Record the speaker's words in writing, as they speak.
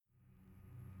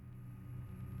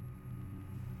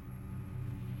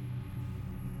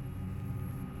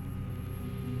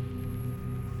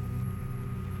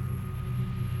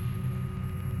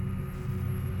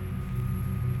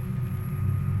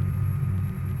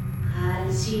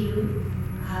in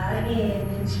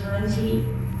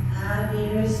 25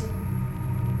 years.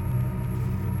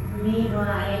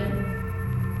 Meanwhile,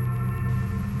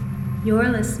 you're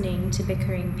listening to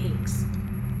Bickering Peaks.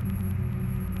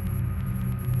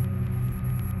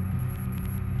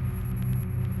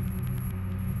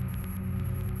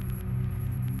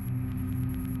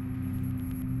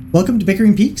 Welcome to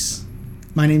Bickering Peaks.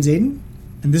 My name's Aiden,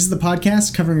 and this is the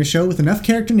podcast covering a show with enough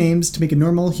character names to make a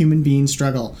normal human being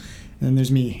struggle. And then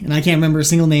there's me, and I can't remember a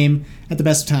single name at the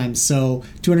best of times, so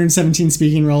 217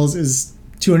 speaking roles is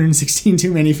 216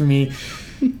 too many for me.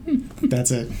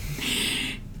 That's it.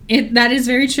 That is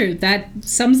very true. That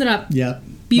sums it up. Yeah.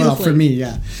 Beautifully. Well, for me,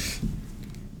 yeah.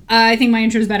 I think my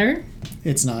intro is better.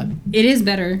 It's not. It is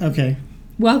better. Okay.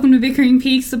 Welcome to Bickering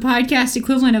Peaks, the podcast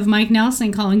equivalent of Mike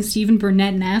Nelson calling Stephen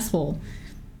Burnett an asshole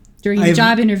during a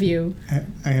job interview.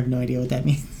 I have no idea what that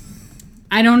means.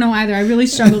 I don't know either. I really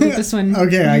struggled with this one.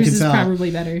 Okay, I can Yours is tell.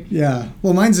 Probably better. Yeah.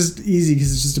 Well, mine's just easy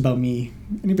because it's just about me.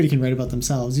 Anybody can write about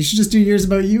themselves. You should just do yours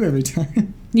about you every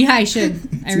time. Yeah, I should.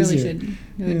 I really easier. should.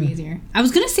 It would be easier. I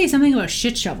was going to say something about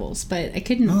shit shovels, but I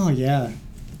couldn't. Oh, yeah.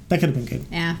 That could have been good.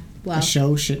 Yeah, well. A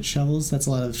show, shit shovels. That's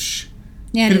a lot of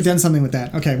Yeah, could have done something with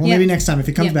that. Okay, well, maybe next time if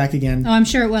it comes back again. Oh, I'm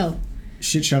sure it will.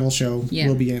 Shit shovel show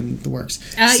will be in the works.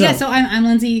 So I'm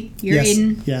Lindsay. You're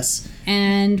Aiden. Yes.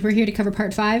 And we're here to cover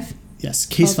part 5. Yes,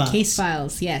 Case Files. Case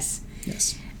Files, yes.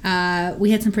 Yes. We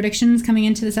had some predictions coming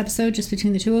into this episode just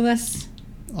between the two of us.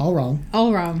 All wrong.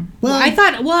 All wrong. Well, I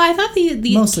thought the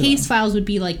case them. files would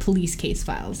be like police case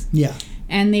files. Yeah.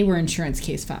 And they were insurance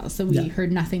case files, so we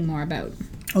heard nothing more about.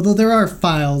 Although there are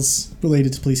files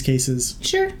related to police cases.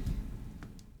 Sure.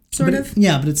 Sort of.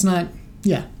 But it's not.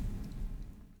 Yeah.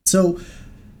 So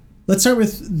let's start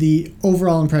with the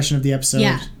overall impression of the episode.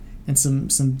 Yeah. And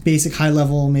some basic high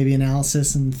level maybe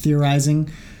analysis and theorizing.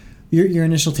 Your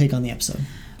initial take on the episode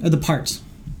or the part.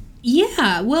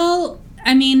 Yeah. Well,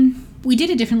 I mean, we did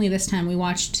it differently this time. We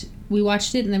watched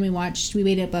it and then we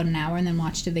waited about an hour and then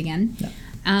watched it again. Yeah.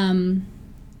 And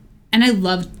I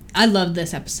loved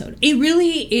this episode. It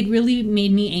really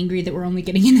made me angry that we're only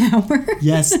getting an hour.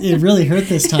 Yes, it really hurt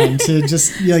this time to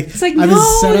just be like, it's like I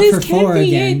was set up for 4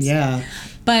 again. It. Yeah.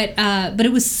 But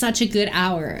it was such a good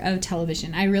hour of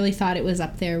television. I really thought it was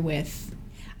up there with.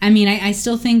 I mean, I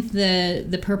still think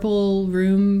the Purple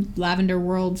Room Lavender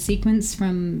World sequence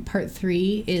from part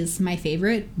 3 is my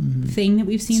favorite thing that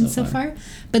we've seen so far.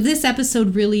 But this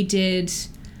episode really did,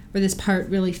 or this part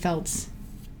really felt.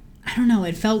 I don't know.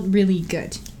 It felt really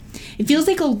good. It feels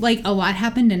like a lot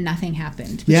happened and nothing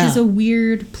happened, which is a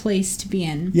weird place to be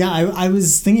in. Yeah, I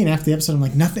was thinking after the episode, I'm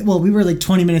like, nothing. Well, we were like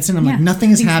 20 minutes in. I'm like, nothing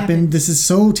has happened. This is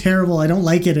so terrible. I don't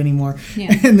like it anymore.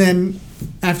 Yeah. And then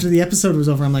after the episode was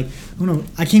over, I'm like, oh no,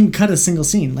 I can't cut a single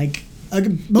scene. Like,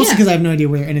 mostly because I have no idea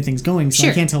where anything's going, so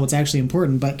I can't tell what's actually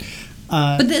important. But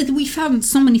we found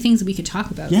so many things that we could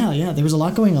talk about. Yeah, there was a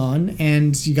lot going on,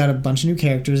 and you got a bunch of new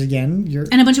characters again.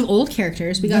 And a bunch of old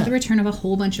characters. We got the return of a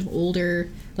whole bunch of older,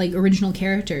 like, original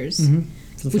characters,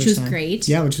 which was great.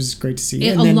 Yeah, which was great to see.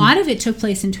 A lot of it took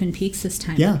place in Twin Peaks this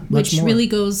time. Yeah, which more. really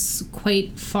goes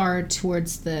quite far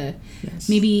towards the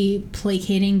maybe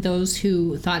placating those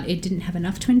who thought it didn't have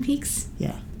enough Twin Peaks.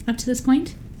 Yeah. Up to this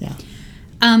point. Yeah.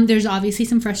 There's obviously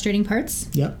some frustrating parts.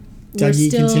 Yep.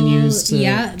 Dougie continues to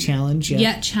challenge.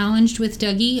 Yeah, challenged with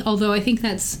Dougie, although I think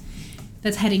that's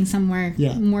heading somewhere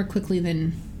more quickly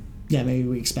than maybe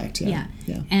we expect. Yeah.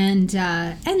 And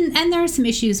there are some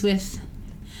issues with.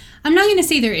 I'm not going to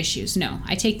say there are issues. No,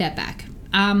 I take that back.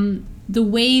 The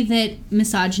way that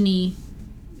misogyny,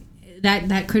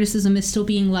 that criticism is still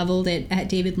being leveled at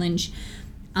David Lynch.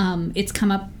 It's come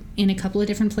up in a couple of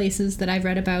different places that I've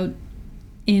read about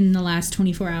in the last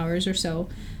 24 hours or so.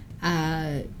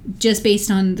 Just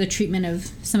based on the treatment of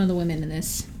some of the women in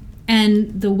this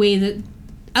and the way that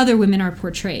other women are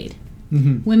portrayed.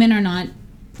 Mm-hmm. Women are not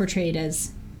portrayed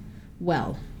as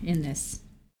well in this.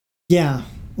 Yeah.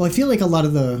 Well, I feel like a lot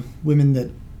of the women that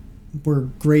were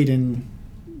great in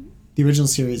the original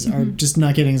series are just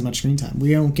not getting as much screen time.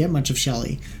 We don't get much of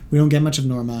Shelley. We don't get much of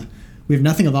Norma. We have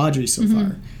nothing of Audrey so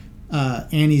far.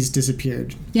 Annie's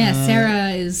disappeared. Yeah, Sarah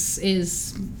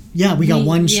is... Yeah, we got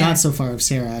one shot so far of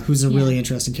Sarah, who's a really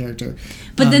interesting character.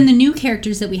 But then the new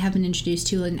characters that we have been introduced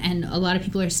to, and a lot of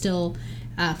people are still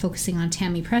focusing on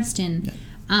Tammy Preston.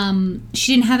 Yeah.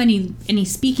 She didn't have any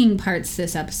speaking parts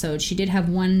this episode. She did have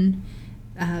one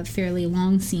fairly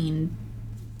long scene.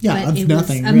 Yeah, of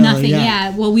nothing.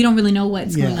 Yeah. Well, we don't really know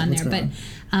what's going on there, but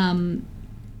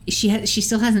she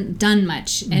still hasn't done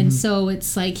much, and so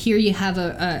it's like here you have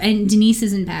and Denise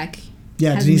isn't back.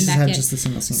 Yeah, Denise has had just a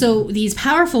single scene. So these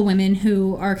powerful women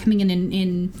who are coming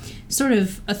in sort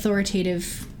of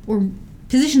authoritative or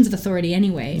positions of authority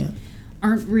anyway, Yeah.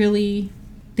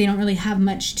 they don't really have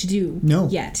much to do No.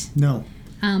 yet. No.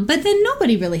 But then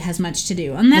nobody really has much to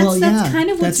do. And that's, Well, yeah, that's kind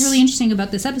of what's that's- really interesting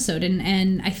about this episode.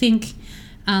 And I think,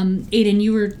 Aiden,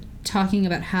 you were talking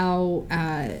about how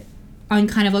on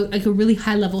kind of like a really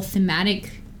high-level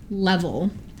thematic level,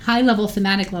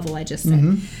 I just said,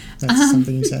 Mhm. That's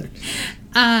something you said.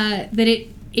 that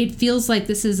it feels like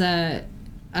this is a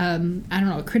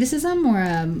a criticism or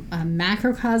a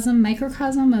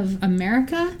microcosm of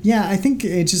America. Yeah, I think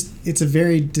it's a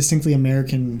very distinctly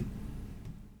American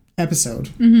episode.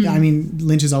 Mm-hmm. I mean,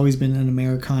 Lynch has always been an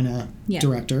Americana Yeah.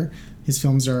 director. His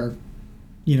films are,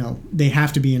 they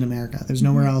have to be in America. There's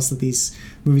nowhere Mm-hmm. else that these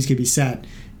movies could be set.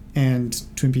 And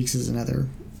Twin Peaks is another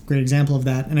great example of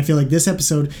that. And I feel like this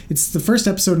episode, it's the first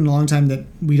episode in a long time that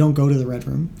we don't go to the Red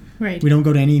Room. Right. We don't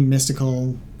go to any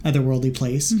mystical, otherworldly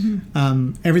place.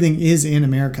 Mm-hmm. Everything is in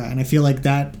America, and I feel like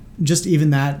that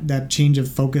change of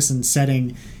focus and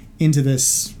setting into the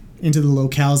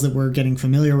locales that we're getting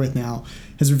familiar with now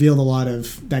has revealed a lot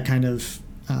of that kind of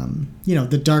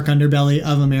the dark underbelly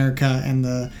of America and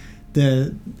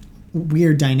the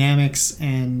weird dynamics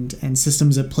and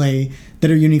systems at play that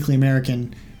are uniquely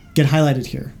American get highlighted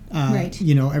here. Right.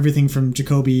 Everything from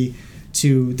Jacoby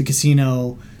to the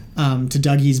casino. To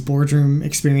Dougie's boardroom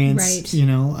experience.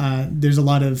 Right. There's a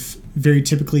lot of very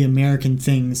typically American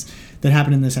things that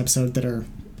happen in this episode that are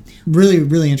really,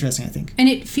 really interesting, I think. And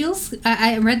it feels,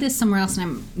 I read this somewhere else and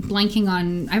I'm blanking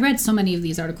on, I read so many of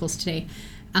these articles today,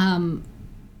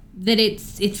 that it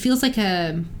feels like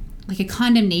a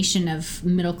condemnation of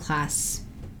middle class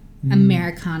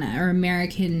Americana or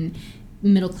American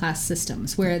middle class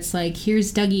systems, where it's like,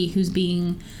 here's Dougie who's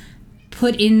being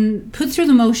put through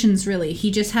the motions. Really, he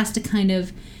just has to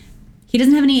he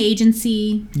doesn't have any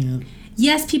agency. Yeah.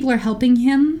 Yes, people are helping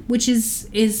him, which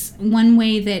is one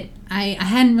way that I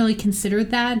hadn't really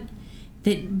considered that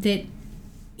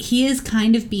he is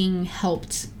kind of being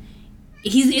helped.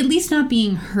 He's at least not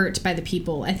being hurt by the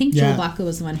people. I think Joel Baca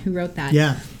was the one who wrote that.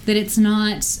 Yeah. That it's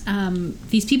not,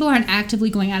 these people aren't actively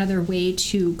going out of their way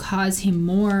to cause him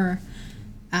more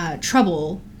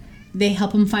trouble. They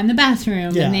help him find the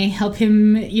bathroom, and they help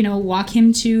him, walk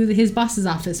him to his boss's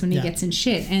office when he gets in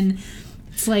shit. And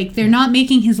it's like they're not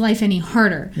making his life any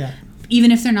harder,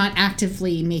 even if they're not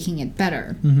actively making it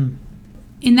better. Mm-hmm.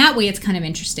 In that way, it's kind of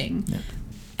interesting. Yeah.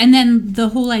 And then the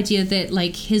whole idea that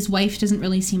his wife doesn't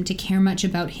really seem to care much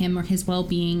about him or his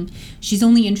well-being. She's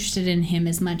only interested in him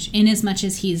as much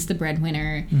as he's the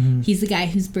breadwinner. Mm-hmm. He's the guy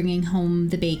who's bringing home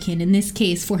the bacon. In this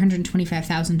case,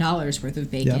 $425,000 worth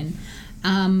of bacon.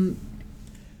 Yep.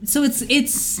 So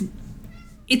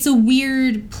it's a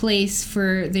weird place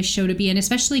for this show to be in,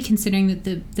 especially considering that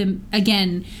the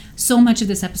again, so much of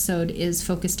this episode is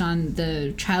focused on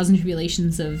the trials and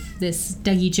tribulations of this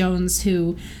Dougie Jones,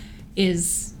 who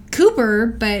is Cooper,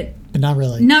 but not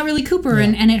really. Not really Cooper,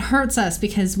 and it hurts us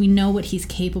because we know what he's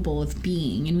capable of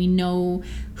being, and we know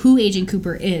who Agent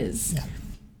Cooper is.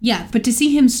 Yeah, but to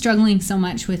see him struggling so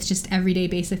much with just everyday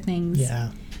basic things.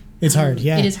 Yeah. It's hard,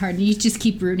 yeah. It is hard. You just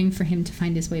keep rooting for him to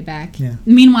find his way back. Yeah.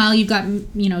 Meanwhile, you've got,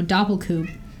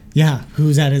 Doppelkoop. Yeah,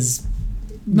 who's at his...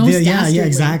 Most yeah,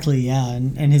 exactly, yeah.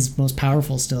 And his most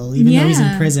powerful still, even though he's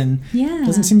in prison. Yeah.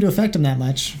 Doesn't seem to affect him that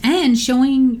much. And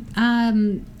showing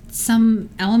some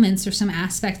elements or some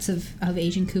aspects of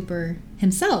Agent Cooper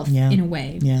himself, in a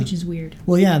way, which is weird.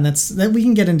 Well, yeah, and that we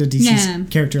can get into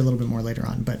DC's character a little bit more later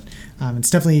on, but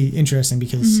it's definitely interesting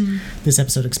because this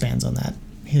episode expands on that.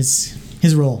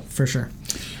 His role, for sure.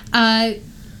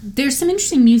 There's some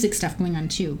interesting music stuff going on,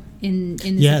 too, in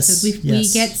this episode. We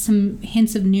get some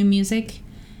hints of new music,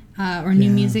 or new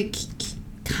music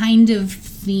kind of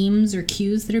themes or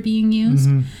cues that are being used.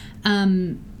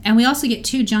 Mm-hmm. And we also get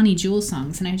 2 Johnny Jewel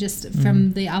songs, and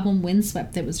from the album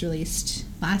Windswept that was released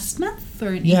last month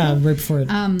or in April. Right before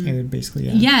it aired, basically.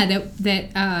 There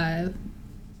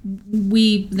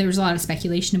was a lot of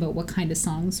speculation about what kind of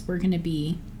songs were going to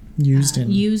be used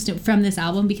from this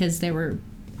album, because there were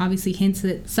obviously hints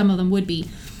that some of them would be.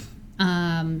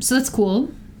 So that's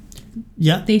cool.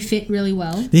 Yeah. They fit really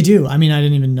well. They do. I mean, I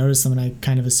didn't even notice them, and I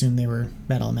kind of assumed they were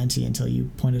Badalamenti until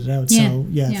you pointed it out. So,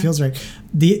 it feels right.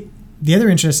 The other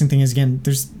interesting thing is, again,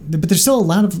 there's still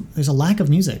there's a lack of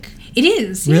music. It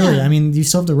is, really. I mean, you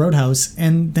still have the Roadhouse,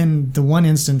 and then the one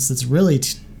instance that's really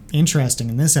interesting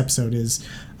in this episode is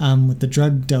with the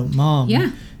drugged out mom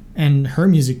and her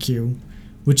music cue,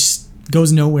 which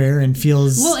goes nowhere and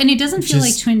feels and it doesn't feel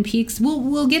like Twin Peaks.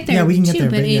 We'll get there. We can get there,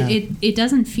 but it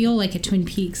doesn't feel like a Twin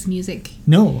Peaks music.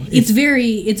 No, it's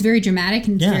very dramatic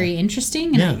and very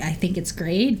interesting, and I think it's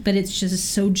great, but it's just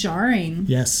so jarring.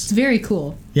 Yes, it's very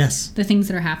cool. Yes, the things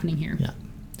that are happening here. Yeah.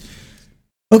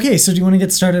 Okay, so do you want to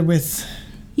get started with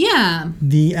Yeah.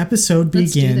 the episode?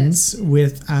 Let's do Begins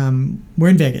with we're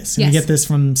in Vegas, and we Yes. get this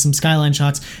from some skyline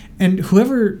shots. And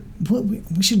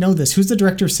we should know this. Who's the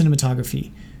director of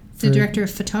cinematography? The director of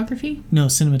photography? No,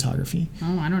 cinematography.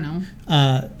 Oh, I don't know.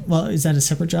 Well, is that a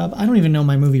separate job? I don't even know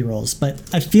my movie roles, but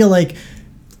I feel like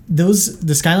the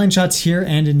skyline shots here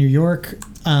and in New York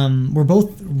were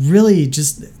both really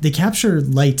just, they capture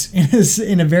light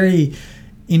in a very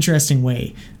interesting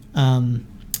way.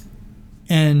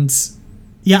 And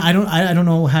yeah, I don't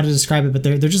know how to describe it, but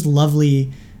they're just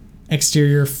lovely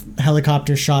exterior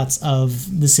helicopter shots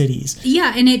of the cities.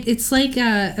 Yeah, and it's like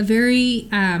a very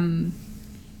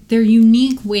they're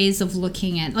unique ways of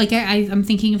looking at, like I'm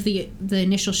thinking of the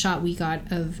initial shot we got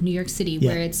of New York City,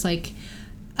 where it's like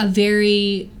a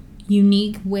very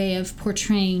unique way of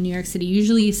portraying New York City.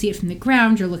 Usually you see it from the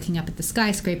ground, you're looking up at the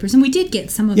skyscrapers, and we did get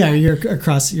some of that. Yeah, you're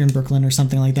in Brooklyn or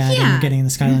something like that, and you're getting the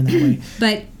skyline that way.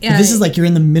 But this is like you're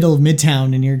in the middle of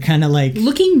Midtown, and you're kind of like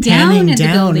looking down at the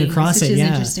buildings, across which it. is Yeah,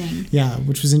 interesting. Yeah,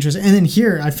 which was interesting. And then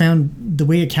here, I found the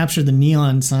way it captured the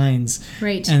neon signs,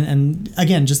 Right? And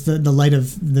again, just the light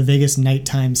of the Vegas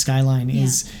nighttime skyline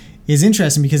is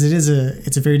interesting, because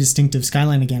it's a very distinctive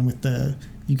skyline again, with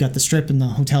you got the Strip and the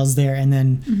hotels there, and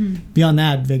then beyond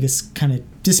that, Vegas kind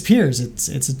of disappears.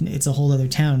 It's a whole other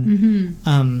town.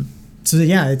 So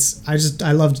yeah,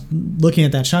 I loved looking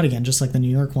at that shot again, just like the New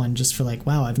York one, just for like,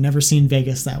 wow, I've never seen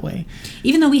Vegas that way.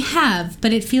 Even though we have,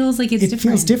 but it feels like it's different. It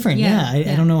feels different. Yeah.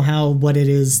 I don't know what it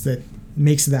is that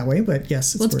makes it that way, but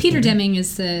yes, it's worth Peter noting. Deming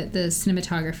is the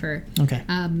cinematographer. Okay.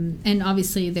 And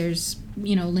obviously there's,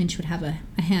 Lynch would have a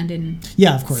hand in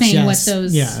of course, saying yes. what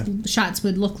those shots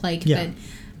would look like. Yeah. But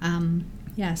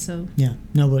so yeah,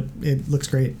 no, but it looks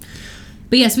great.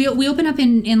 But yes, we open up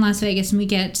in Las Vegas, and we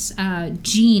get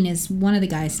Gene is one of the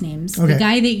guys' names. Okay. The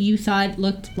guy that you thought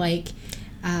looked like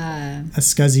a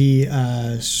scuzzy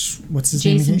what's his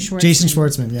name again? Jason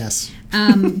Schwartzman, yes.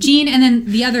 Gene, and then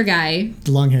the other guy,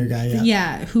 The long hair guy,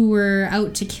 who were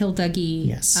out to kill Dougie.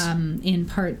 Yes. In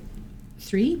part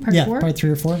 3, part 4. Part 3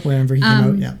 or 4, wherever he came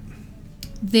out. Yeah.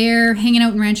 They're hanging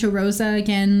out in Rancho Rosa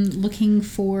again, looking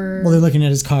for. Well, they're looking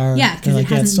at his car. Yeah, because they're like,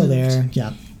 it hasn't it's still moved. there.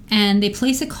 Yeah. And they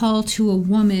place a call to a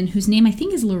woman whose name I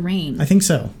think is Lorraine. I think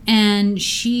so. And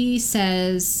she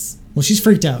says. Well, she's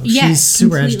freaked out. Yes, she's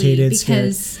super agitated,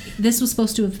 because scared. this was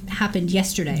supposed to have happened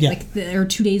yesterday, or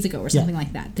 2 days ago, or something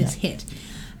like that. This hit,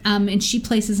 and she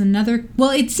places another.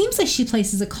 Well, it seems like she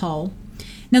places a call.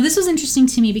 Now, this was interesting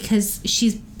to me because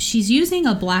she's using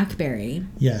a BlackBerry.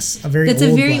 Yes, a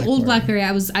very old BlackBerry.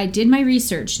 I did my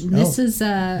research. This is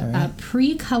a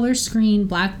pre-color screen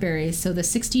BlackBerry. So the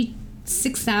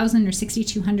 66,000 or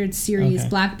 6,200 series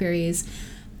BlackBerries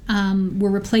were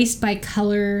replaced by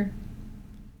color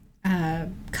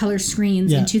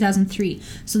screens in 2003.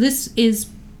 So this is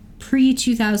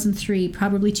pre-2003,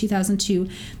 probably 2002.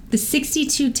 The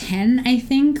 6210, I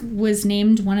think, was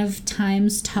named one of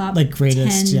Time's top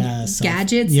greatest 10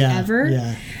 gadgets ever.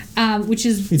 Yeah. Which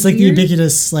is it's like the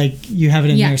ubiquitous, like you have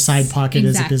it in your side pocket as a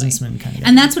exactly. businessman kind of guy.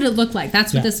 And that's what it looked like.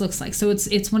 That's what this looks like. So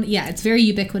it's very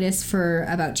ubiquitous for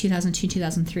about 2002,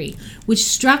 2003, which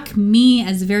struck me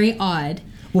as very odd.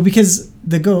 Well, because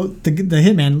the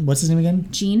hitman, what's his name again?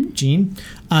 Gene.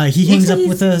 He hangs up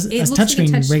with a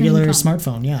touchscreen regular phone.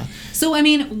 smartphone. Yeah. So I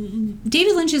mean,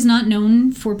 David Lynch is not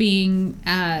known for being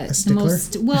a stickler?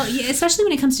 especially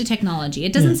when it comes to technology.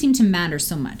 It doesn't seem to matter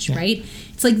so much, right?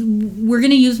 It's like we're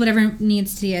going to use whatever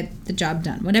needs to get the job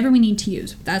done. Whatever we need to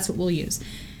use, that's what we'll use.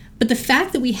 But the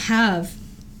fact that we have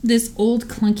this old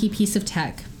clunky piece of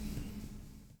tech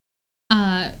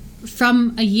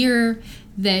from a year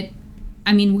that.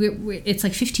 I mean, it's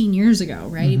like 15 years ago,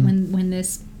 right? Mm-hmm. When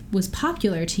this was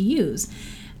popular to use.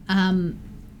 And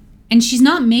she's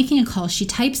not making a call. She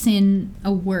types in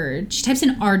a word. She types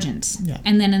in Argent. Yeah.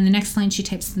 And then in the next line, she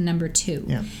types the number 2.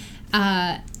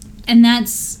 Yeah. And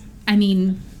that's, I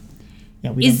mean,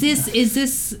 is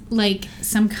this like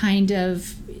some kind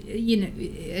of,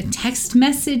 a text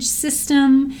message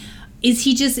system? Is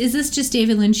this just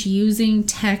David Lynch using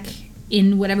tech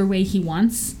in whatever way he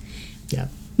wants? Yeah.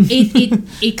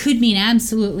 it could mean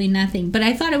absolutely nothing, but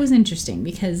I thought it was interesting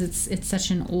because it's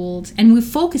such an old, and we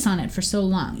focus on it for so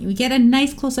long. We get a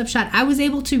nice close-up shot. I was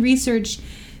able to research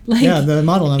the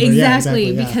model number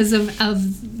exactly because of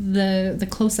the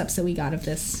close-ups that we got of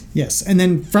this. Yes, and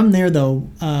then from there though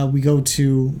we go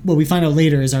to we find out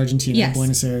later is Argentina,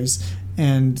 Buenos Aires,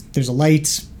 and there's a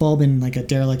light bulb in like a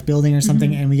derelict building or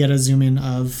something, and we get a zoom in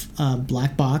of a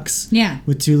black box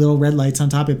with 2 little red lights on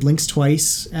top. It blinks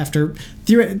twice after.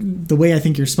 The way I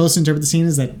think you're supposed to interpret the scene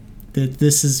is that that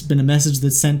this has been a message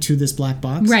that's sent to this black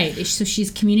box. Right. So she's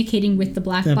communicating with the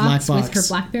black box with her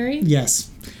BlackBerry?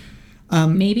 Yes.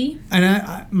 Maybe.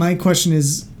 And my question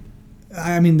is,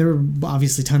 I mean, there are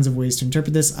obviously tons of ways to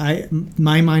interpret this.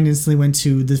 My mind instantly went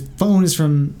to the phone is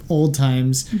from old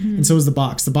times, and so is the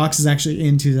box. The box is actually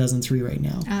in 2003 right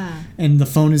now. And the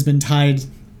phone has been tied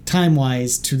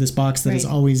time-wise to this box that is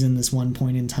always in this one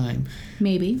point in time.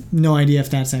 Maybe. No idea if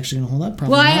that's actually going to hold up.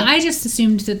 Probably well, not. I just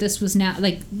assumed that this was now,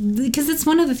 like, because it's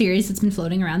one of the theories that's been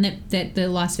floating around that the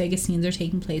Las Vegas scenes are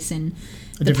taking place in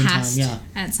the past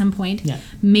at some point. Yeah.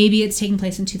 Maybe it's taking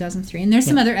place in 2003. And there's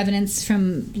some other evidence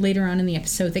from later on in the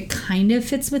episode that kind of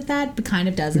fits with that, but kind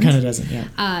of doesn't. It kind of doesn't,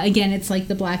 yeah. Again, it's like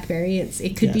the BlackBerry.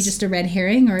 It could be just a red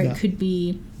herring, or it could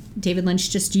be David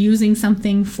Lynch just using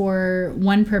something for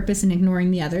one purpose and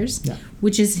ignoring the others,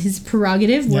 which is his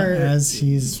prerogative. Where as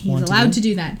he's allowed to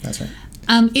do that. That's right.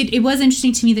 It was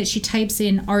interesting to me that she types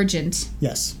in Argent.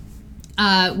 Yes.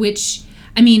 Which,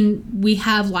 I mean, we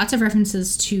have lots of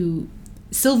references to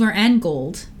silver and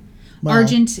gold. Well,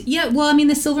 Argent,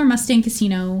 the Silver Mustang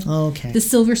Casino. Oh, okay. The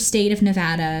Silver State of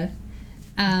Nevada.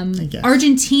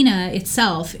 Argentina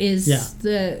itself is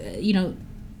the,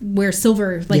 where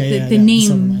silver, like the name,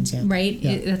 the mines, right?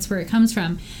 Yeah. That's where it comes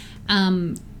from.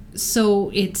 So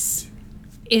it's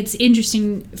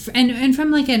interesting, and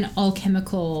from like an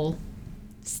alchemical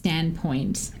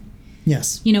standpoint.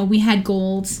 Yes. We had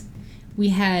gold. We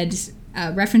had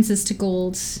references to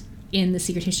gold in The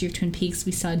Secret History of Twin Peaks.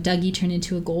 We saw Dougie turn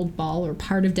into a gold ball, or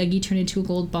part of Dougie turn into a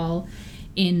gold ball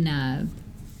in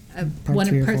part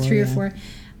 3 or 4.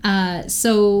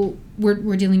 So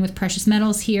we're dealing with precious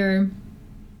metals here.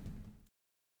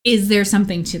 Is there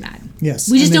something to that? Yes.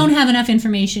 We just don't have enough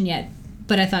information yet,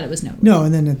 but I thought it was noteworthy. No,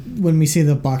 and then when we see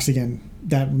the box again,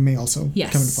 that may also come into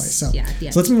play. So, so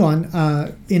let's move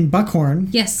on. In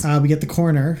Buckhorn, we get the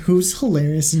coroner, who's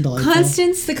hilarious and delightful.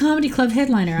 Constance, the comedy club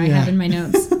headliner, I have in my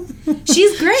notes.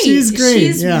 She's great. She's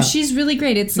great. She's really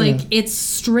great. It's like it's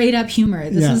straight up humor.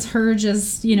 This is her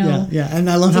just Yeah.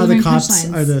 And I love how the cops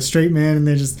are the straight man, and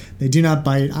they do not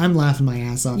bite. I'm laughing my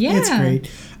ass off. Yeah. It's great.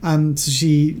 So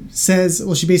she says,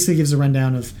 she basically gives a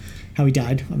rundown of how he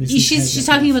died. Obviously, she's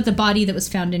talking about the body that was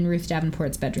found in Ruth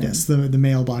Davenport's bedroom. Yes, the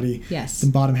male body. Yes,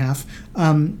 the bottom half.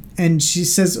 And she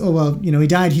says, he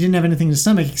died. He didn't have anything in his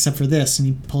stomach except for this, and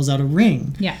he pulls out a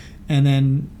ring. Yeah, and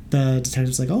then the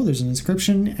detective's like, there's an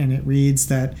inscription, and it reads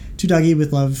that to Dougie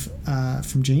with love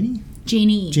from Janie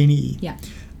E. Yeah.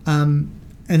 And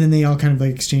then they all kind of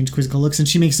like exchange quizzical looks, and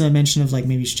she makes a mention of like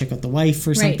maybe you should check out the wife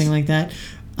or something like that.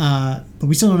 But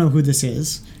we still don't know who this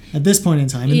is at this point in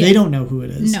time, and they don't know who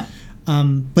it is. No.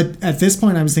 But at this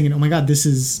point, I was thinking, oh my God, this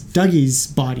is Dougie's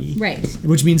body, right?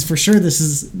 Which means for sure this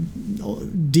is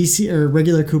DC or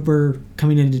regular Cooper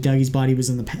coming into Dougie's body was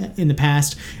in the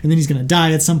past, and then he's going to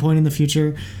die at some point in the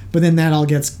future. But then that all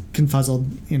gets confuzzled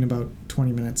in about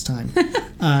 20 minutes time.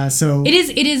 So it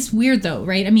is weird though,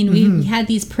 right? I mean, we had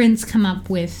these prints come up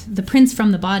with the prints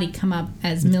from the body come up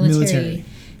as military.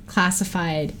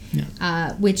 Classified,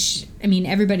 which, I mean,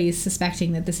 everybody's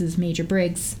suspecting that this is Major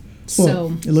Briggs.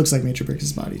 So it looks like Major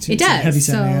Briggs' body too. It does. Heavy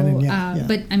set man, and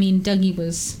but I mean, Dougie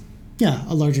was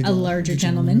a larger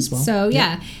gentleman as well. So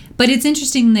but it's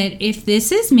interesting that if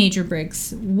this is Major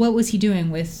Briggs, what was he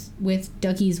doing with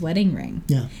Dougie's wedding ring?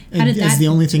 Yeah, how did that? It's the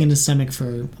only thing in his stomach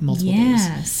for multiple days.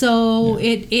 Yeah, so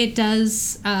it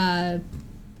does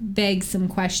beg some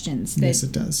questions. Yes,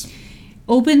 it does.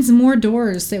 Opens more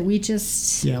doors that we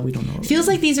just we don't know. Feels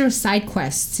like these are side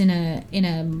quests in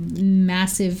a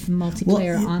massive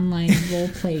multiplayer online role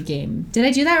play game. Did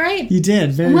I do that right? You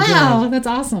did. Very good. Wow, that's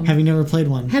awesome. Having never played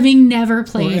one. Having never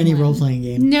played or any role playing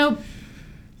game. Nope.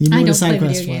 You knew what a side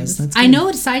quest was. That's good. I know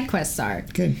what side quests are.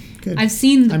 Good. I've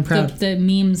seen the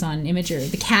memes on Imager.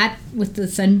 The cat with the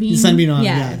sunbeam. The sunbeam on,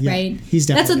 yeah. Right. He's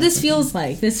definitely. That's what this feels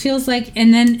like. This feels like,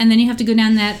 and then you have to go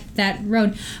down that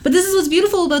road. But this is what's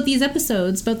beautiful about these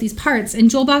episodes, about these parts. And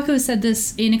Joel Bacco said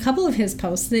this in a couple of his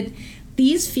posts that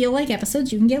these feel like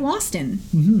episodes you can get lost in.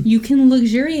 Mm-hmm. You can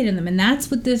luxuriate in them, and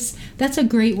that's what this. That's a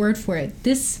great word for it.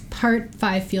 This part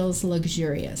 5 feels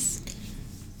luxurious.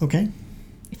 Okay.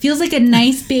 It feels like a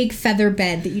nice big feather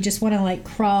bed that you just want to like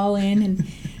crawl in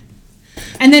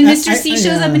and then Mr. C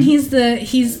shows up and he's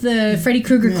the Freddy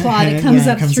Krueger claw that comes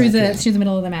up through the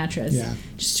middle of the mattress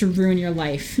just to ruin your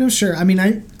life. No, sure. I mean,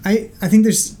 I think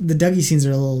there's the Dougie scenes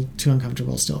are a little too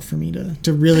uncomfortable still for me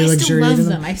to really luxuriate in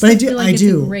them. But I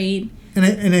do. Great.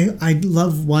 And I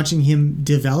love watching him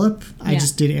develop. I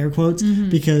just did air quotes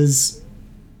because.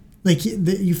 Like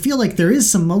you feel like there is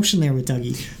some motion there with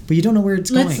Dougie, but you don't know where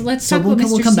it's going. Let's talk about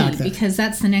Mr. C because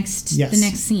that's the next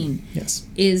scene. Yes,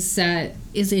 is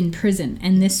in prison,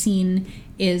 and this scene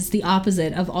is the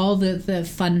opposite of all the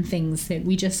fun things that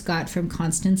we just got from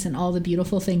Constance and all the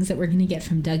beautiful things that we're going to get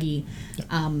from Dougie.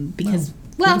 Because,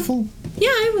 Beautiful. yeah,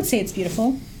 I would say it's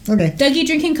beautiful. Okay. Dougie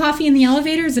drinking coffee in the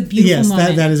elevator is a beautiful moment.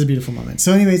 Yes, that is a beautiful moment.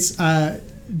 So anyways,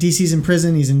 DC's in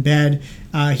prison. He's in bed.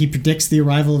 He predicts the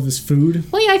arrival of his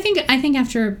food. Well, yeah, I think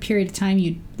after a period of time,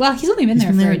 he's only been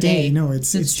there for a day. No,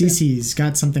 it's That's true. DC. He's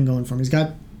got something going for him. He's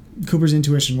got Cooper's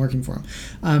intuition working for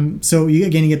him. So you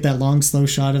get that long, slow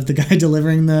shot of the guy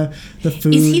delivering the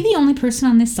food. Is he the only person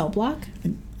on this cell block?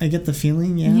 I get the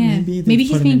feeling, maybe. Maybe They he's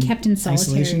put him being in kept in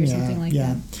solitary isolation. or something like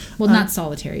yeah. that. Well, not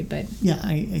solitary, but... Yeah,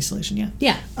 isolation, yeah.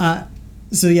 Yeah.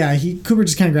 So yeah, Cooper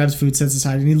just kind of grabs food, sets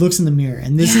aside, and he looks in the mirror.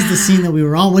 And this is the scene that we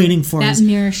were all waiting for. That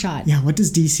mirror shot. Yeah, what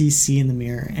does DC see in the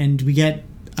mirror? And we get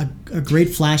a great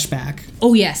flashback.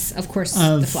 Oh yes, of course, the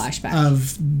flashback of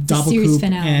series Doppelkoop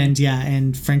finale.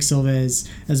 and Frank Silva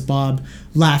as Bob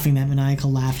laughing, that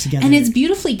maniacal laugh together. And it's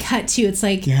beautifully cut too. It's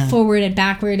like forward and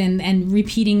backward and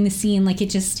repeating the scene. Like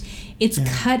it's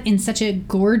cut in such a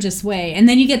gorgeous way. And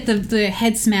then you get the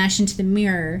head smash into the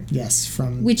mirror. Yes,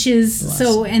 from which is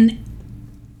so and.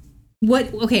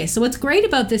 So what's great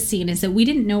about this scene is that we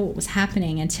didn't know what was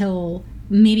happening until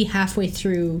maybe halfway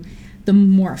through the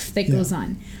morph that goes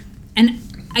on. And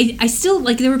I still,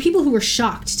 like, there were people who were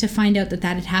shocked to find out that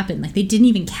had happened. Like, they didn't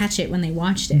even catch it when they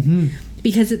watched it. Mm-hmm.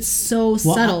 Because it's so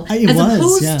subtle. As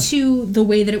opposed to the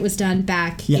way that it was done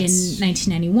back in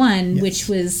 1991, which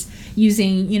was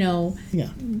using,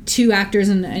 two actors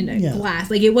and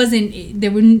glass. Like, it wasn't,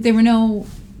 there were no...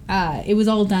 it was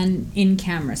all done in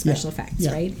camera special effects,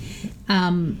 right?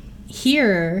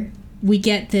 Here we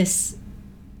get this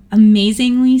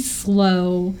amazingly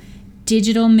slow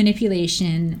digital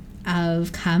manipulation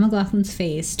of Kyle MacLachlan's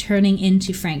face turning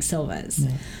into Frank Silva's.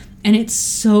 And it's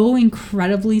so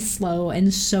incredibly slow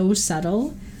and so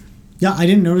subtle. Yeah, I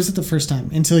didn't notice it the first time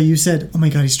until you said, "Oh my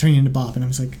God, he's turning into Bob," and I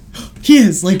was like, oh, "He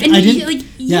is!" Like, and I didn't. and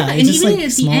it's just even like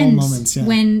at small the end, moments. Yeah.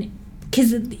 When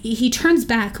because he turns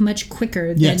back much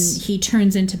quicker than he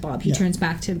turns into Bob. He turns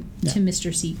back to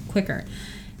Mr. C quicker.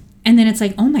 And then it's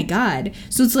like, oh my God.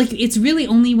 So it's like, it's really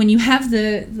only when you have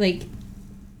the, like,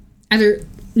 either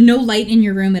no light in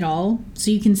your room at all,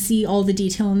 so you can see all the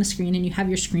detail on the screen and you have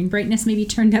your screen brightness maybe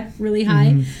turned up really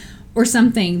high, or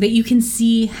something, that you can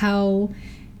see how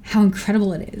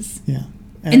incredible it is. Yeah.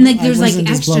 And like there's like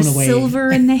extra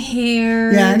silver in the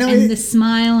hair, and the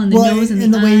smile and the nose and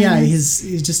the eyes.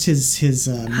 His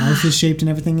mouth is shaped and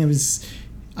everything.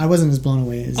 I wasn't as blown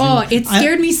away as it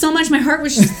scared me so much. My heart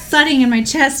was just thudding in my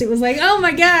chest. It was like, oh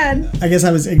my God. I guess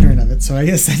I was ignorant of it, so I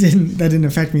guess that didn't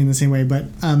affect me in the same way. But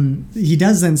he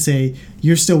does then say,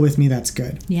 "You're still with me. That's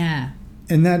good." Yeah.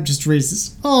 And that just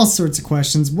raises all sorts of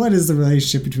questions. What is the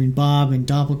relationship between Bob and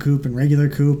Doppelkoop and regular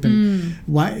Coop? And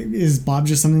why is Bob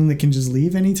just something that can just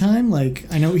leave anytime? Like,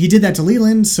 I know he did that to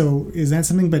Leland, so is that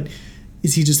something? But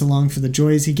is he just along for the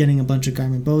joy? Is he getting a bunch of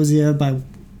Garmonbozia by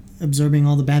absorbing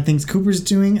all the bad things Cooper's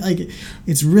doing? Like,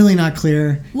 it's really not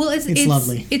clear. Well, it's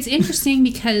lovely. It's interesting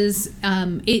because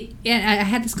I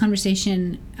had this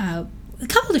conversation. A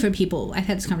couple different people I've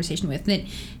had this conversation with that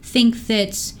think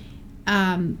that.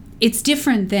 It's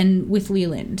different than with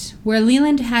Leland, where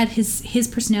Leland had his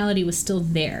personality was still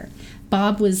there.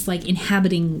 Bob was like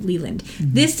inhabiting Leland.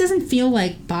 Mm-hmm. This doesn't feel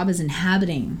like Bob is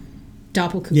inhabiting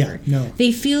Doppelcooper. Yeah, no.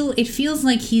 It feels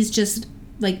like he's just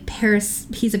like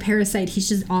he's a parasite. He's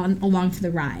just along for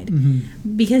the ride.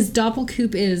 Mm-hmm. Because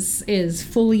Doppelkoop is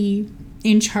fully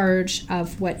in charge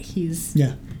of what he's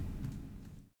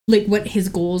like what his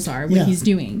goals are, what he's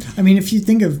doing. I mean, if you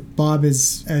think of Bob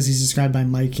as he's described by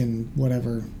Mike in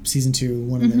whatever season 2,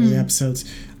 one of the early episodes,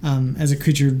 as a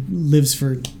creature lives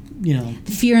for, the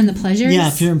fear and the pleasures. Yeah,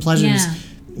 fear and pleasures. Yeah.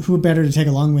 Who better to take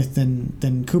along with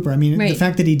than Cooper? I mean, the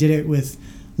fact that he did it with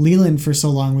Leland for so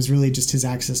long was really just his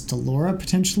access to Laura,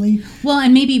 potentially. Well,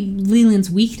 and maybe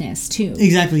Leland's weakness, too.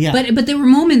 Exactly, yeah. But there were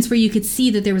moments where you could see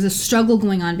that there was a struggle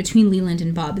going on between Leland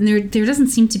and Bob, and there doesn't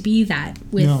seem to be that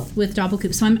with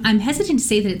Doppelkoop. So I'm hesitant to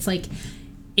say that it's like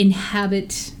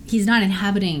he's not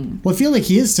inhabiting. Well, I feel like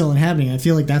he is still inhabiting. I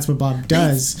feel like that's what Bob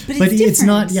does. But it's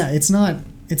not, it's not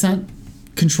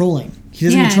controlling. He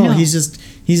doesn't control. No.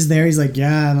 He's there. He's like,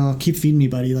 no, keep feeding me,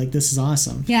 buddy. Like, this is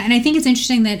awesome. Yeah, and I think it's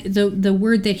interesting that the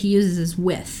word that he uses is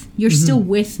with. You're still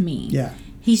with me. Yeah.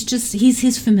 He's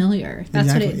his familiar. That's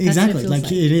exactly. what it. That's exactly. What it feels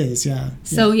like it is. Yeah.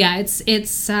 So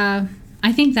it's. I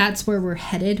think that's where we're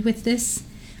headed with this.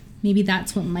 Maybe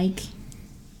that's what Mike.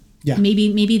 Yeah.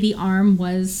 Maybe the arm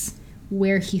was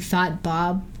where he thought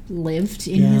Bob lived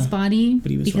in his body,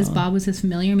 but he was because wrong. Bob was his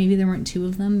familiar. Maybe there weren't two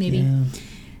of them. Maybe. Yeah.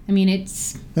 I mean,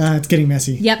 it's getting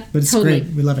messy. Yep, But it's totally.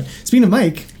 great. We love it. Speaking of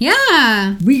Mike,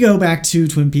 yeah. we go back to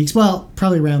Twin Peaks. Well,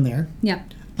 probably around there.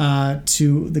 Yep.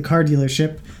 To the car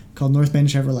dealership called North Bend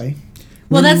Chevrolet.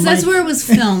 Well, When that's Mike- where it was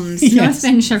filmed, Yes. North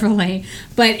Bend Chevrolet.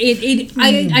 But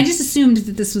I just assumed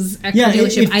that this was a car Yeah,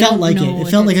 dealership. it I felt don't like know it. It if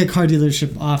felt like a car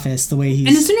dealership office, the way he's...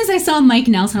 And as soon as I saw Mike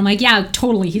Nelson, I'm like, yeah,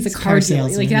 totally. He's a He's a car car dealer.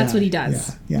 salesman, Like, that's yeah, what he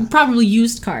does. yeah. Probably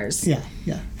used cars. Yeah.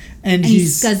 And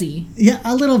he's scuzzy. Yeah,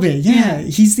 a little bit. Yeah, Yeah.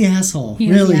 he's the asshole. He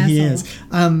is Really, the he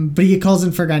asshole. is. But he calls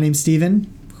in for a guy named Steven,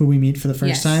 who we meet for the first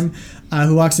Yes. time,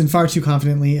 who walks in far too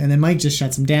confidently, and then Mike just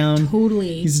shuts him down.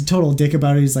 Totally. He's a total dick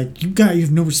about it. He's like, you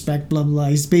have no respect, blah, blah, blah.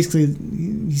 He's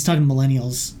talking to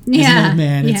millennials as Yeah, an old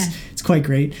man. yeah. It's quite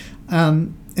great.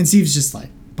 And Steve's just like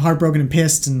heartbroken and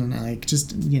pissed and like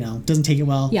just, doesn't take it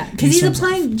well. Yeah, And because he he's storms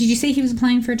applying. off. Did you say he was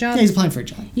applying for a job? Yeah, he's applying for a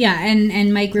job. Yeah,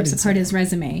 and Mike rips didn't apart say his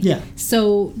resume. Yeah.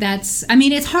 So that's, I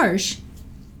mean, it's harsh,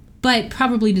 but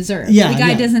probably deserved. Yeah, the guy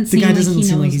yeah. doesn't The seem guy like doesn't he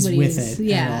seem knows like he's what with he's, it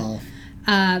yeah. at all.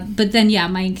 But then, yeah,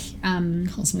 Mike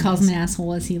Calls him an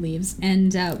asshole as he leaves,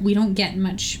 and we don't get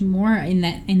much more in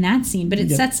that scene. But it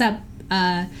Yep. sets up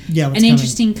Yeah, what's an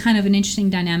coming. interesting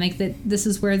dynamic that this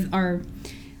is where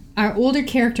our older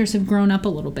characters have grown up a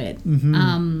little bit.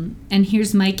 Mm-hmm. And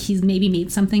here's Mike. He's maybe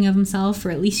made something of himself,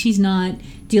 or at least he's not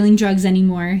dealing drugs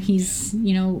anymore. He's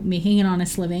making an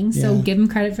honest living. So Yeah. give him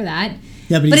credit for that.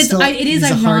 Yeah, but But he's it's- it is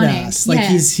he's a hard ironic. ass. Like Yeah.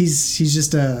 he's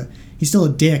just he's still a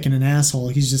dick and an asshole.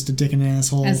 He's just a dick and an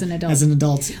asshole As an adult. As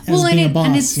being a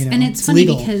boss, and it's funny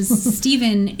legal. because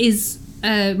Steven is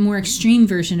a more extreme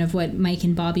version of what Mike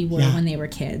and Bobby were Yeah. when they were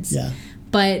kids. Yeah.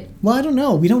 But Well, I don't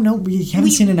know. We don't know. We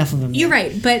haven't seen enough of him. you're yet.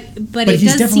 right. But But it he's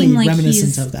does definitely seem like reminiscent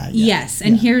he's of that, yeah. Yes,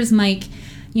 and Yeah. here's Mike.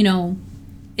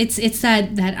 It's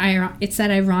that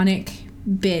ironic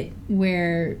bit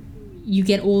where you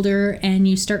get older and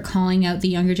you start calling out the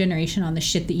younger generation on the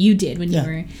shit that you did when Yeah. you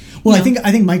were. Well, you know,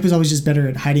 I think Mike was always just better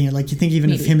at hiding it. Like you think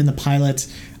even of Maybe. him in the pilot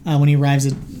when he arrives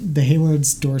at the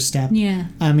Hayward's doorstep. Yeah.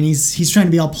 And he's trying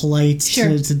to be all polite Sure.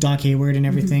 Mm-hmm. to Doc Hayward and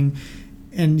everything.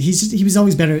 And he was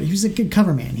always better. He was a good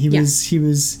cover man. He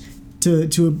was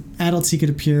to adults he could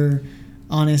appear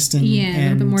honest and Yeah, a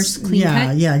little bit more clean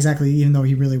cut. Yeah, exactly. Even though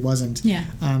he really wasn't. Yeah.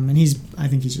 And I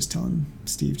think he's just telling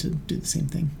Steve to do the same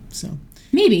thing. So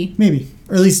maybe.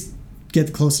 or at least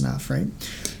get close enough, right?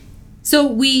 So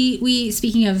we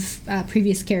speaking of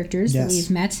previous characters that Yes. we've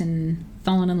met and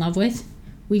fallen in love with,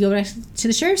 we go back to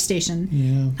the sheriff's station.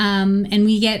 Yeah. And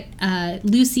we get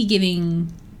Lucy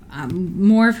giving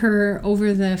more of her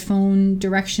over the phone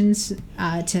directions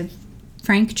to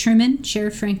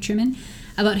Sheriff Frank Truman,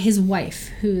 about his wife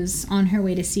who's on her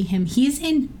way to see him. He's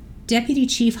in Deputy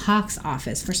Chief Hawk's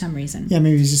office for some reason. Yeah,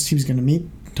 maybe he was going to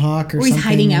talk or Or something. he's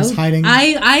hiding out. He's hiding.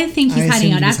 I think he's I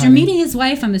hiding assumed out. he's After hiding. meeting his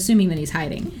wife, I'm assuming that he's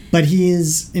hiding. But he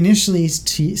is initially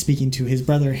speaking to his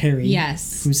brother Harry.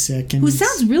 Yes. Who's sick and Who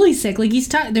sounds really sick. Like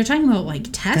they're talking about like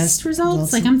test Test results.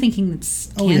 results. Like I'm thinking it's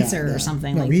Oh, yeah, cancer yeah. or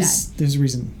something No, like that. There's a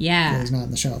reason. Yeah. why he's not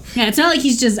in the show. Yeah, it's not like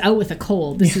he's just out with a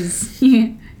cold. This is.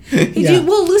 Yeah.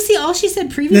 Well, Lucy, all she said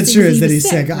previously That's true. was Is that he he's was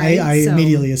sick? right? I So-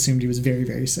 immediately assumed he was very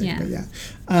very sick. Yeah. But yeah.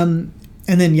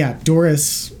 And then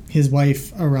Doris, his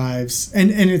wife, arrives,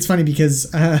 and it's funny because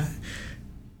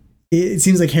it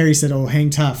seems like Harry said, "Oh, hang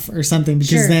tough" or something, because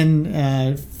Sure.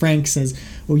 then Frank says,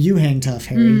 "Oh, you hang tough,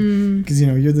 Harry, Mm. because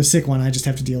you're the sick one. I just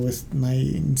have to deal with my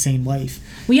insane wife."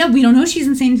 Well, yeah, we don't know she's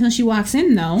insane until she walks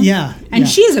in, though. Yeah. And yeah.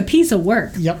 she is a piece of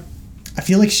work. Yep. I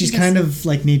feel like she's kind of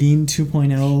like Nadine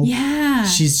 2.0. Yeah.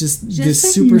 She's just Just this a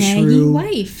super naggy shrew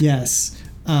wife. Yes.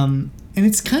 And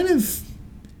it's kind of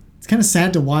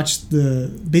sad to watch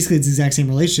basically it's the exact same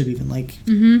relationship even, like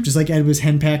just like Ed was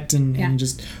henpecked and Yeah.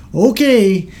 just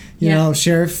okay, you Yeah. know,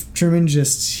 Sheriff Truman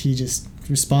he just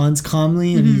responds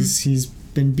calmly and he's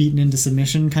been beaten into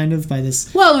submission kind of by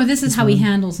this. Well, or this is how he woman.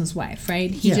 handles his wife,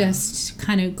 right? He Yeah. just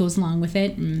kind of goes along with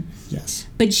it. Yes.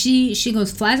 But she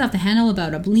flies off the handle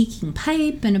about a leaking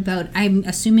pipe and about, I'm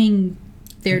assuming,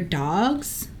 their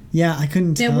dogs Yeah, I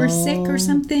couldn't that tell. were sick or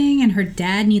something, and her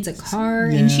dad needs a car,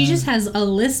 and she Yeah. just has a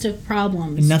list of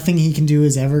problems. Nothing he can do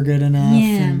is ever good enough.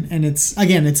 Yeah. And it's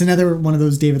another one of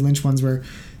those David Lynch ones where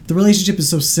the relationship is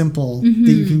so simple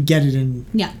that you can get it in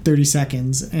Yeah. 30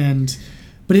 seconds.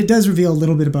 But it does reveal a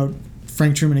little bit about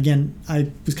Frank Truman. Again, I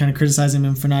was kind of criticizing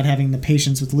him for not having the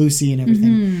patience with Lucy and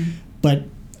everything. But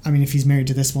I mean, if he's married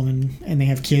to this woman and they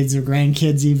have kids or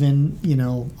grandkids even,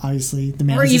 obviously the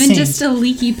man Or is a even saint. just a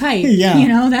leaky pipe.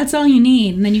 Yeah. That's all you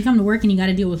need. And then you come to work and you got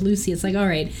to deal with Lucy. It's like, all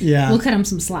right, Yeah. we'll cut him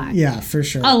some slack. Yeah, for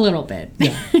sure. A little bit.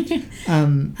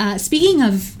 Yeah. Speaking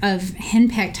of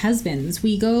henpecked husbands,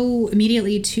 we go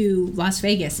immediately to Las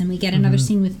Vegas and we get another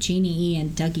scene with Janie E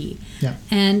and Dougie. Yeah.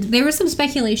 And there was some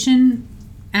speculation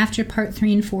after part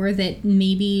 3 and 4 that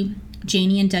maybe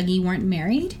Janie and Dougie weren't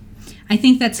married. I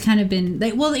think that's kind of been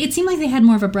like, well, it seemed like they had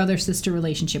more of a brother-sister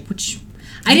relationship, which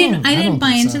I didn't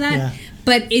buy into that. Yeah.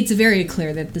 But it's very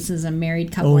clear that this is a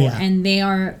married couple, Oh, yeah. and they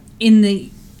are in the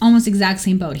almost exact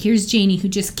same boat. Here's Janie, who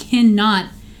just cannot,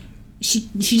 she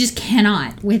just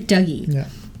cannot with Dougie. Yeah.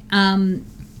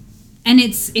 And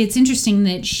it's interesting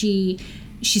that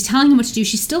she's telling him what to do.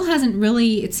 She still hasn't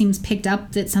really, it seems, picked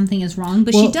up that something is wrong,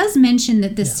 but she does mention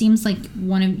that this seems like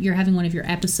you're having one of your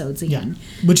episodes again.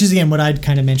 Yeah. Which is, again, what I'd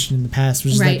kind of mentioned in the past,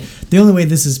 which is Right. that the only way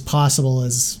this is possible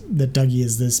is that Dougie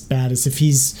is this bad is if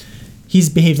he's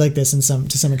behaved like this to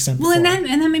some extent Well, before.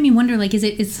 and that made me wonder, like, is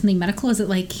it something medical? Is it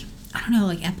like, I don't know,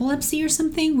 like epilepsy or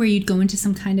something, where you'd go into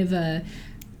some kind of a...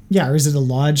 Yeah, or is it a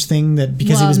lodge thing that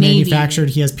because he Well, was maybe.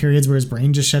 manufactured, he has periods where his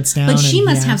brain just shuts down? But she and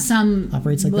must have some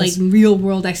operates like like this? real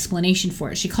world explanation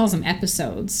for it. She calls them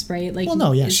episodes, right? Like, Well,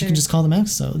 no, yeah, is she there- can just call them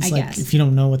episodes. I Like, guess. if you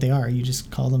don't know what they are, you just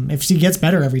call them. If she gets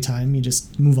better every time, you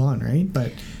just move on, right?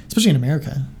 But especially in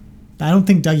America, I don't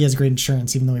think Dougie has great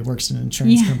insurance, even though he works in an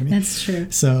insurance Yeah, company. that's true.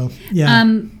 So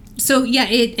yeah, So yeah,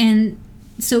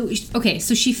 so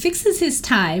she fixes his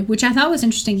tie, which I thought was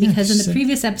interesting because in the she-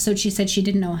 previous episode she said she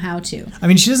didn't know how to. I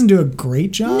mean, she doesn't do a great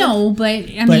job. No, but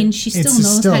I mean, she still it's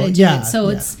knows how to do yeah, it. So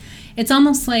yeah. it's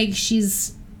almost like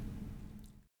she's.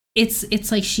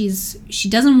 It's like she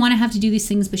doesn't want to have to do these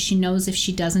things, but she knows if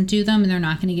she doesn't do them, and they're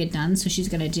not going to get done, so she's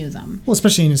going to do them. Well,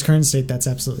 especially in his current state, that's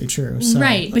absolutely true. So.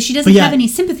 Right, but she doesn't yeah. have any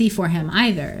sympathy for him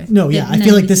either. No, yeah, I None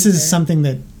feel of like this these is are- something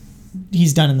that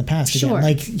he's done in the past. Again. Sure.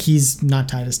 Like he's not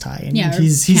tied his tie, and Yeah, or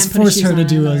he's can't put forced shoes her to on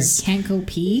do or as can't go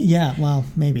pee. yeah, well,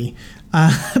 maybe,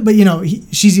 but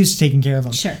she's used to taking care of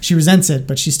him. Sure. She resents it,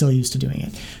 but she's still used to doing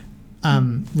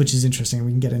it, which is interesting.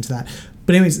 We can get into that.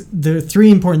 But anyways, there are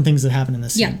 3 important things that happen in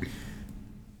this scene.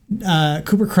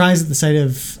 Cooper cries at the sight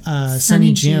of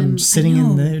Sonny Jim I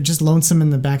sitting know. just lonesome in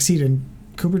the backseat, and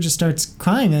Cooper just starts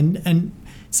crying, and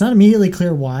it's not immediately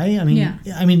clear why. I mean, Yeah.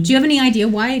 do Do you have any idea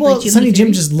why? well, Like, do you have Sonny any Jim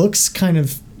theories? just looks kind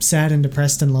of sad and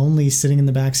depressed and lonely sitting in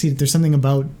the backseat. There's something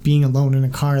about being alone in a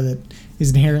car that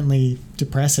is inherently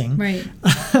depressing. Right.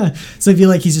 So I feel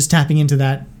like he's just tapping into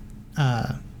that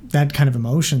kind of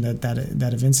emotion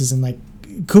that evinces, and like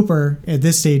Cooper at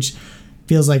this stage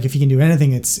feels like if he can do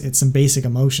anything, it's some basic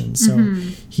emotions. So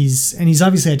he's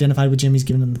obviously identified with Jim. He's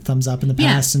given him the thumbs up in the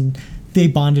Yeah. past, and they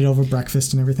bonded over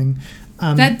breakfast and everything.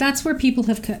 That's where people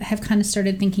have kind of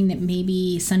started thinking that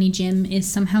maybe Sonny Jim is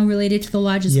somehow related to the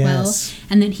lodge as Yes. well,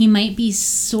 and that he might be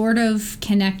sort of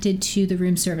connected to the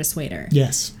room service waiter.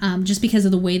 Yes. Just because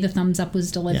of the way the thumbs up was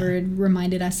delivered,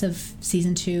 reminded us of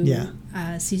season 2. Yeah.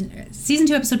 Season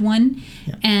 2, episode 1,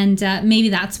 Yeah. and maybe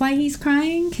that's why he's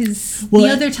crying. Because Well, the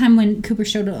other time when Cooper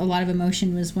showed a lot of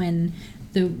emotion was when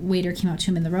the waiter came out to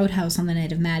him in the roadhouse on the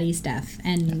night of Maddie's death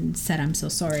and said, "I'm so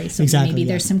sorry." So Exactly, maybe yeah.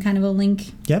 there's some kind of a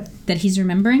link Yep. that he's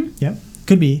remembering. Yep,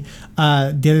 could be. The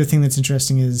other thing that's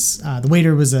interesting is the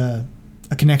waiter was a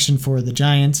connection for the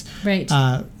Giant, Right.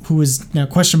 who was now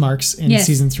question marks in Yes.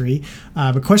 season 3,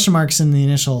 but question marks in the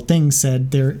initial thing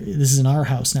said this is in our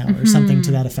house now, or something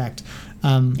to that effect.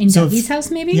 In Dougie's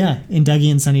house, maybe? Yeah, in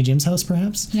Dougie and Sonny Jim's house,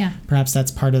 perhaps. Yeah. Perhaps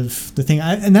that's part of the thing,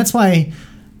 and that's why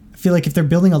I feel like if they're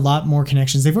building a lot more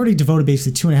connections, they've already devoted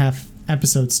basically 2.5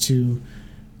 episodes to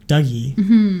Dougie.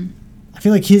 Mm-hmm. I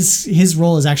feel like his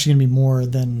role is actually going to be more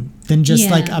than just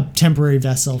Yeah. like a temporary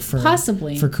vessel for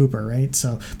Possibly. for Cooper, right?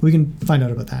 So but we can find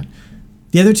out about that.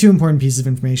 The other 2 important pieces of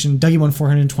information: Dougie won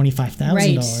 $425,000,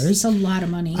 Right. It's a lot of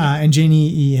money. and Janie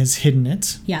E has hidden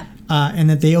it, yeah. and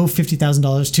that they owe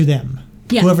 $50,000 to them,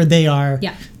 Yeah. whoever they are.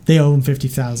 Yeah. They owe him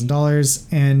 $50,000,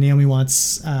 and Naomi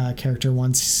Watts' character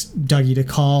wants Dougie to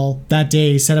call that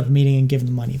day, set up a meeting, and give him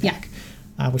the money Yeah. back,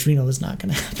 which we know is not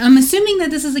going to happen. I'm assuming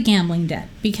that this is a gambling debt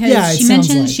because Yeah, it she sounds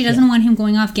mentioned like, she doesn't yeah. want him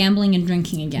going off gambling and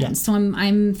drinking again. Yeah. So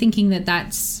I'm thinking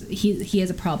that's he has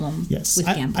a problem Yes. with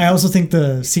gambling. I also think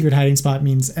the secret hiding spot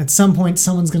means at some point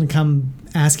someone's going to come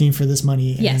asking for this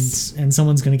money, Yes. and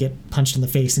someone's going to get punched in the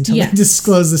face until Yes. they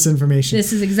disclose this information.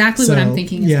 This is exactly what I'm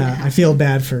thinking is going to Yeah, happen. I feel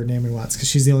bad for Naomi Watts because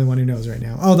she's the only one who knows right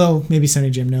now. Although maybe Sonny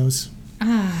Jim knows.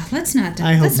 Let's not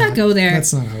I hope let's not go there.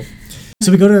 Let's not hope.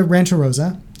 So we go to Rancho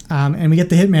Rosa, and we get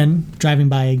the hitmen driving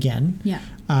by again. Yeah.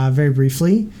 Very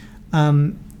briefly.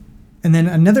 And then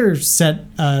another set,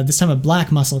 this time a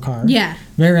black muscle car. Yeah.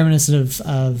 Very reminiscent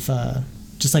of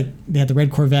just like they had the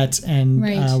red Corvette and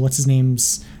Right. what's his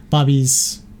name's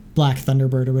Bobby's black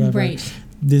Thunderbird or whatever. Right.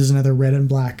 There's another red and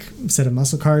black set of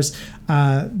muscle cars.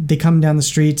 They come down the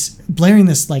street blaring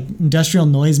this like industrial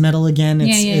noise metal again.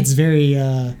 It's Yeah. it's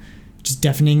very just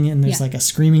deafening, and there's Yeah. like a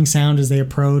screaming sound as they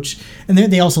approach. And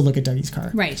they also look at Dougie's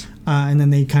car. Right. And then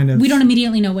they kind of We don't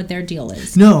immediately know what their deal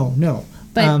is. no.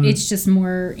 But it's just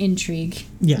more intrigue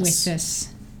Yes. with this.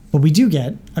 But we do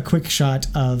get a quick shot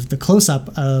of the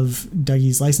close-up of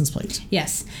Dougie's license plate.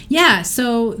 Yes. Yeah.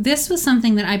 So this was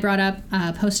something that I brought up,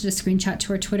 posted a screenshot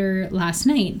to our Twitter last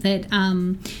night, that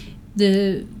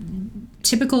the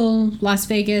typical Las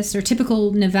Vegas or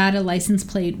typical Nevada license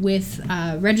plate with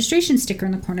a registration sticker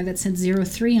in the corner that said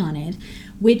 03 on it,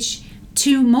 which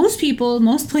to most people,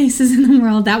 most places in the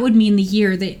world, that would mean the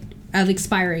year of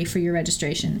expiry for your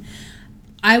registration.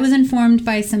 I was informed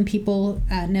by some people,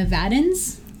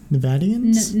 Nevadans,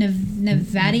 Nevadians?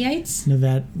 Nevadiites?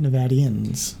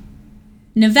 Nevadians.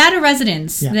 Nevada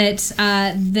residents, Yeah.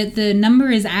 that the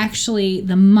number is actually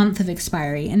the month of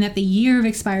expiry, and that the year of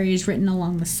expiry is written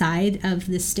along the side of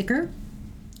the sticker.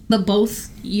 But both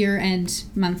year and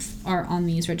month are on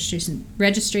these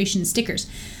registration stickers.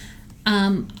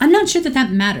 I'm not sure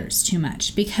that matters too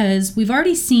much, because we've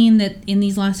already seen that in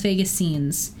these Las Vegas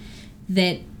scenes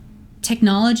that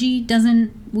technology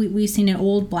doesn't. We've seen an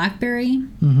old BlackBerry.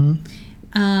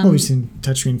 Mm-hmm. We've seen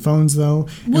touchscreen phones, though.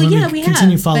 And Well, when yeah, we we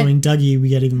continue have, following Dougie, we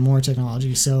get even more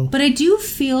technology. So, But I do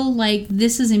feel like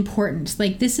this is important.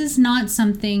 Like, this is not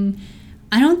something,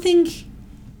 I don't think,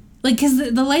 like, because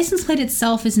the license plate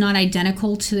itself is not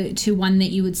identical to one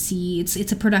that you would see.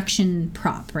 It's a production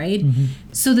prop, right? Mm-hmm.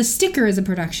 So the sticker is a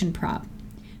production prop.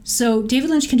 So David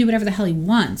Lynch can do whatever the hell he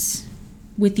wants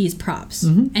with these props.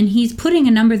 Mm-hmm. And he's putting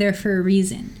a number there for a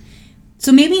reason.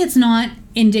 So maybe it's not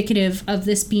indicative of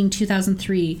this being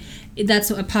 2003. That's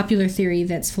a popular theory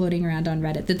that's floating around on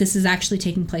Reddit, that this is actually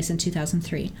taking place in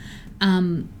 2003.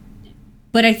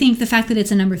 But I think the fact that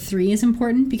it's a number 3 is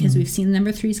important, because we've seen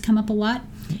number 3s come up a lot.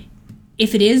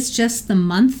 If it is just the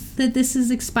month that this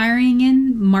is expiring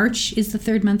in, March is the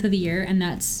 3rd month of the year, and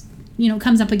that's,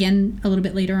 comes up again a little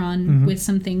bit later on with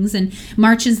some things. And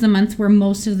March is the month where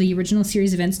most of the original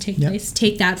series events take place.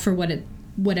 Take that for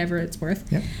whatever it's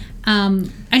worth. Yep.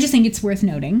 I just think it's worth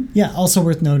noting. Yeah, also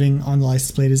worth noting on the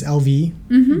license plate is LV.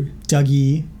 Mm-hmm. Doug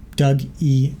E.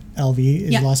 LV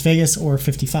is Las Vegas, or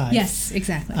 55. Yes,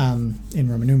 exactly. In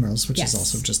Roman numerals, which Yes. is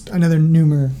also just another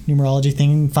numerology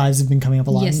thing. 5s have been coming up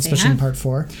a lot, Yes, they especially in have. part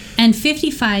 4. And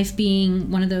 55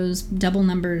 being one of those double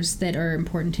numbers that are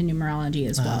important to numerology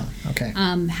as well. Okay.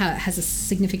 Has a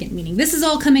significant meaning. This is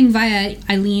all coming via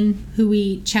Eileen, who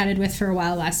we chatted with for a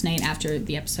while last night after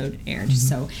the episode aired. Mm-hmm.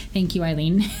 So thank you,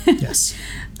 Eileen. Yes.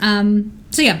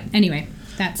 So yeah, anyway,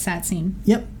 that's that scene.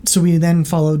 Yep. So we then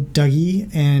follow Dougie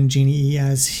and Jeannie E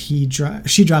as she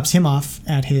drops him off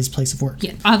at his place of work.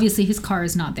 Yeah, obviously his car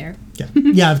is not there. Yeah.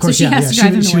 Yeah, of course. she has to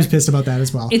drive him to She was work. pissed about that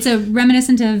as well. It's a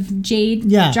reminiscent of Jade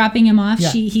dropping him off.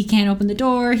 Yeah. He can't open the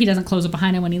door. He doesn't close it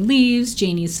behind him when he leaves.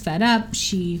 Janie's fed up.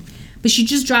 But she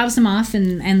just drives him off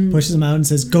and pushes him out and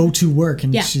says, "Go to work,"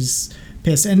 and she's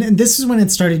pissed. And this is when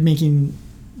it started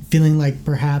feeling like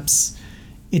perhaps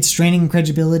it's straining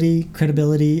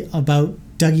credibility about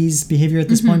Dougie's behavior at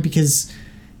this point, because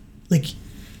like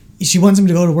she wants him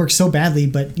to go to work so badly,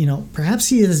 but perhaps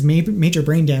he has major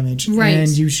brain damage, right, and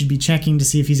you should be checking to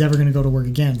see if he's ever going to go to work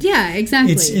again. Yeah,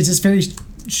 exactly. It's just very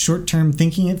short-term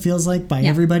thinking, it feels like, by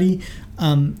everybody.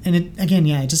 And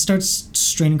it just starts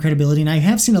straining credibility. And I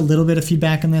have seen a little bit of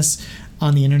feedback on this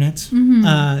on the internet,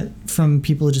 from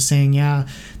people just saying,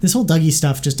 this whole Dougie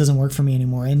stuff just doesn't work for me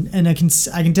anymore. And I can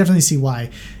definitely see why.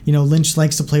 Lynch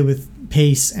likes to play with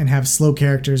pace and have slow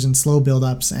characters and slow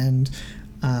build-ups and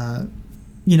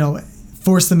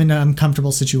force them into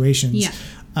uncomfortable situations.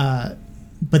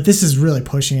 But this is really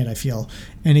pushing it, I feel,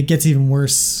 and it gets even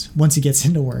worse once he gets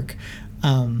into work,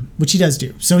 which he does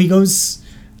do. So he goes,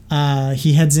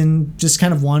 he heads in, just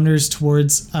kind of wanders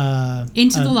towards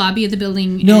into the lobby of the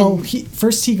building. No, he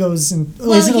goes and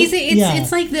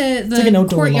it's like the like an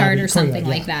outdoor courtyard lobby, or something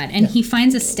like that, and he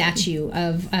finds a statue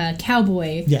of a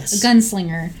cowboy, a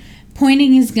gunslinger,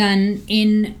 pointing his gun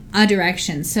in a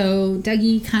direction. So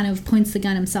Dougie kind of points the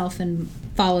gun himself and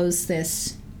follows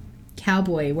this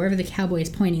cowboy. Wherever the cowboy is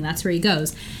pointing, that's where he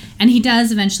goes. And he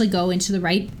does eventually go into the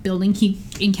right building. He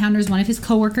encounters one of his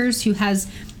coworkers who has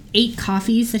 8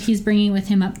 coffees that he's bringing with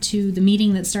him up to the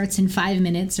meeting that starts in 5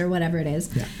 minutes or whatever it is.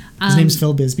 Yeah. His name's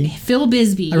Phil Bisbee. Phil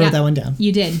Bisbee. I wrote that one down.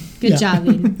 You did. Good job,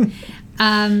 Aiden.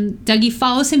 Dougie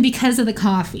follows him because of the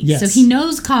coffee. Yes. So he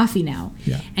knows coffee now.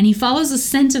 Yeah. And he follows the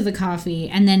scent of the coffee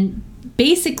and then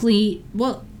basically,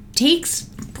 takes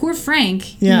poor Frank,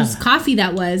 whose coffee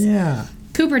that was. Yeah.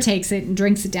 Cooper takes it and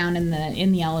drinks it down in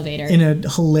the elevator. In a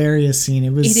hilarious scene. It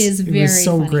was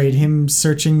so funny. great. Him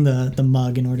searching the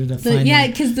mug in order to find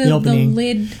because the opening. the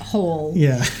lid hole.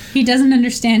 Yeah. He doesn't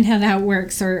understand how that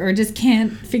works or just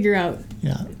can't figure out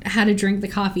how to drink the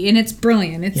coffee. And it's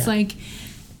brilliant. It's like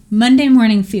Monday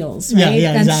morning feels, right?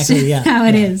 Yeah, That's exactly. Yeah, how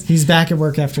it yeah. is. He's back at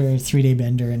work after a 3-day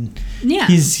bender, and Yeah.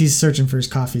 he's searching for his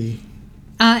coffee.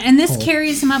 And this Cold.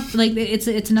 carries him up, like,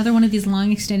 it's another one of these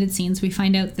long extended scenes. We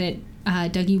find out that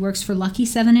Dougie works for Lucky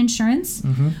 7 Insurance,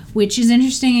 which is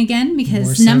interesting again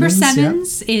because More number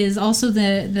sevens, sevens is also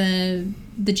the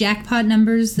jackpot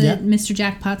numbers that Yep. Mr.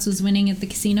 Jackpots was winning at the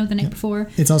casino the night before.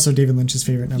 It's also David Lynch's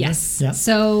favorite number. Yes. Yeah.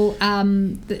 So,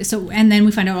 and then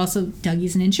we find out also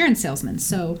Dougie's an insurance salesman.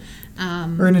 So,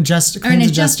 Or an adjuster, or an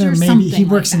claims adjuster, adjuster. Maybe something he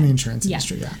works like in the that. insurance Yeah.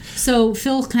 industry. Yeah. So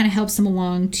Phil kind of helps him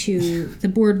along to the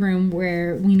boardroom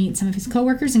where we meet some of his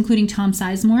coworkers, including Tom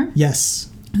Sizemore, Yes.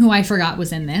 who I forgot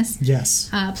was in this, Yes.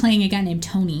 playing a guy named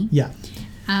Tony. Yeah.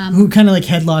 Who kind of like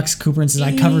headlocks Cooper and says,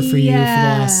 "I covered for you for the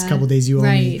last couple days. You owe me."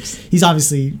 right. He's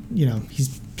obviously, he's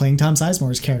playing Tom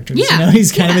Sizemore's character. Yeah,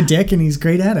 He's kind yeah. of a dick and he's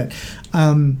great at it.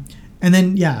 And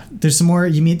then there's some more.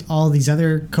 You meet all these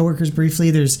other coworkers briefly.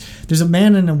 There's a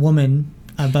man and a woman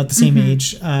about the same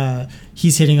age.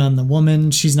 He's hitting on the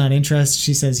woman. She's not interested.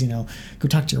 She says, go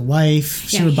talk to your wife.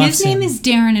 She Yeah, rebuffs his name him. is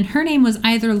Darren, and her name was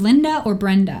either Linda or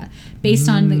Brenda, based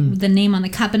on the name on the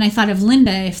cup. And I thought of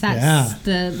Linda if that's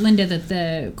the Linda that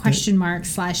the question mark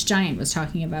 / giant was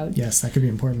talking about. Yes, that could be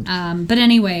important. But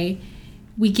anyway,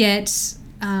 we get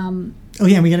Oh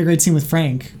yeah, we got a great scene with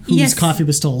Frank, whose Yes. coffee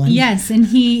was stolen. yes, and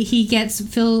he gets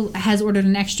Phil has ordered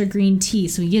an extra green tea,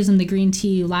 so he gives him the green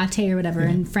tea latte or whatever,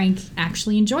 and Frank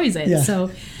actually enjoys it. Yeah. So.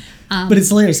 But it's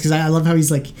hilarious because I love how he's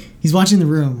watching the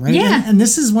room, right? Yeah. And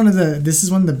this is one of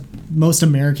the most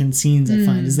American scenes I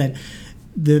find is that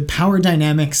the power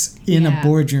dynamics in a Yeah.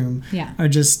 boardroom Yeah. are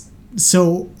just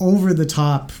so over the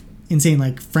top insane.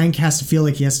 Like Frank has to feel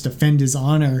like he has to defend his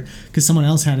honor because someone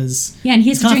else had his Yeah, and he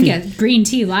has to coffee. drink a green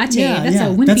tea latte. That's a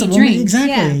wimpy That's a woman- drink.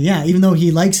 Exactly. Yeah. Even though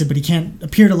he likes it, but he can't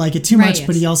appear to like it too much. Right.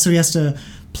 But he has to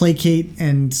placate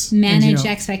and Manage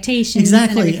expectations. And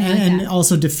exactly, everything like and that.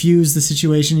 also diffuse the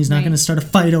situation. He's not Right. going to start a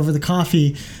fight over the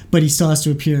coffee, but he still has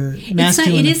to appear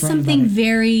masculine. It in is front about something it.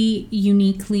 very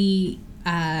uniquely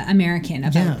American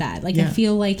about Yeah, that. Like yeah. I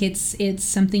feel like it's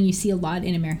something you see a lot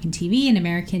in American TV and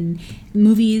American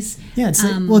movies. Yeah, it's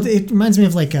it reminds me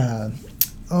of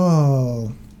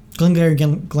Glengarry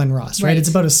Glen Ross, right? Right. It's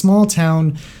about a small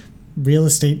town real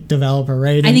estate developer,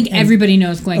 right? I think everybody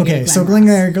knows Glengarry Okay, Glen so Ross.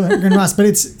 Glengarry Glen Ross, but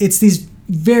it's these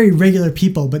very regular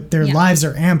people, but their Yeah. lives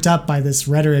are amped up by this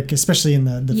rhetoric, especially in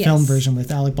the Yes. film version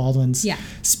with Alec Baldwin's Yeah.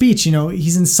 speech.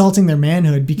 He's insulting their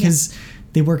manhood because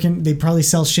they probably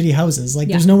sell shitty houses. Like,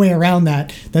 Yeah. there's no way around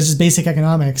that. That's just basic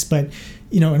economics. But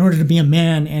in order to be a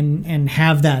man and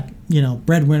have that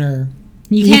breadwinner,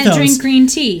 You can't ethos, drink green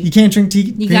tea. You can't drink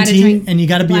green gotta tea, drink and you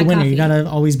got to be a black winner. coffee. You got to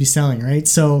always be selling, right?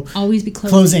 So Always be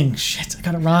closing. Shit, I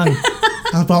got it wrong.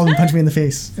 Alec Baldwin punched me in the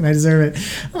face, and I deserve it.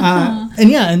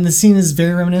 And the scene is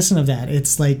very reminiscent of that.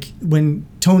 It's like when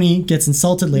Tony gets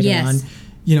insulted later Yes.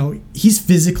 on. He's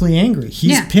physically angry.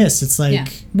 He's Yeah. pissed. It's like, Yeah.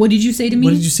 What did you say to me?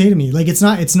 what did you say to me? Like,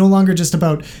 it's no longer just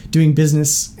about doing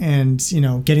business and,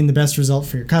 getting the best result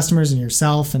for your customers and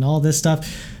yourself and all this stuff.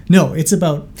 No, it's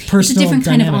about personal different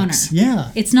kind of dynamics. honor. Yeah.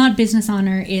 It's not business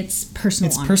honor. It's personal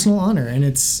It's honor. personal honor, and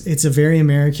it's a very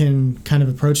American kind of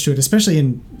approach to it, especially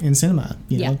in cinema.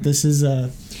 Yeah. This is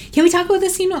Can we talk about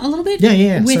this scene a little bit?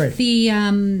 Yeah, With sorry.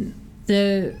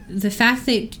 the fact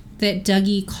that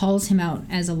Dougie calls him out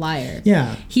as a liar.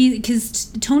 yeah.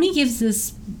 Because Tony gives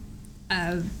this.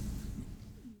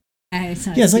 It's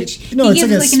not a Yeah, it's like- speech. no, he it's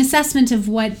gives like a an assessment of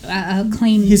what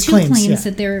claim, His two claims, claims yeah.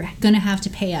 that they're going to have to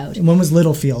pay out. One was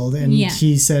Littlefield, and Yeah.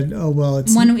 he said, "Oh well,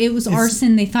 it's One, it was it's-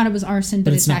 arson. They thought it was arson,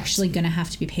 but it's it's not. actually going to have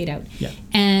to be paid out. Yeah.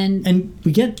 And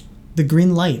we get the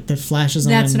green light that flashes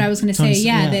on. that's what I was going to say. Tony's-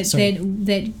 Yeah, sorry.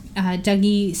 that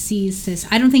Dougie sees this.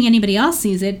 I don't think anybody else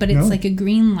sees it, but it's No. like a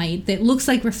green light that looks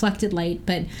like reflected light,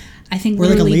 but I think or like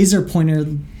a literally- laser pointer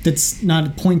that's not a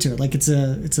pointer, like it's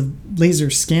a laser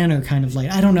scanner kind of light.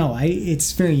 I don't know.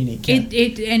 It's very unique. Yeah.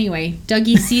 Anyway,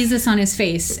 Dougie sees this on his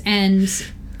face and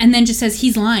then just says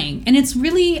he's lying. And it's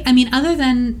really, I mean, other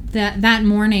than that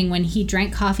morning when he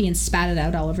drank coffee and spat it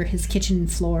out all over his kitchen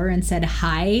floor and said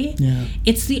hi, Yeah.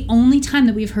 it's the only time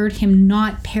that we've heard him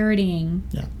not parodying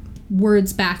Yeah.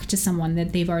 words back to someone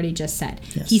that they've already just said.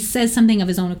 Yes. He says something of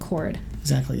his own accord.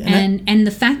 Exactly. And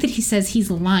the fact that he says he's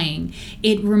lying,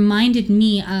 it reminded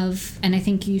me of, and I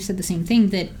think you said the same thing,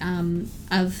 that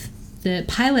of the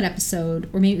pilot episode,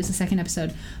 or maybe it was the second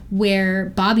episode,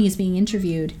 where Bobby is being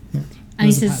interviewed. Yeah. And he It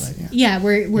was the says, pilot,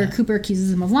 where Yeah. Cooper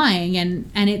accuses him of lying, and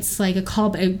it's like a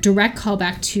direct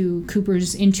callback to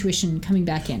Cooper's intuition coming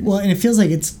back in. Well, and it feels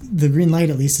like it's the green light,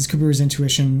 at least, is Cooper's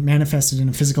intuition manifested in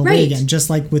a physical way Right. again,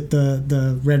 just like with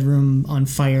the Red Room on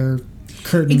fire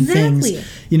curtain Exactly.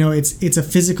 things. It's a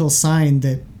physical sign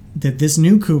that that this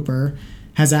new Cooper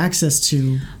has access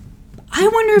to. I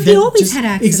wonder if That he always just- had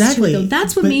access exactly. to it, though.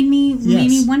 That's what But- made me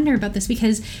yes. wonder about this,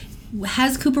 because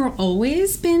has Cooper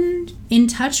always been in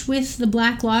touch with the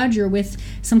Black Lodge or with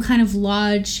some kind of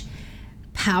lodge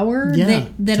power Yeah,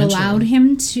 that potentially. allowed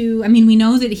him to? I mean, we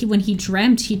know that when he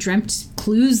dreamt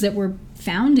clues that were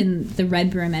found in the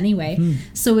Red Room anyway.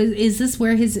 So is this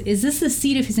the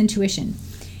seat of his intuition?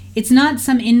 It's not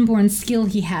some inborn skill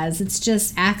he has. It's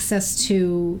just access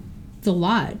to the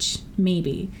lodge,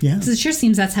 maybe. Yeah. Because it sure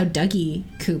seems that's how Dougie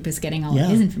Coop is getting all Yeah.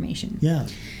 of his information. Yeah.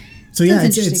 So yeah, That's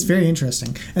it's interesting. very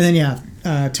interesting. And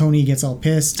then Tony gets all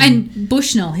pissed. And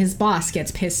Bushnell, his boss,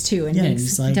 gets pissed too, and yeah, makes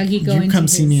he's like, Dougie go "You into come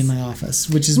see me his- in my office,"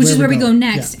 which is where we go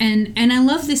next. Yeah. And I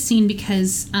love this scene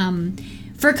because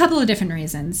for a couple of different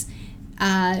reasons.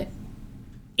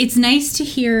 It's nice to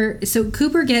hear. So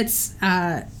Cooper gets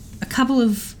a couple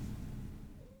of.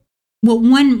 Well,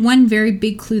 one very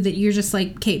big clue that you're just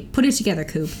like, okay, put it together,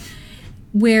 Coop.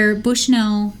 Where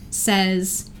Bushnell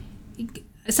says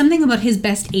something about his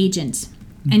best agent,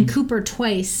 and Cooper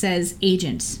twice says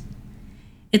agent.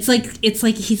 It's like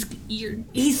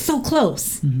he's so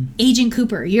close, Agent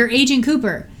Cooper. You're Agent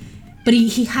Cooper, but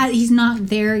he's not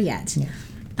there yet.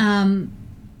 Yeah.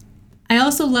 I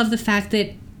also love the fact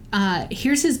that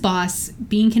here's his boss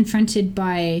being confronted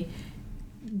by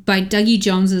Dougie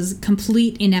Jones's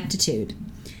complete ineptitude,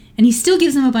 and he still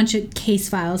gives him a bunch of case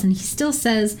files, and he still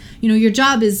says, your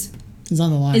job is on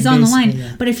the line. on the line. basically,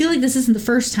 yeah. But I feel like this isn't the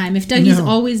first time. If Dougie's No.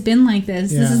 always been like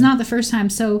this Yeah. is not the first time.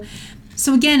 So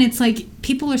again, it's like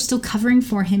people are still covering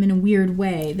for him in a weird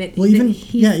way that, Well, even- that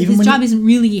even his when job hasn't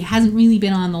really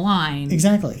been on the line.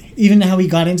 Exactly. Even how he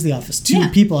got into the office, two Yeah.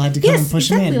 people had to come Yes, and push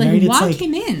exactly. him in. Like, Right? walk It's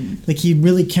him in. like he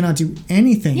really cannot do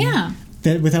anything. Yeah.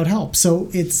 That without help. So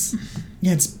it's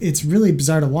really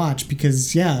bizarre to watch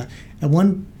because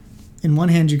in one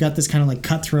hand you got this kind of like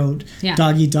cutthroat Yeah.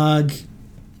 dog eat dog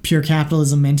pure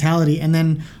capitalism mentality, and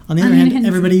then on the other hand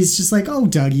everybody's just like, oh,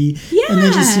 Dougie, and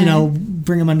they just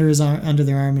bring him under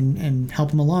their arm and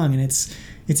help him along, and it's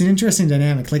an interesting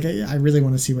dynamic. Like I really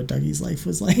want to see what Dougie's life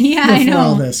was like I before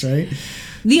all know. this, right?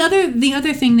 The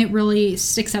other thing that really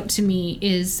sticks out to me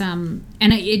is,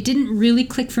 it didn't really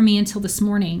click for me until this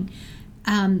morning.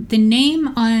 The name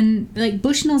on, like,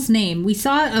 Bushnell's name, we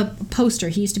saw a poster.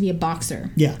 He used to be a boxer.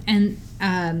 Yeah. And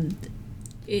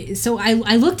so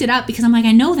I looked it up because I'm like,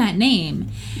 I know that name.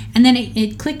 And then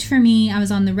it clicked for me. I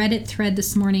was on the Reddit thread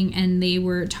this morning, and they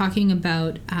were talking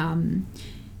about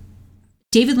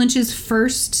David Lynch's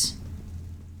first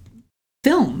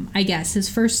film, I guess. His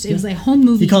first, it was like a home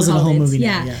movie. He calls it a called home movie now,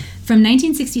 Yeah. yeah. From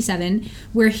 1967,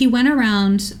 where he went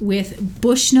around with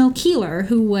Bushnell Keeler,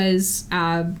 who was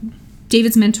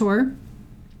David's mentor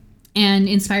and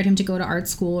inspired him to go to art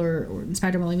school, or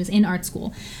inspired him while he was in art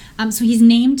school. So he's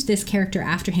named this character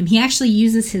after him. He actually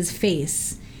uses his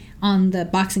face on the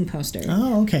boxing poster.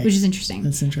 Oh, okay. Which is interesting.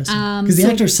 That's interesting. Because the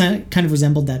actor kind of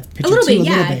resembled that picture A little too, bit,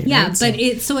 yeah. right?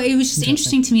 But So- it was just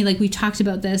interesting to me. Like, we talked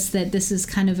about that this is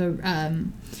kind of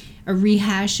a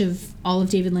rehash of all of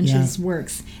David Lynch's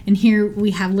works, and here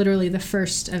we have literally the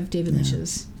first of David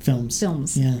Lynch's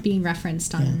films being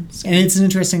referenced on screen. And it's an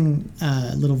interesting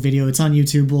little video. It's on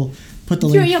YouTube. We'll put the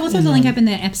link. Yeah, we'll throw the link up in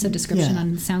the episode description Yeah.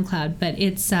 on SoundCloud. But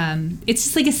it's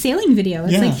just like a sailing video.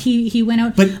 It's Yeah. like he went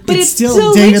out, But it's still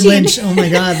so David Lynch. Lynch. Oh my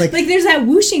God! Like, Like, there's that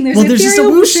whooshing. There's there's just a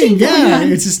ethereal whooshing. going Yeah,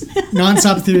 on. it's just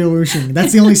nonstop ethereal whooshing.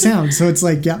 That's the only sound. So it's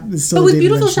like, it's still. But a with David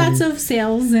beautiful Lynch shots movie. of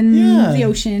sails and the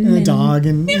ocean and a dog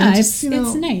and it's just,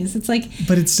 it's nice. It's like,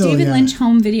 But it's still, David yeah. Lynch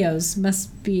home videos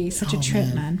must be such a Oh,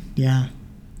 trip, man. Yeah,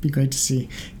 be great to see.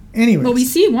 Anyways, Well, we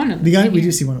see one of them. we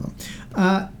do see one of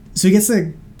them. So he gets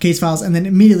the case files, and then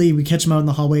immediately we catch him out in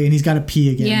the hallway, and he's got to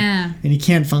pee again. Yeah. And he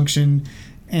can't function,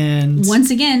 and Once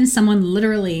again, someone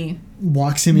literally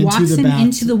walks him into the bath.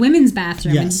 into the women's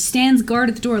bathroom and Yes. stands guard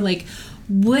at the door. Like,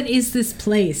 what is this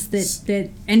place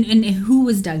and who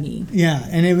was Dougie? Yeah,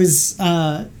 and it was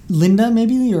Linda,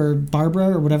 maybe, or Barbara,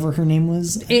 or whatever her name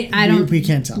was. We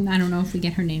can't tell. I don't know if we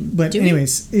get her name. But Do we?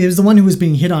 anyways, it was the one who was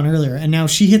being hit on earlier, and now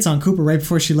she hits on Cooper right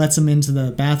before she lets him into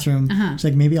the bathroom. She's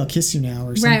like, maybe I'll kiss you now,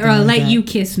 or something. Right, or I'll like let that. you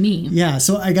kiss me. Yeah,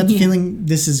 so I got the feeling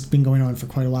this has been going on for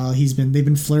quite a while. They've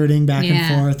been flirting back Yeah.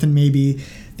 and forth, and maybe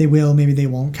they will, maybe they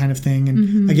won't, kind of thing. And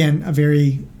Mm-hmm. again, a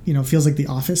very feels like The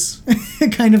Office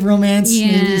kind of romance,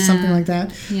 maybe something like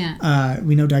that. Yeah.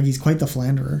 We know Dougie's quite the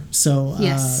philanderer, so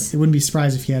Yes. it wouldn't be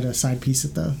surprised if he had a side piece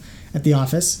at the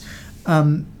office.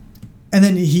 And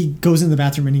then he goes in the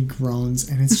bathroom and he groans,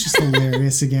 and it's just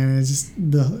hilarious again. It's just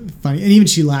funny, and even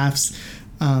she laughs,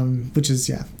 which is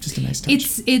just a nice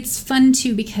touch. It's fun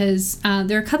too because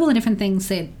there are a couple of different things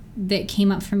that that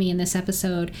came up for me in this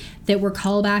episode that were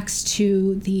callbacks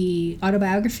to the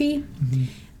autobiography.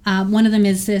 One of them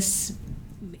is this.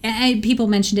 People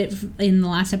mentioned it in the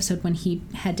last episode when he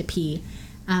had to pee.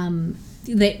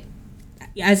 That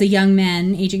as a young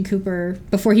man, Agent Cooper,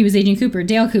 before he was Agent Cooper,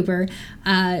 Dale Cooper,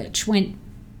 went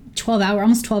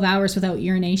almost 12 hours without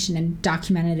urination and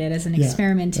documented it as an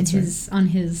experiment on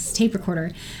his tape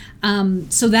recorder.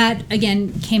 So that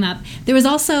again came up. There was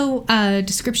also a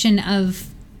description of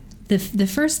the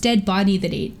first dead body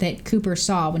that Cooper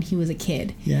saw when he was a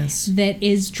kid. Yes. That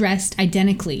is dressed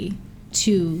identically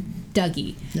to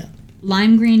Dougie. Yeah.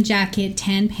 Lime green jacket,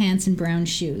 tan pants, and brown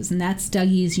shoes, and that's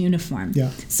Dougie's uniform.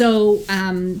 Yeah. So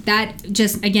that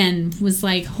just again was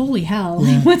like, holy hell,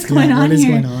 what's going on here? What is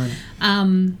here? going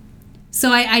on?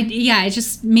 So it's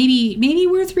just maybe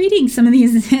worth reading some of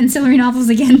these ancillary novels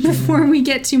again before we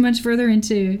get too much further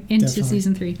into Definitely.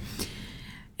 season 3.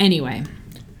 Anyway,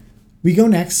 we go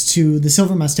next to the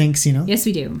Silver Mustang Casino. Yes,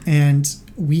 we do. And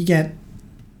we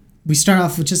start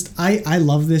off with just I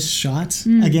love this shot.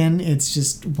 Again, it's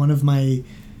just one of my,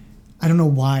 I don't know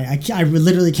why. I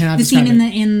literally cannot The describe scene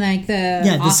it. in the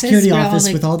the office security where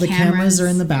office with all the cameras are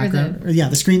in the background.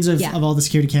 The screens of all the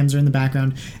security cams are in the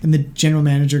background, and the general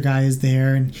manager guy is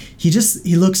there, and he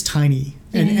looks tiny,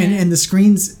 and the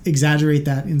screens exaggerate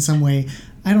that in some way.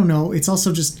 I don't know. It's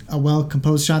also just a well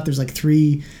composed shot. There's like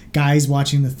 3 guys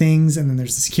watching the things, and then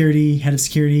there's the head of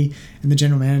security, and the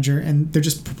general manager, and they're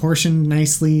just proportioned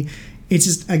nicely. It's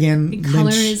just, again, the color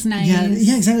is nice.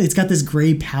 Yeah, exactly. It's got this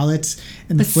gray palette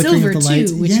and the flickering silver of the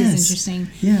lights, too, which is interesting.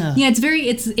 Yeah,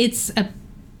 it's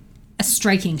a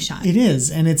striking shot. It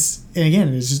is, and it's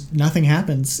just nothing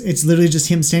happens. It's literally just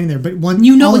him standing there. But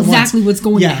exactly what's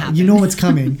going to happen. You know what's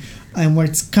coming, and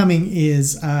what's coming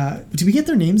is. Did we get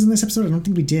their names in this episode? I don't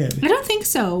think we did. I don't think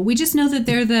so. We just know that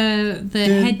they're the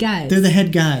head guys. They're the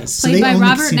head guys, played by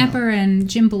Robert Knepper and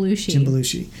Jim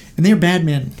Belushi. And they are bad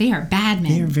men. They are bad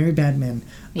men. They are very bad men.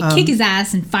 They kick his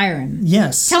ass and fire him.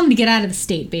 Yes. Tell him to get out of the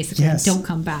state, basically. Yes. And don't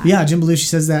come back. Yeah, Jim Belushi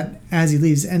says that as he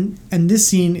leaves. And this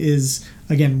scene is,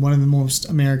 again, one of the most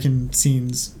American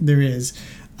scenes there is.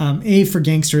 For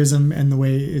gangsterism and the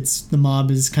way the mob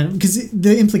is kind of... Because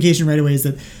the implication right away is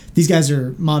that these guys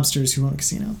are mobsters who own a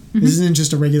casino. Mm-hmm. This isn't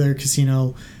just a regular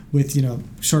casino with,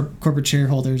 short corporate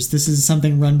shareholders. This is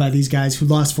something run by these guys who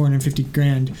lost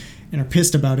 $450,000 and are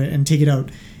pissed about it and take it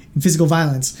out in physical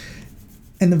violence.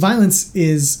 And the violence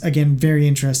is, again, very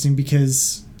interesting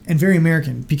and very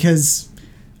American because,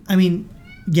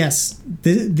 yes,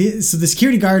 so the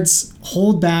security guards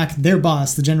hold back their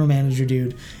boss, the general manager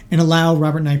dude, and allow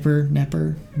Robert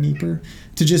Knepper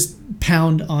to just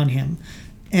pound on him.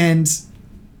 And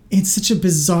it's such a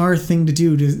bizarre thing to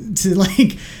do to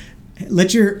like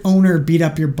let your owner beat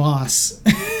up your boss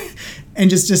and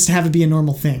just have it be a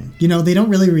normal thing. They don't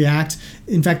really react.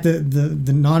 In fact,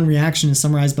 the non-reaction is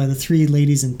summarized by the 3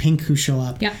 ladies in pink who show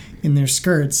up in their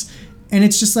skirts. And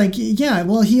it's just like, yeah,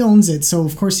 well, he owns it, so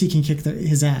of course he can kick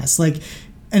his ass. Like,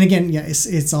 and again, yeah,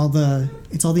 it's all the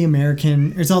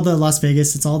American, it's all the Las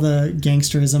Vegas, it's all the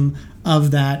gangsterism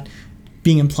of that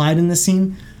being implied in this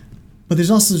scene. But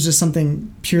there's also just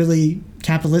something purely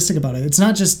capitalistic about it. It's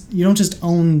not just, you don't just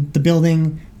own the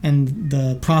building and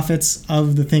the profits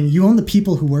of the thing. You own the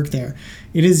people who work there.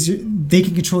 They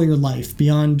can control your life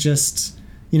beyond just,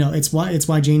 it's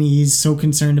why Janie is so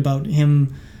concerned about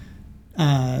him,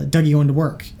 Dougie going to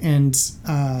work. And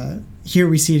here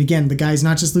we see it again. The guy's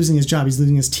not just losing his job, he's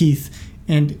losing his teeth.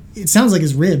 And it sounds like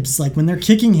his ribs. Like when they're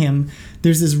kicking him,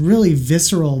 there's this really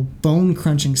visceral,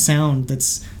 bone-crunching sound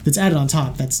that's added on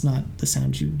top. That's not the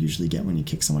sound you usually get when you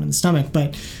kick someone in the stomach.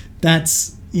 But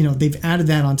that's, they've added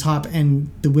that on top, and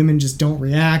the women just don't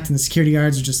react. And the security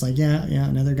guards are just like, yeah,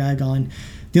 another guy gone.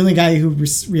 The only guy who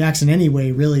reacts in any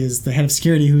way, really, is the head of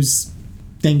security, who's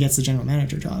then gets the general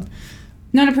manager job.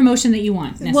 Not a promotion that you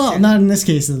want, necessarily. Well, not in this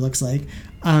case, it looks like.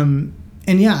 And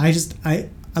yeah,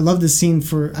 I love this scene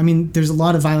there's a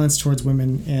lot of violence towards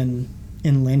women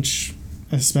in Lynch,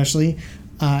 especially,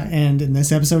 and in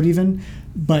this episode even.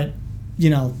 But,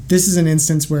 this is an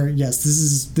instance where, yes,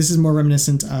 this is more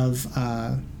reminiscent of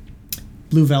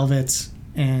Blue Velvet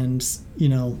and,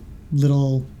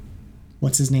 little,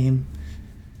 what's his name?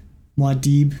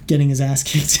 Muad'Dib getting his ass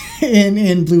kicked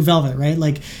in Blue Velvet, right?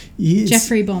 Like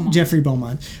Jeffrey Beaumont.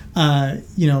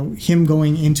 Him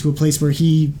going into a place where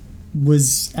he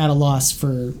was at a loss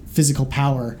for physical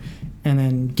power and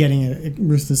then getting it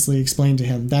ruthlessly explained to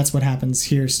him. That's what happens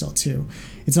here still too.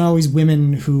 It's not always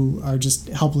women who are just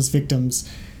helpless victims.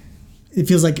 It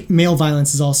feels like male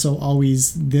violence is also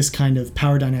always this kind of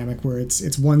power dynamic where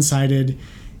it's one-sided.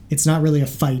 It's not really a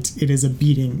fight. It is a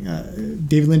beating.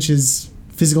 David Lynch's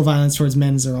physical violence towards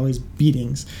men are always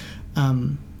beatings,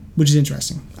 which is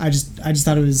interesting. I just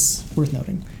thought it was worth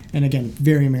noting. And again,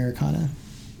 very Americana,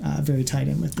 very tied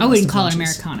in with. I wouldn't call it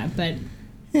Americana, but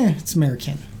yeah, it's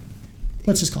American.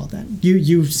 Let's just call it that.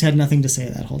 You had nothing to say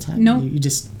that whole time. No, you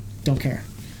just don't care.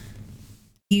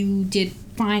 You did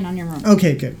fine on your own.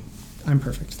 Okay, good. I'm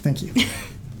perfect. Thank you.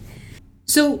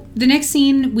 So the next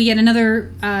scene, we get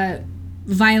another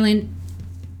violent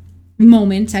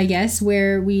moment, I guess,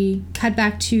 where we cut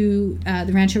back to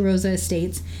the Rancho Rosa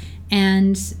Estates,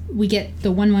 and we get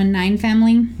the 119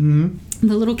 family. Mm-hmm.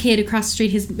 The little kid across the street,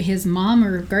 his mom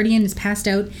or guardian is passed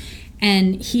out,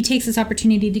 and he takes this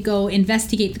opportunity to go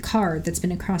investigate the car that's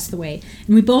been across the way.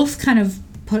 And we both kind of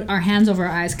put our hands over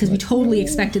our eyes because we totally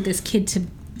expected this kid to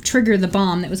trigger the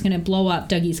bomb that was going to blow up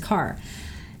Dougie's car.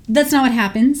 That's not what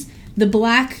happens. The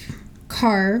black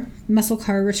car, muscle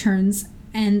car, returns,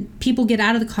 and people get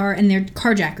out of the car, and they're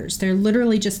carjackers. They're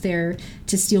literally just there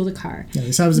to steal the car. Yeah,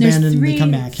 they saw it was abandoned and they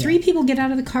come back. Three people get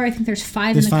out of the car. I think there's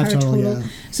five in the car total. Yeah.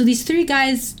 So these three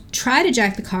guys try to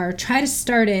jack the car, try to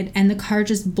start it, and the car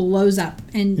just blows up.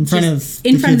 And in front of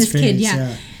this kid,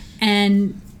 yeah.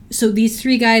 And so these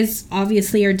three guys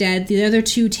obviously are dead. The other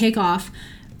two take off.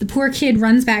 The poor kid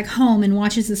runs back home and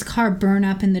watches this car burn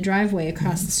up in the driveway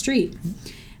across the street.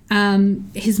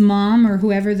 His mom or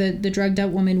whoever, the drugged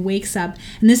out woman, wakes up,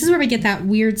 and this is where we get that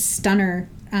weird stunner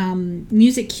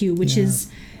music cue, which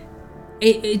is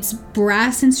it's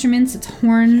brass instruments, it's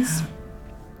horns,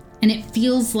 and it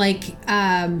feels like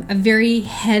a very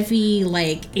heavy,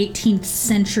 like 18th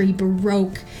century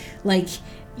Baroque, like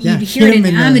you'd hear it in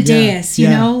Amadeus, you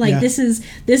know, like this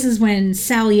is when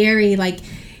Salieri, like,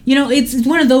 you know, it's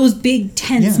one of those big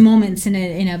tense moments in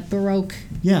a Baroque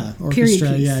orchestra, period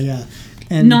piece.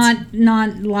 And not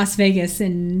Las Vegas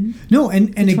and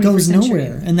it goes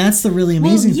nowhere, and that's the really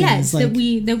amazing thing. Yes, like,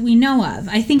 that we know of.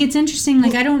 I think it's interesting.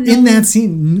 Like, I don't know. In that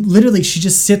scene, literally, she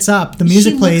just sits up. The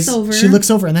music plays. She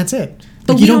looks over, and that's it.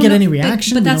 Like, you don't get any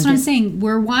reaction. But that's what I'm saying.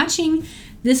 We're watching.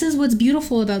 This is what's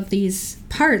beautiful about these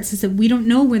parts, is that we don't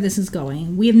know where this is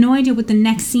going. We have no idea what the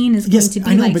next scene is going to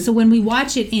be like. So when we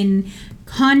watch it in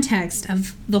context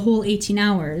of the whole 18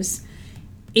 hours.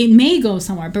 It may go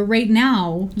somewhere, but right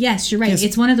now, yes, you're right. Yes,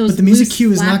 it's one of those. But the music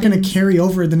cue is not going to carry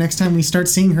over the next time we start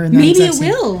seeing her in that Maybe it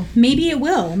will. Maybe it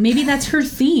will. Maybe that's her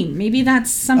theme. Maybe that's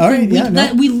something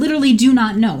that we literally do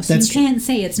not know. So you can't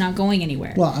say it's not going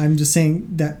anywhere. Well, I'm just saying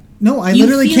that. No, I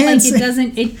literally can't. You feel like it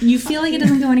doesn't. You feel like it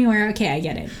doesn't go anywhere. Okay, I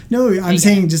get it. No, I'm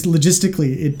saying just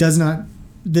logistically, it does not.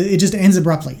 It just ends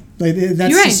abruptly. Like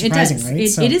that's You're right. surprising, it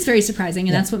does. Right? It is very surprising,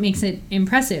 and that's what makes it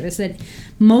impressive. Is that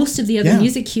most of the other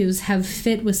music cues have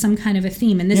fit with some kind of a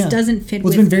theme, and this doesn't fit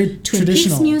with very Twin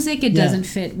Peaks music. It doesn't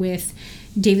fit with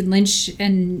David Lynch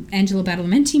and Angelo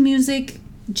Badalamenti music.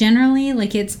 Generally,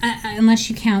 like it's unless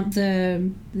you count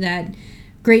that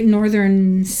Great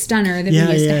Northern Stunner that we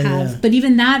used to have. But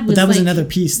even that was. But that was another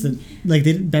piece that like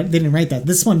they didn't write that.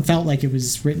 This one felt like it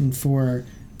was written for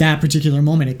that particular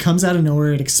moment. It comes out of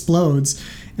nowhere, it explodes,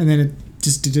 and then it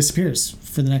just disappears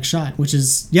for the next shot, which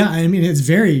is I mean, it's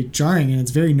very jarring and it's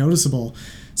very noticeable.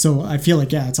 So I feel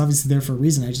like it's obviously there for a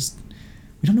reason.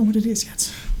 We don't know what it is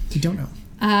yet. We don't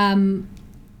know.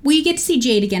 We get to see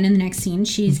Jade again in the next scene.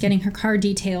 She's getting her car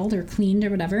detailed or cleaned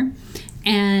or whatever,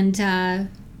 and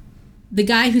the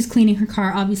guy who's cleaning her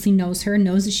car obviously knows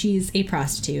that she's a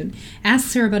prostitute,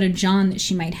 asks her about a John that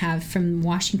she might have from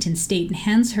Washington State, and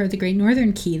hands her the Great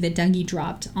Northern key that Dougie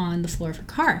dropped on the floor of her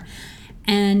car.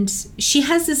 And she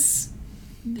has this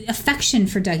affection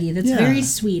for Dougie that's very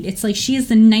sweet. It's like she is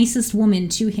the nicest woman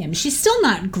to him. She's still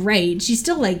not great. She's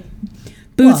still like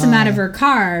boots him out of her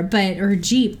car, or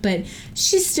Jeep, but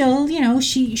she's still,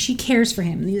 she cares for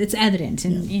him. It's evident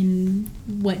in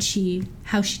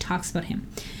how she talks about him.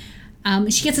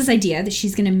 She gets this idea that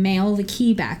she's going to mail the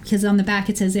key back, because on the back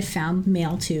it says if found,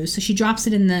 mail to. So she drops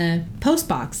it in the post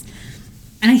box.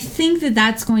 And I think that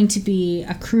that's going to be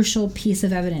a crucial piece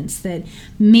of evidence, that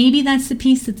maybe that's the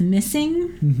piece that's missing.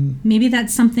 Mm-hmm. Maybe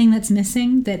that's something that's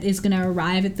missing that is going to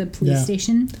arrive at the police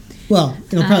station. Well,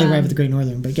 it'll probably arrive at the Great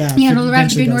Northern, but it'll arrive at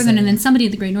the Great Northern, and then somebody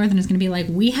at the Great Northern is going to be like,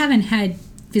 we haven't had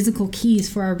physical keys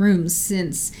for our rooms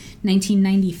since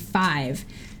 1995.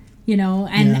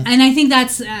 And I think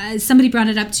that's somebody brought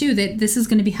it up too, that this is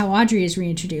going to be how Audrey is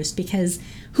reintroduced, because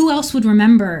who else would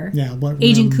remember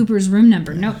Agent Cooper's room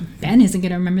number? No, Ben isn't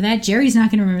going to remember that. Jerry's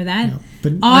not going to remember that. No,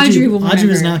 but Audrey will remember. Audrey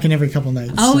was knocking every couple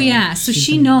nights. Oh so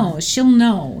she knows. She'll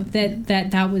know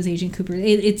that was Agent Cooper.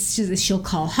 It's just she'll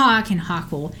call Hawk, and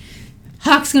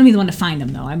Hawk's going to be the one to find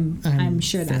him, though. I'm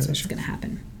sure that's what's going to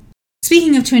happen.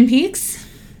 Speaking of Twin Peaks.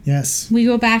 Yes. We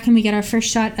go back and we get our first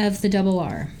shot of the double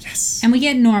R. Yes. And we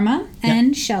get Norma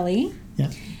and Shelley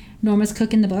Yeah. Norma's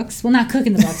cooking the books. Well, not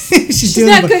cooking the books. she's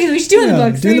not cooking. She's doing the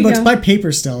books. Doing There the you books go. by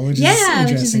paper still, which is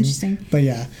Which is interesting. But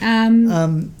yeah.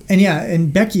 Um,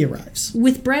 And Becky arrives.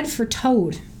 with bread for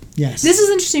Toad. Yes. This is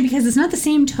interesting because it's not the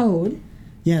same Toad.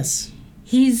 Yes.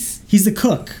 He's the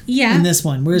cook. Yeah. In this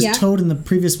one, whereas Yeah. Toad in the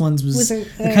previous ones was a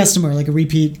customer, like a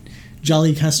repeat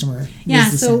jolly customer. yeah.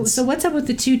 was the So sense. what's up with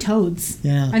the two Toads?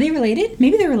 Yeah. Are they related?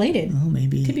 Maybe they're related. Oh,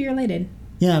 maybe. Could be related.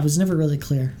 Yeah, it was never really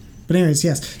clear. But anyways,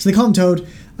 yes. So they call him Toad.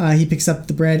 He picks up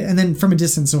the bread, and then from a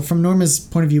distance, so from Norma's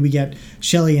point of view, we get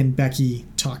Shelley and Becky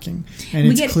talking, and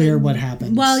We it's get- clear what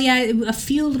happens. Well, yeah, a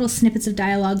few little snippets of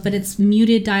dialogue, but it's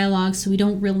muted dialogue, so we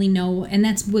don't really know. And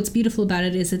that's what's beautiful about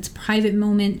it is it's a private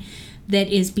moment that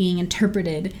is being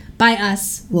interpreted by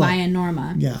us via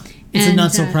Norma. Yeah. It's a And,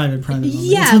 not so private moment.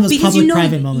 Yeah, it's one of those because public you know,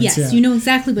 private moments. yes, yeah. you know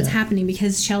exactly what's happening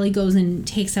because Shelley goes and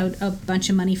takes out a bunch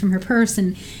of money from her purse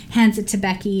and hands it to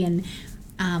Becky, and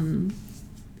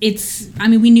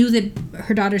we knew that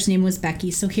her daughter's name was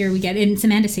Becky, so here we get and it's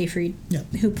Amanda Seyfried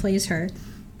who plays her.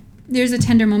 There's a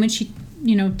tender moment. She,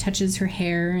 touches her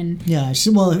hair and Yeah, she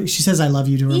says "I love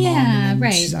you" to her mom. Yeah, And then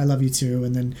right. She's, "I love you too,"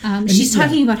 and then and she's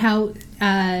talking about how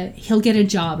he'll get a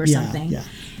job or something. Yeah.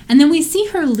 And then we see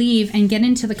her leave and get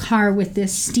into the car with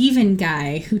this Steven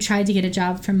guy who tried to get a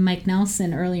job from Mike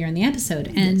Nelson earlier in the episode.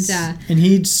 And and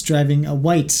he's driving a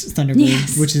white Thunderbird,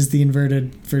 Yes. which is the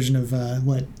inverted version of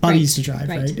what Bobby used to drive,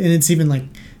 right? And it's even like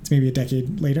it's maybe a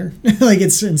decade later. Like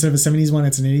it's instead of a 70s one,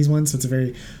 it's an 80s one, so it's a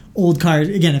very old car.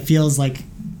 Again, it feels like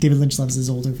David Lynch loves his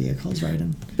older vehicles, right?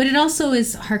 But it also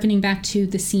is harkening back to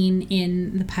the scene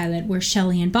in the pilot where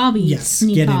Shelley and Bobby Yes,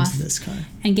 sneak get off into this car.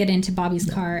 and get into Bobby's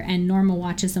car, and Norma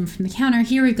watches them from the counter.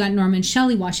 Here we've got Norma and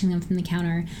Shelley watching them from the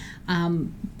counter.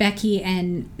 Becky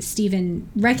and Steven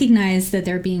recognize that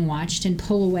they're being watched and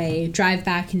pull away, drive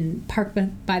back and park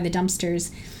by the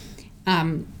dumpsters.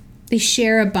 They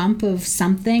share a bump of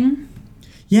something.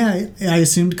 Yeah, I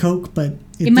assumed Coke, but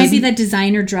It might be that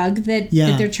designer drug that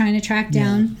they're trying to track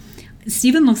down.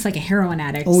 Steven looks like a heroin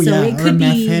addict. Oh, so yeah, it or could a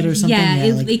meth be, head or something. Yeah,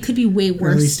 Yeah, like it could be way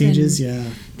worse early stages,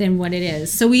 than what it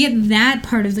is. So we get that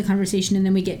part of the conversation, and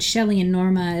then we get Shelley and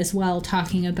Norma as well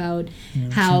talking about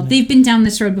how they've been down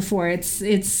this road before. It's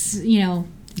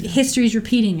history's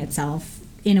repeating itself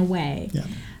in a way. Yeah.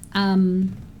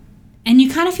 And you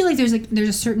kind of feel like there's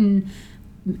a certain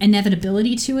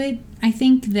inevitability to it. I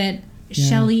think that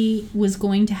Shelley was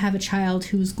going to have a child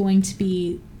who's going to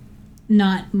be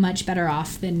not much better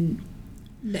off than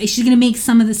she's going to make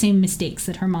some of the same mistakes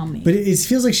that her mom made. But it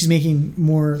feels like she's making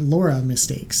more Laura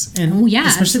mistakes, and especially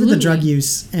absolutely. with the drug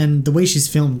use and the way she's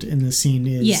filmed in the scene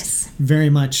is very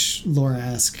much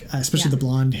Laura-esque, especially the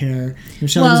blonde hair.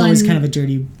 Shelley was always kind of a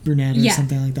dirty brunette or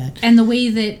something like that. And the way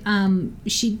that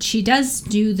she does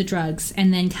do the drugs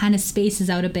and then kind of spaces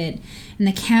out a bit, and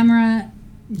the camera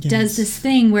does this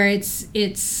thing where it's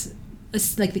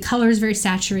like the color is very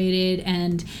saturated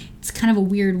and it's kind of a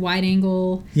weird wide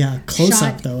angle close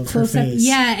up though of her face.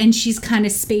 And she's kind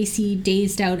of spacey,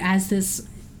 dazed out as this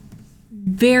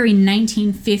very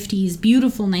 1950s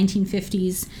beautiful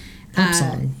 1950s pop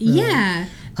song.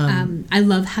 I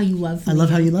love how you love me. I love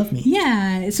how you love me.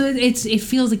 So it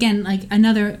feels again like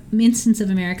another instance of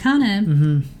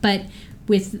Americana, but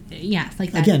with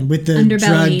like that again with the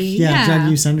underbelly, drug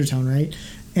use undertone, right?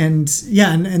 And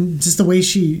and just the way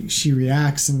she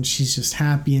reacts, and she's just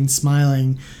happy and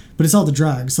smiling, but it's all the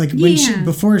drugs. Like when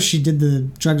before she did the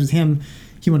drugs with him,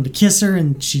 he wanted to kiss her,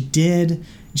 and she did.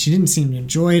 And she didn't seem to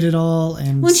enjoy it at all.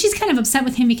 And she's kind of upset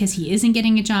with him because he isn't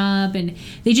getting a job, and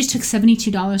they just took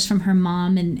 $72 from her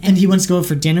mom, and he wants to go out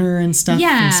for dinner and stuff,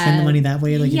 and spend the money that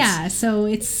way. Like so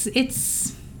it's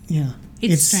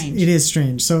strange. It is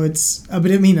strange. So it's,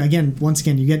 but I mean, once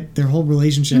again, you get their whole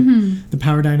relationship, the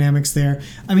power dynamics there.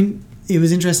 I mean, it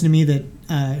was interesting to me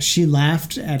that she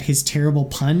laughed at his terrible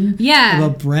pun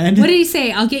about bread. What did he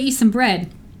say? I'll get you some bread.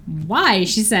 Why?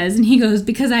 She says, and he goes,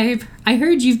 because I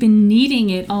heard you've been kneading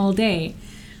it all day.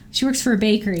 She works for a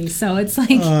bakery, so it's like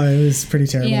it was pretty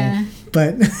terrible. Yeah.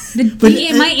 But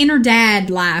my inner dad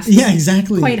laughed. Yeah,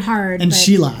 exactly. Quite hard. And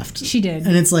she laughed. She did.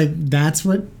 And it's like that's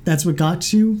what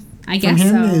got you. I guess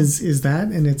from him so. is that,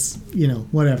 and it's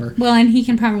whatever. Well, and he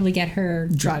can probably get her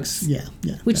drugs. Yeah.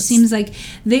 Which seems like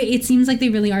they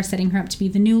really are setting her up to be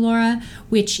the new Laura,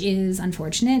 which is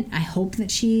unfortunate. I hope that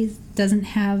she doesn't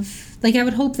have I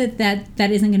would hope that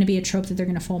isn't going to be a trope that they're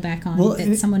going to fall back on. Well,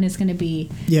 that someone is going to be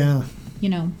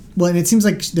Well, and it seems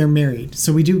like they're married,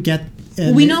 so we do get.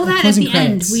 We know that at the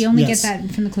credits. end. We only get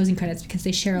that from the closing credits because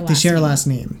they share a last name. They share a last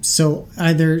name. So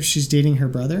either she's dating her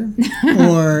brother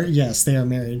or, yes, they are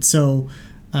married. So,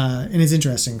 and it's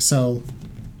interesting. So,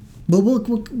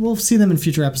 we'll see them in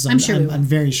future episodes. I'm sure we will. I'm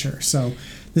very sure. So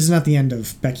this is not the end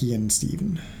of Becky and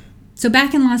Steven. So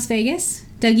back in Las Vegas,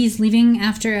 Dougie's leaving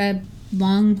after a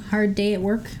long, hard day at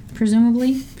work,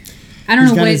 presumably. I don't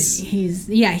know what he has his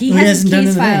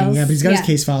case files. Yeah, but he's got his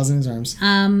case files in his arms.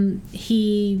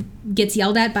 He gets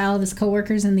yelled at by all of his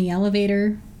coworkers in the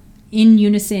elevator in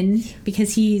unison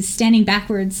because he's standing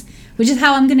backwards, which is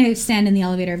how I'm going to stand in the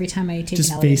elevator every time I take an elevator.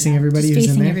 Just facing everybody who's in there?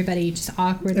 Just facing everybody, just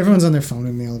awkward. Everyone's on their phone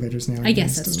in the elevators now. I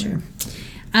guess that's true.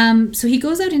 So he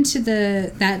goes out into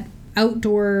that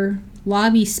outdoor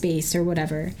lobby space or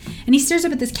whatever, and he stares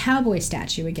up at this cowboy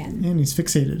statue again. And he's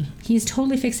fixated. He's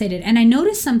totally fixated. And I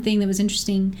noticed something that was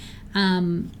interesting,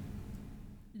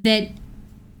 that,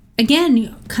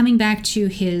 again, coming back to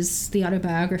the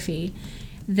autobiography,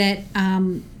 that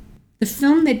the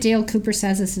film that Dale Cooper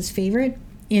says is his favorite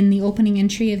in the opening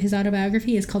entry of his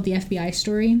autobiography is called The FBI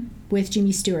Story with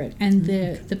Jimmy Stewart. And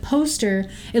the poster,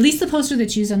 at least the poster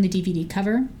that's used on the DVD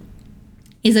cover,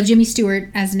 is of Jimmy Stewart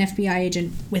as an FBI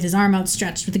agent with his arm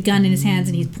outstretched with a gun in his hands,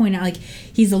 and he's pointing out, like,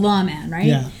 he's a lawman, right?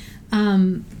 Yeah.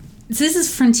 So this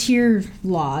is frontier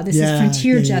law. This is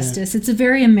frontier justice. It's a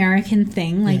very American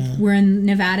thing. Like, we're in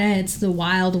Nevada. It's the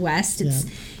Wild West. It's,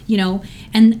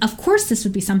 and of course this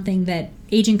would be something that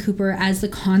Agent Cooper, as the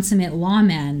consummate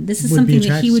lawman, this is something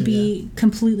that he would be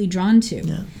completely drawn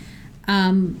to.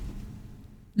 Yeah.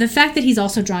 The fact that he's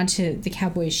also drawn to the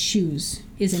cowboy's shoes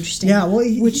is interesting. Yeah, well,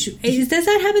 does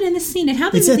that happen in this scene? It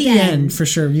happens at the end for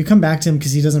sure. You come back to him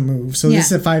because he doesn't move. So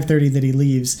this is at 5:30 that he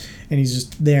leaves, and he's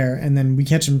just there. And then we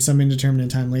catch him some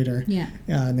indeterminate time later. Yeah,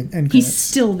 and he's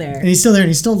still there. And he's still there, and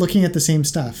he's still looking at the same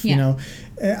stuff. Yeah.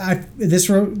 At this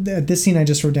scene, I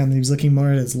just wrote down that he was looking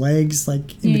more at his legs,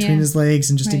 like in between his legs,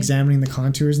 and just examining the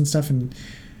contours and stuff. And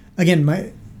again,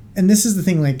 and this is the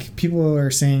thing. Like, people are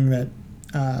saying that.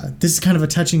 This is kind of a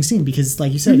touching scene because,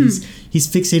 like you said, he's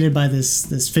fixated by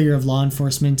this figure of law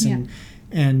enforcement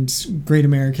and great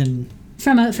American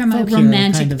from a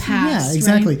romantic past. Yeah,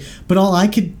 exactly. Right? But all I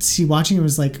could see watching it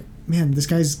was like, man, this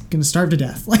guy's gonna starve to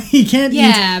death. Like, he can't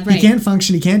eat, he can't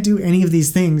function, he can't do any of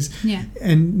these things. Yeah.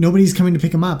 And nobody's coming to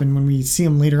pick him up. And when we see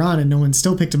him later on and no one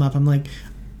still picked him up, I'm like,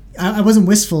 I wasn't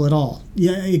wistful at all.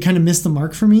 Yeah, it kind of missed the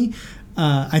mark for me.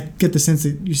 I get the sense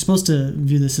that you're supposed to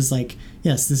view this as like,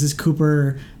 yes, this is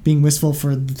Cooper being wistful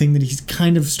for the thing that he's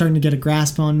kind of starting to get a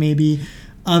grasp on, maybe,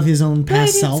 of his own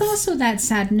past self. But it's also that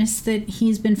sadness that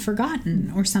he's been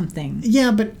forgotten or something.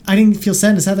 Yeah, but I didn't feel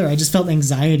sadness either. I just felt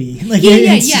anxiety. Like,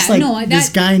 just like, this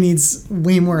guy needs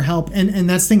way more help. And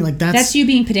that's the thing, like, that's you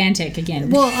being pedantic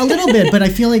again. Well, a little bit, but I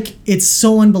feel like it's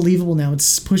so unbelievable now.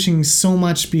 It's pushing so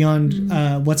much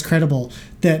beyond what's credible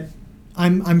that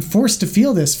I'm forced to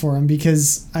feel this for him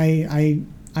because I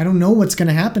don't know what's going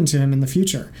to happen to him in the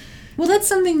future. Well, that's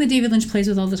something that David Lynch plays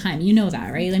with all the time. You know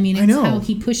that, right? I mean, it's how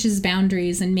he pushes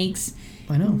boundaries and makes...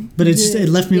 I know. But it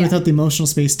left me without the emotional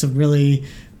space to really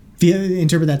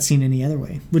interpret that scene any other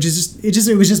way, which is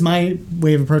it was just my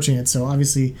way of approaching it. So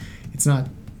obviously it's not,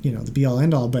 the be all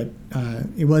end all, but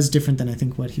it was different than I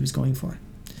think what he was going for.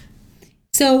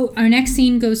 So our next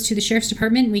scene goes to the sheriff's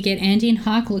department. We get Andy and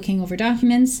Hawk looking over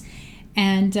documents.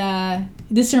 And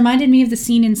this reminded me of the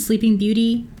scene in Sleeping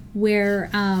Beauty where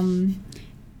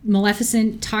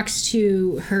Maleficent talks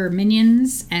to her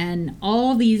minions, and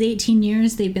all these 18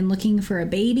 years they've been looking for a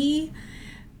baby,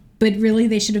 but really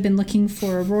they should have been looking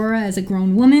for Aurora as a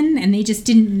grown woman, and they just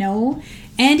didn't know.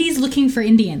 Andy's looking for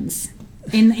Indians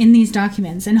in these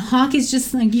documents, and Hawk is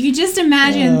just like, you could just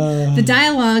imagine the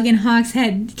dialogue in Hawk's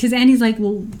head, because Andy's like,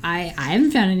 well, I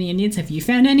haven't found any Indians. Have you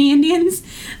found any Indians?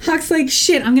 Hawk's like,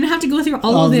 shit, I'm gonna have to go through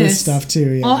all of this stuff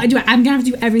too. I'm gonna have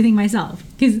to do everything myself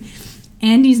because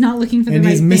Andy's not looking for the right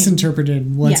thing. And he's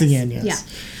misinterpreted once again. Yes. Yeah.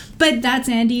 But that's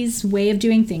Andy's way of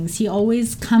doing things. He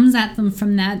always comes at them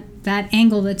from that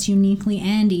angle that's uniquely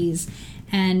Andy's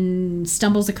and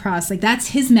stumbles across. Like, that's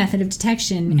his method of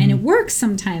detection, and it works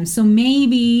sometimes. So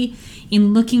maybe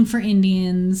in looking for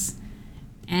Indians,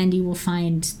 Andy will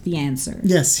find the answer.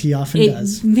 Yes, he often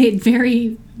does.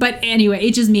 But anyway,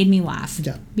 it just made me laugh.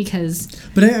 Yeah. Because...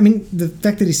 But I mean, the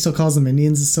fact that he still calls them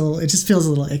Indians is still... It just feels a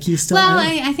little icky still. Well,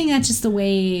 I think that's just the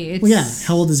way it's... Well, yeah.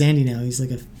 How old is Andy now? He's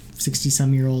like a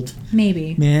 60-some-year-old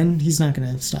maybe man. He's not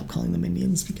going to stop calling them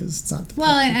Indians because it's not...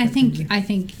 I think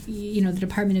the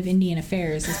Department of Indian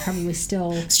Affairs is probably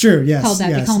still... It's true, yes. Called that.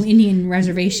 Yes. They call them Indian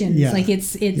reservations. Yeah. Like,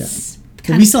 it's... Yeah.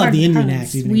 But we still have the Indian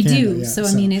Act even in Canada. We do. So,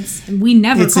 I mean, we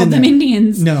never called them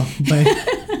Indians. No, but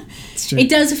it's true. It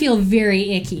does feel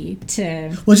very icky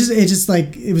to... Well,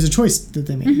 it was a choice that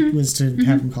they made, was to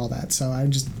have him call that. So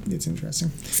it's interesting.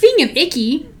 Speaking of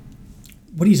icky...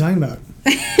 What are you talking about?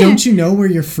 Don't you know where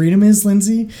your freedom is,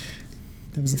 Lindsay?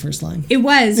 That was the first line. It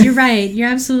was. You're right. You're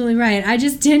absolutely right. I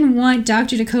just didn't want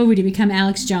Dr. Jacoby to become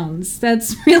Alex Jones.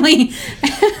 That's really...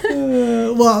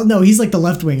 Well, no, he's like the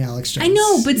left-wing Alex Jones. I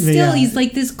know, but still, Yeah. he's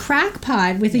like this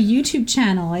crackpot with a YouTube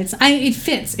channel. It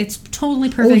fits. It's totally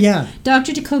perfect. Oh, yeah.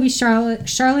 Dr. Jacoby's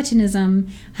charlatanism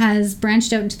has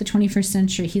branched out into the 21st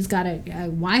century. He's got a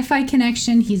Wi-Fi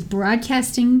connection. He's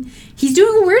broadcasting. He's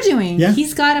doing what we're doing. Yeah.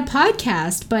 He's got a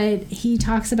podcast, but he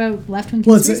talks about left-wing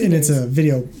Well, conspiracy it's a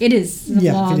video. It is. A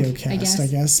vlog, video cast, I I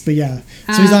guess. guess. But yeah.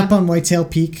 So he's up on Whitetail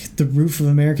Peak, the roof of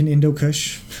American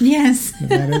Indo-Kush. Yes.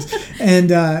 That is.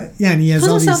 And and he has all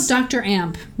Calls himself these... Dr.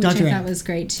 Amp, which Dr. I Amp. thought was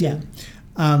great too. Yeah.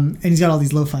 And he's got all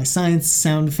these lo-fi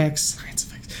sound effects.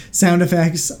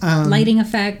 Lighting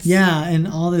effects. Yeah, and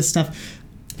all this stuff.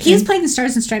 He's playing the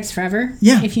Stars and Stripes Forever.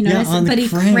 Yeah, if you yeah, notice, on the but he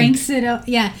crank. cranks it up.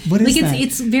 Yeah, What is like that?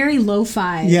 it's very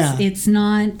lo-fi. Yeah. It's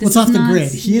not. Well, it's off the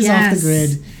grid. He is off the Yes. grid.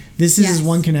 This is his Yes.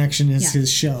 one connection is Yeah.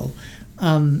 his show.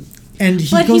 And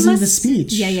he But goes into must- the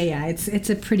speech. Yeah. It's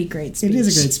a pretty great speech. It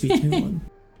is a great speech. Everyone.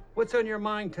 What's on your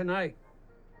mind tonight?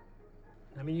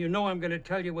 I mean, you know I'm going to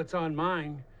tell you what's on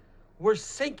mine. We're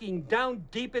sinking down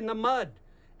deep in the mud,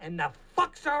 and the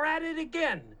fucks are at it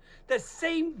again. The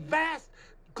same vast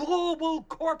global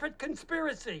corporate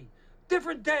conspiracy.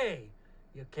 Different day.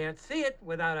 You can't see it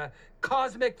without a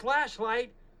cosmic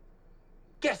flashlight.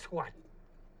 Guess what?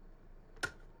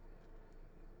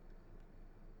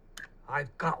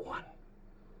 I've got one.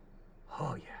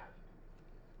 Oh, yeah.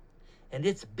 And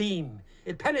its beam,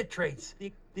 it penetrates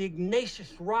the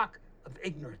igneous rock of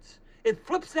ignorance. It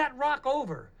flips that rock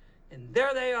over, and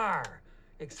there they are,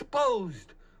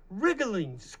 exposed,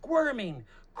 wriggling, squirming,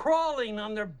 crawling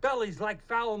on their bellies like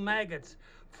foul maggots,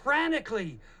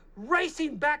 frantically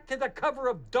racing back to the cover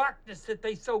of darkness that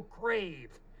they so crave.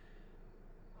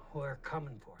 We're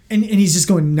coming for it. And he's just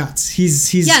going nuts.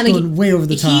 He's Yeah, going way over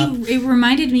the top. It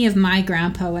reminded me of my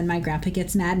grandpa when my grandpa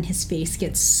gets mad and his face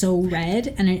gets so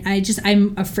red, and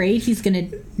I'm afraid he's gonna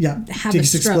have a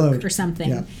just stroke explode. or something.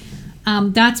 Yeah.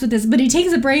 That's what this. But he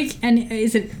takes a break, and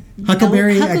is it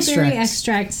Huckleberry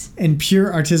extract and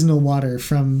pure artisanal water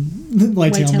from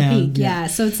Whitetail Mound. Peak? Yeah.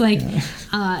 So it's like,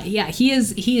 he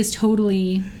is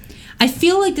totally. I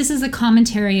feel like this is a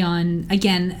commentary on,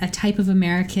 again, a type of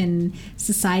American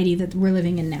society that we're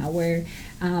living in now, where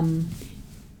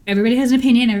everybody has an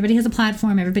opinion, everybody has a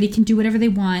platform, everybody can do whatever they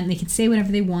want, they can say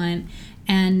whatever they want,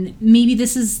 and maybe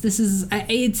this is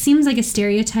it seems like a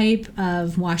stereotype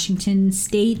of Washington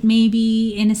State,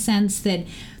 maybe, in a sense that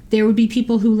there would be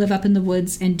people who live up in the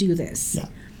woods and do this. Yeah.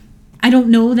 I don't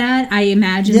know that. I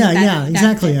imagine. that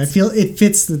Exactly. fits. I feel it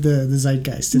fits the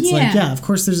zeitgeist. It's like, of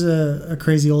course, there's a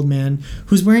crazy old man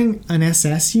who's wearing an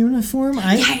SS uniform.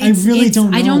 I really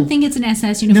don't know. I don't think it's an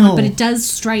SS uniform, No. but it does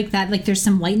strike that. Like, there's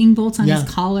some lightning bolts on his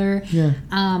collar. Yeah.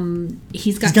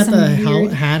 He's got the some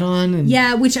weird hat on. And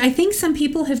yeah, which I think some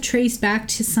people have traced back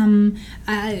to some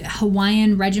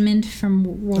Hawaiian regiment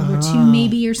from World War II,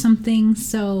 maybe, or something.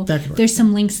 So That could work. there's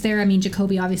some links there. I mean,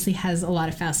 Jacoby obviously has a lot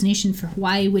of fascination for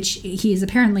Hawaii, which he is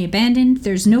apparently abandoned.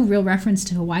 There's no real reference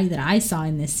to Hawaii that I saw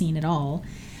in this scene at all.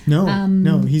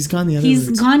 No, he's gone the other He's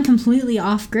routes. gone completely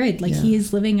off grid. Like, he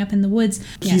is living up in the woods.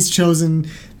 He's chosen,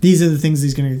 these are the things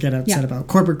he's going to get upset about.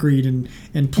 Corporate greed and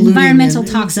polluting. Environmental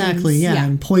and, toxins. Exactly, Yeah.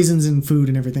 and poisons in food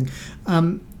and everything.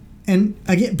 And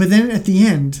again, but then at the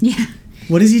end,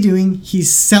 what is he doing? He's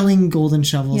selling golden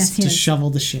shovels to shovel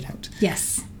the shit out.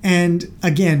 Yes. And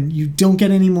again, you don't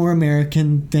get any more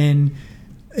American than...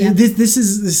 This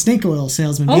is the snake oil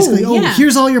salesman. Basically,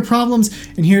 here's all your problems,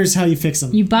 and here's how you fix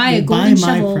them. You buy a golden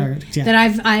shovel that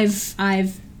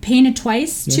I've painted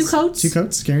twice, Yes, 2 coats. 2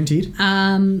 coats, guaranteed.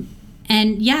 And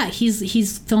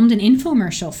he's filmed an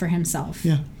infomercial for himself.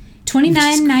 Yeah.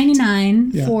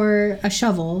 $29.99 Yeah. for a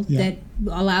shovel Yeah. that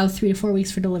allow 3 to 4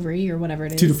 weeks for delivery or whatever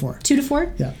it is. 2 to 4. 2 to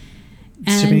 4? Yeah.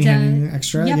 And, shipping and handling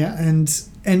extra. yep. Yeah.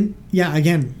 And yeah,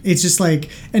 again, it's just like,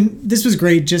 and this was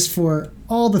great just for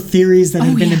all the theories that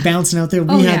have been bouncing out there.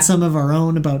 We had some of our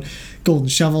own about golden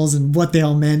shovels and what they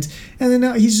all meant. And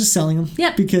then he's just selling them.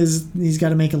 Yep. Because he's got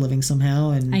to make a living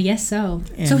somehow. And I guess so.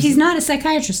 And So he's not a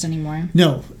psychiatrist anymore.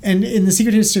 No. And in The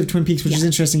Secret History of Twin Peaks, which is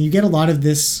interesting, you get a lot of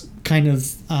this kind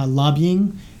of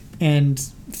lobbying and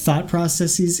thought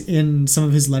processes in some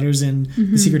of his letters in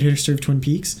The Secret History of Twin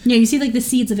Peaks. Yeah, you see like the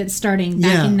seeds of it starting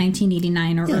back in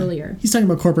 1989 or earlier. He's talking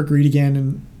about corporate greed again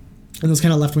and those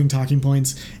kind of left-wing talking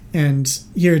points. And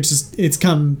here he's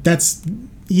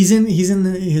in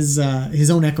his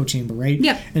own echo chamber, right?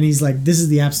 Yep. And he's like, this is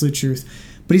the absolute truth.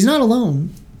 But he's not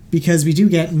alone, because we do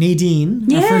get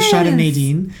Nadine, our first shot of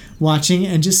Nadine, watching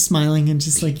and just smiling and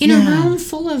just like, in a room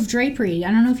full of drapery.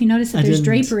 I don't know if you noticed that there's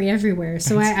drapery everywhere.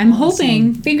 So I'm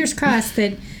hoping, fingers crossed,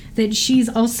 that that she's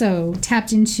also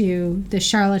tapped into the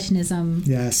charlatanism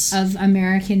Yes. of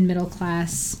American middle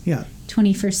class Yeah.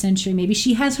 21st century. Maybe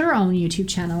she has her own YouTube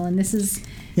channel, and this is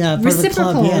Yeah, part of a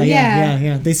club. reciprocal.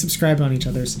 Yeah. They subscribe on each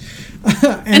other's.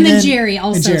 and then Jerry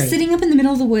also Jerry. sitting up in the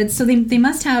middle of the woods, so they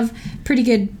must have pretty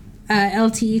good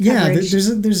LTE Yeah, coverage. there's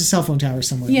a cell phone tower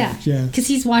somewhere. Yeah, Yeah. because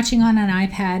he's watching on an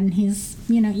iPad, and he's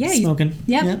he's Smoking.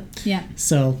 Yep. Yeah.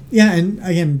 So yeah, and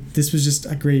again, this was just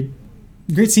a great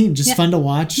scene, just Yeah. fun to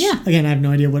watch. Yeah. Again, I have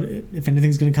no idea if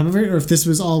anything's going to come of it, or if this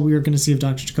was all we were going to see of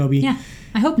Dr. Jacoby. Yeah.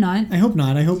 I hope not. I hope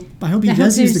not. I hope he I hope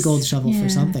does use the there's- gold shovel for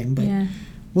something, but yeah.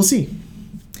 we'll see.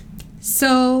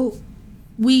 So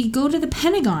we go to the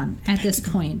Pentagon at this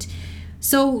point.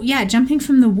 So yeah, jumping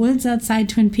from the woods outside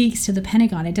Twin Peaks to the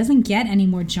Pentagon, it doesn't get any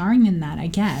more jarring than that, I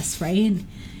guess, right?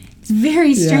 It's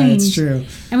very strange. Yeah, it's true.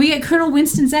 And we get Colonel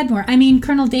Winston Zedmore.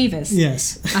 Colonel Davis.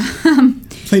 Yes. Um,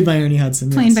 Played by Ernie Hudson.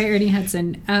 played yes. by Ernie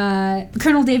Hudson.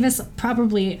 Colonel Davis,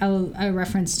 probably a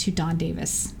reference to Don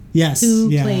Davis, Yes. who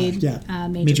yeah, played yeah.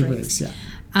 Major Briggs. Yeah.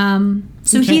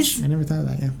 So Good catch. he's I never thought of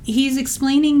that. Yeah. he's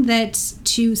explaining that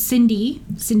to Cindy,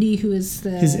 who is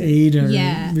the His aide or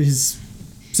his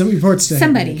some reports to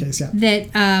somebody him in any case, yeah.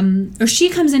 that or she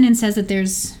comes in and says that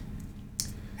there's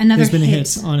another There's been a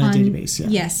hit on a database, yeah.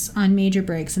 Yes, on Major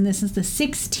Briggs, and this is the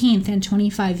 16th in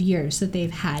 25 years that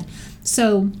they've had.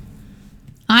 So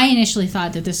I initially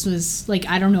thought that this was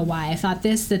I don't know why I thought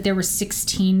that there were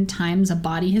 16 times a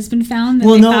body has been found that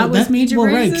thought was Major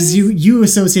Briggs. Right, because you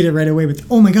associate it right away with,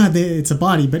 oh my god, it's a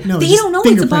body, but no, They it's don't know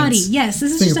just it's a body. fingerprints. Yes,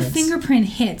 this is just a Fingerprints.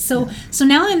 fingerprint hit. So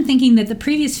now I'm thinking that the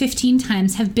previous 15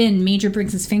 times have been Major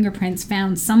Briggs's fingerprints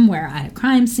found somewhere at a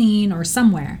crime scene or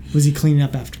somewhere. Was he cleaning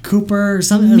up after Cooper or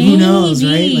something? Who knows,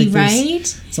 right? Maybe, There's-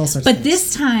 right? It's all sorts of But things.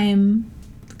 this time,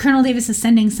 Colonel Davis is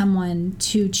sending someone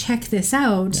to check this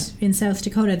out in South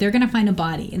Dakota. They're going to find a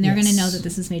body, and they're going to Yes. know that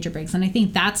this is Major Briggs. And I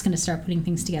think that's going to start putting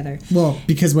things together. Well,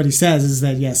 because what he says is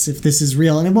that, yes, if this is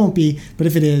real, and it won't be, but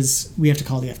if it is, we have to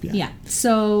call the FBI. Yeah.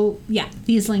 So, yeah,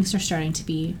 these links are starting to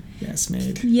be... Yes,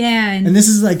 made. Yeah. And this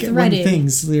is like one of the threaded.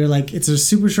 things. You're like, it's a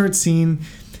super short scene.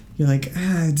 You're like,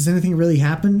 does anything really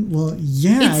happen? Well,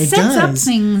 yeah, it sets up does.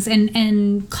 things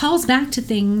and calls back to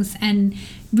things, and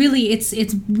really it's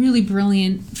really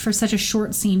brilliant for such a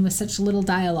short scene with such little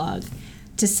dialogue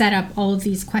to set up all of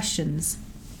these questions.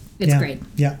 It's Yeah, great.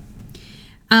 Yeah.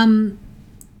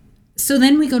 So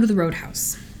then we go to the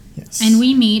Roadhouse, Yes. and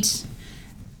we meet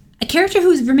a character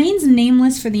who remains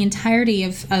nameless for the entirety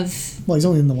of Well, he's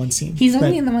only in the one scene. he's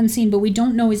only but- in the one scene, but we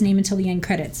don't know his name until the end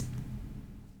credits.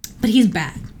 But he's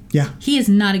bad. Yeah. He is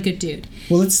not a good dude.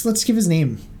 Well, let's give his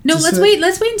name. No, Just let's so- wait.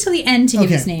 Let's wait until the end to give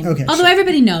Okay, his name. okay, Although sure.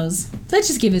 everybody knows, let's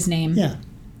just give his name. Yeah.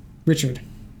 Richard.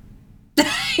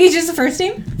 He's just the first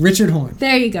name. Richard Horn.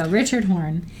 There you go, Richard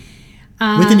Horn.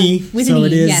 With an E, With so an E,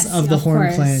 it is yes, of the Horn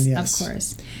course, clan, yes. Of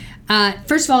course.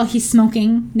 First of all, he's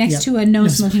smoking next Yep. to a no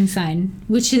smoking sign,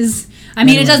 which is, I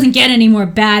mean, it doesn't get any more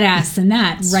badass than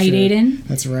that, That's right, true. Aiden?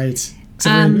 That's right.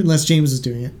 Except unless James was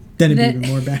doing it. Then it'd be the- even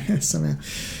more badass somehow.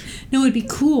 No, it'd be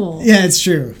cool. Yeah, it's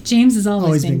true. James has always,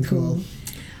 Always been been cool.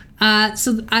 cool.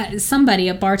 So somebody,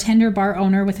 a bartender, bar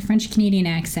owner with a French Canadian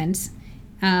accent.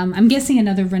 I'm guessing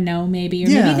another Renault, maybe, or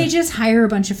Yeah. maybe they just hire a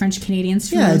bunch of French Canadians.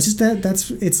 For Yeah, it's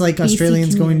just it's like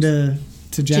Australians going to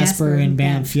Jasper and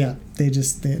Banff. Yeah,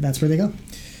 that's where they go.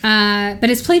 But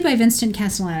it's played by Vincent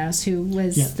Castellanos, who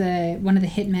was Yeah. one of the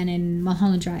hitmen in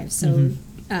Mulholland Drive. So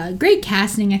great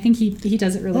casting. I think he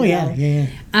does it really Oh well. yeah,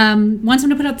 yeah. Wants him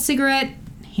to put out the cigarette.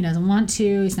 He doesn't want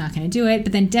to. He's not going to do it.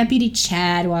 But then Deputy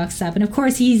Chad walks up, and of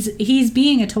course he's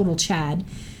being a total Chad.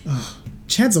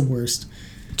 Chad's the worst.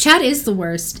 Chad is the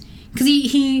worst because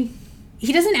he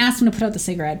doesn't ask him to put out the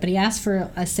cigarette, but he asks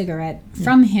for a cigarette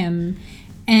from him,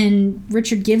 and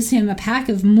Richard gives him a pack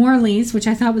of Morley's, which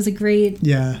I thought was a great.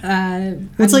 Yeah.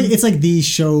 It's like the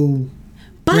show.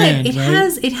 But brand, it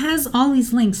right? has all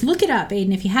these links. Look it up,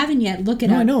 Aiden. If you haven't yet, look it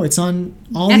No, up. I know it's on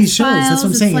all these shows. That's what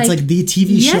I'm X-Files, saying. It's like the TV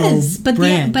yes, show but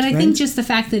brand. but I right? think just the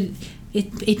fact that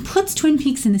it puts Twin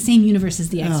Peaks in the same universe as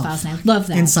the X Files, and I love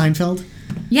that. And Seinfeld.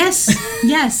 Yes,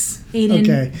 Aiden,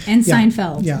 Okay. and Yeah.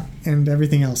 Seinfeld. Yeah, and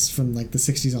everything else from like the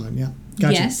 '60s on. Yeah,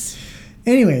 gotcha. Yes.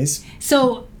 Anyways,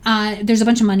 So there's a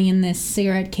bunch of money in this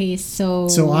cigarette case. So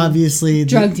obviously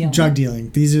Drug dealing. Drug dealing.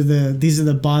 These are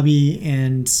the Bobby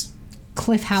and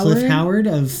Cliff Howard. Cliff Howard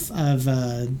of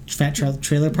Fat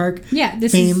Trailer Park. Yeah,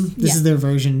 this fame. This yeah. is their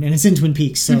version, and it's in Twin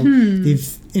Peaks. So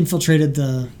they've infiltrated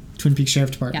the Twin Peaks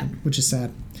Sheriff Department, Yeah. which is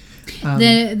sad.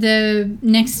 The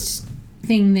next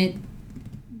thing that,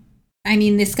 I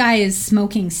mean, this guy is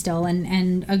smoking still,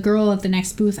 and a girl at the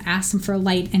next booth asks him for a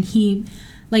light, and he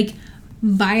like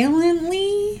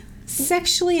violently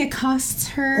sexually accosts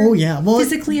her. Oh yeah, well,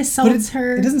 physically but assaults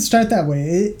her. It doesn't start that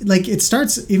way. It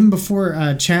starts even before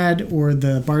Chad or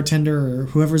the bartender or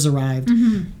whoever's arrived.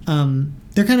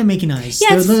 They're kind of making eyes.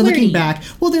 Yeah, they're flirty. looking back.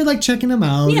 Well, they're like checking him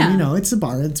out. Yeah. And, it's a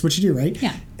bar. That's what you do, right?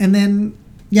 Yeah. And then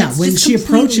It's when just she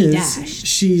completely approaches,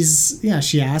 dashed.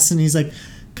 she asks, and he's like,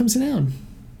 "Come sit down,"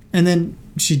 and then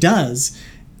she does.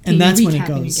 And You're that's when it recapping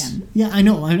goes. again. Yeah, I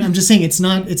know. I'm just saying it's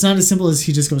not as simple as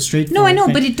he just goes straight for No, it. I know,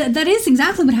 but that is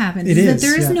exactly what happens. It That is,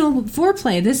 there is yeah. no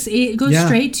foreplay. It goes Yeah.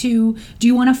 straight to, do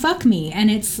you want to fuck me?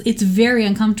 And it's very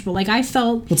uncomfortable. Like, I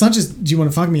felt... Well, it's not just, do you want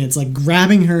to fuck me? It's like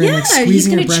grabbing her and Yeah, like he's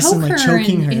squeezing gonna her breasts and like choke her,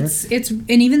 choking and her.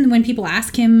 and even when people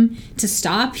ask him to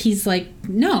stop, he's like,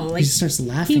 no, like He just starts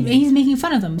laughing. he's making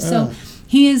fun of them. So Ugh.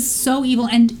 he is so evil,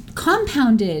 and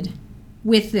compounded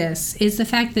with this is the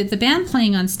fact that the band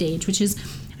playing on stage, which is,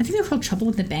 I think they're called Trouble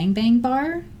at the Bang Bang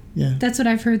Bar. Yeah. That's what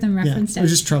I've heard them Yeah. referenced Or as.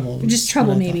 just Trouble. was Just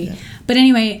Trouble, what I thought, maybe. yeah. But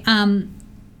anyway,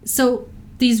 so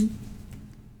these...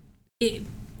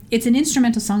 It's an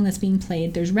instrumental song that's being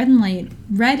played. There's red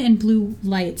and blue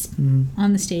lights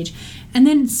on the stage. And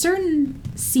then certain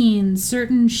scenes,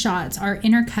 certain shots are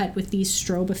intercut with these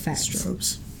strobe effects.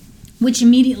 Strobes. Which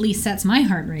immediately sets my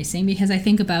heart racing because I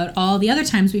think about all the other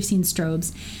times we've seen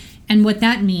strobes and what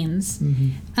that means.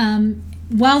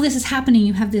 While this is happening,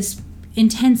 you have this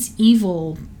intense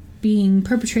evil being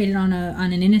perpetrated on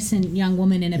an innocent young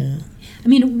woman in a... Yeah. I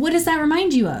mean, what does that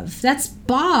remind you of? That's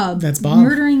Bob. That's Bob.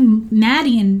 Murdering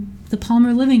Maddie in the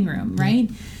Palmer living room, right?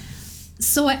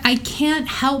 So I can't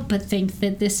help but think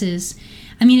that this is...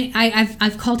 I mean,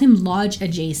 I've called him Lodge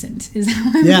adjacent. Is that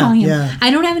what I'm calling him? Yeah. I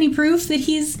don't have any proof that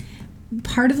he's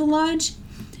part of the Lodge,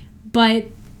 but...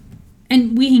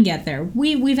 And we can get there.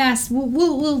 We've asked.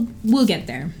 We'll get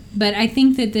there. But I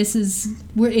think that this is.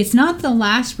 It's not the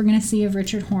last we're going to see of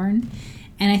Richard Horne,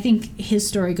 and I think his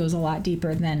story goes a lot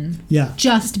deeper than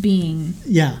just being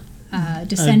a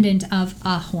descendant of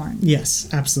a Horne. Yes,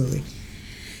 absolutely.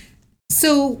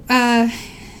 So,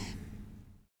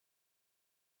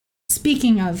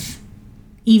 speaking of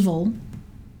evil,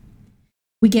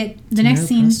 we get the next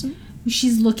scene. Preston?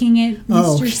 She's looking at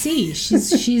Mr. C.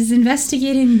 She's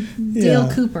investigating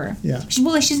Dale Cooper. Yeah.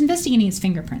 She's investigating his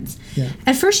fingerprints. Yeah.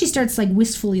 At first, she starts like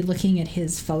wistfully looking at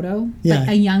his photo, Yeah. like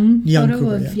a young photo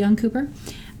Cooper, of young Cooper.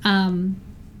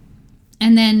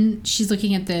 And then she's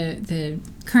looking at the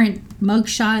current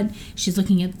mugshot. She's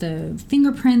looking at the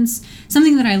fingerprints.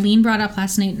 Something that Eileen brought up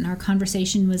last night in our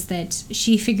conversation was that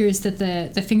she figures that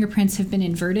the fingerprints have been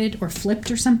inverted or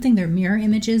flipped or something. They're mirror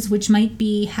images, which might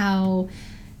be how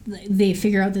they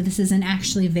figure out that this isn't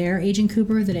actually their Agent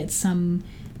Cooper, that it's some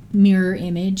mirror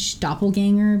image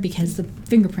doppelganger because the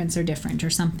fingerprints are different or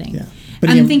something. Yeah.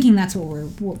 But I'm again, thinking that's what we're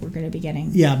going to be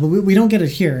getting. Yeah, but we don't get it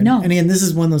here. No. And again, this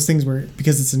is one of those things where,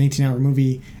 because it's an 18-hour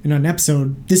movie and an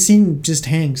episode, this scene just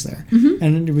hangs there.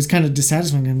 And it was kind of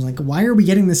dissatisfying. I'm like, why are we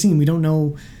getting this scene? We don't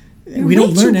know. We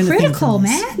don't learn anything. Critical, from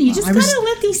this. man. You just gotta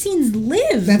let these scenes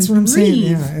live. That's what I'm saying.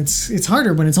 breathe. Yeah, it's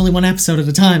harder when it's only one episode at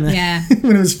a time. Yeah.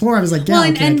 When it was 4, I was like, yeah, Well,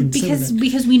 okay, I and can sit with it.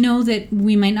 because we know that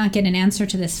we might not get an answer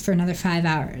to this for another 5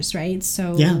 hours, right?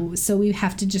 So Yeah. so we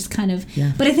have to just kind of.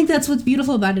 Yeah. But I think that's what's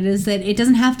beautiful about it is that it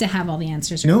doesn't have to have all the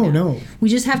answers. Right now. No. We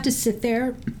just have to sit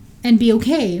there and be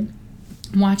okay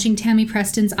watching Tammy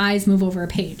Preston's eyes move over a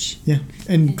page. Yeah,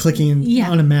 and clicking Yeah.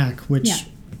 on a Mac, which, Yeah.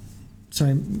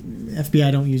 sorry,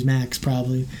 FBI don't use Macs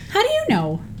probably. How do you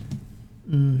know?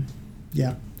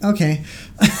 Yeah. Okay.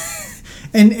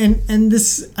 and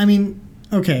this, I mean,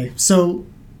 okay, so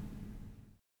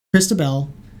Krista Bell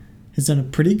has done a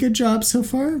pretty good job so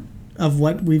far of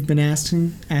what we've been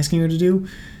asking her to do,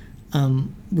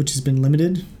 which has been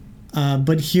limited.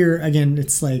 But here again,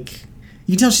 it's like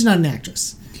you can tell she's not an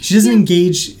actress. She doesn't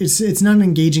engage. It's not an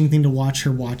engaging thing to watch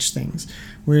her watch things,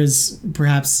 whereas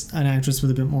perhaps an actress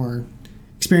with a bit more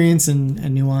experience and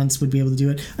nuance would be able to do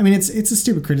it. I mean, it's a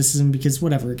stupid criticism because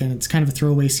whatever. Again, it's kind of a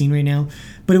throwaway scene right now,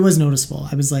 but it was noticeable.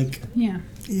 I was like, Yeah.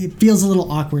 it feels a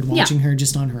little awkward watching her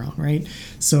just on her own, right?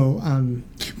 So,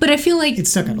 But I feel like It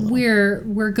stuck out a little.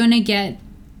 we're gonna get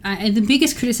the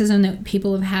biggest criticism that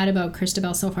people have had about Krista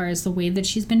Bell so far is the way that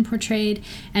she's been portrayed,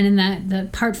 and in that the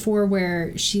part 4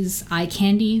 where she's eye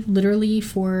candy literally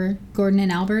for Gordon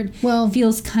and Albert, Well,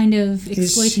 feels kind of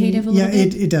exploitative a little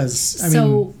bit. Yeah, it does. I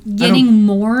So mean, getting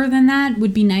more than that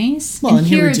would be nice. Well, and and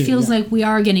here here we it do, feels yeah. like we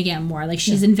are going to get more. Like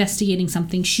she's investigating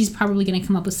something. She's probably going to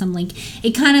come up with some link.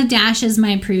 It kind of dashes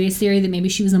my previous theory that maybe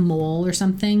she was a mole or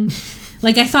something.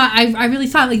 Like I really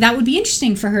thought like that would be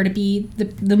interesting for her to be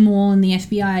the mole in the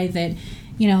FBI that,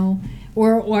 you know,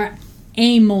 or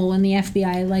a mole in the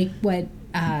FBI like what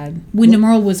Wyndham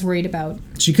Earle was worried about.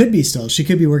 she could be still. She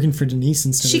could be working for Denise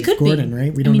instead She of could Gordon, be.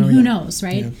 right? We I don't mean, know who yet. knows,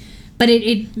 right? Yeah. But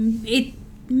it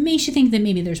makes you think that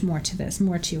maybe there's more to this,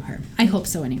 more to her. I hope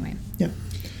so anyway. Yeah.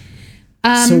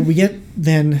 So we get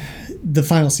then the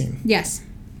final scene. Yes.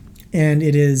 And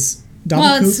it is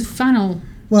Well, Doppelkoop. it's final.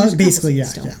 Well, there's a couple basically, yeah,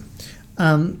 scenes still.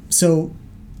 yeah. So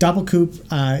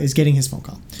Doppelkoop is getting his phone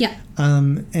call. Yeah.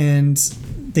 And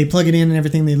they plug it in and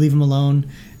everything. They leave him alone.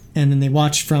 And then they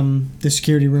watch from the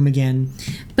security room again.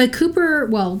 But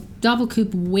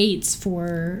Doppelkoop waits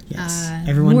for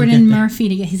everyone to Warden get there. Murphy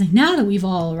to get. He's like, now that we've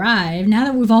all arrived, now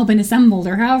that we've all been assembled,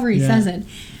 or however he says it,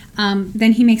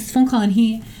 then he makes a phone call and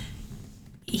he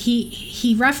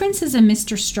references a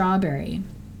Mr. Strawberry,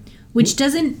 which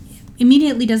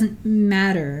immediately doesn't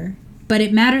matter, but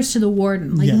it matters to the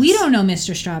warden. Like, we don't know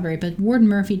Mr. Strawberry, but Warden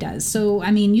Murphy does. So,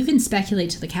 I mean, you can speculate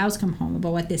till the cows come home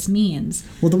about what this means.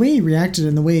 Well, the way he reacted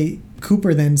and the way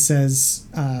Cooper then says,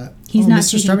 He's not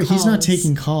Mr. taking Strawberry, he's not calls.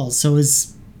 taking calls. So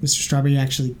is Mr. Strawberry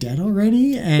actually dead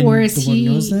already? And Or is the warden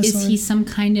knows this? is he some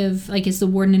kind of, like, is the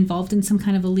warden involved in some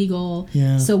kind of illegal?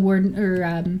 Yeah. So warden or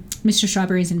Mr.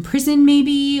 Strawberry's in prison,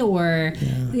 maybe, or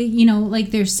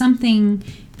like there's something.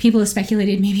 People have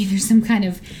speculated maybe there's some kind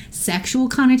of sexual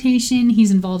connotation. He's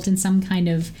involved in some kind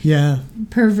of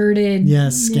perverted,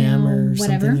 scam or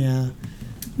whatever. something. Yeah.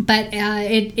 But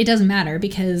it doesn't matter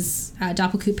because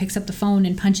Doppelkoop picks up the phone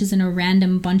and punches in a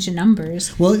random bunch of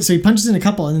numbers. Well, so he punches in a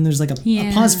couple, and then there's like a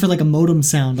pause for like a modem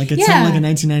sound. Like it sounded like a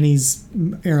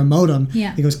 1990s era modem.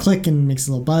 Yeah. It goes click and makes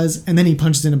a little buzz, and then he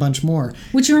punches in a bunch more.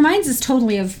 Which reminds us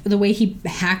totally of the way he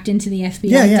hacked into the FBI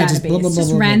database. Just blah, blah, blah,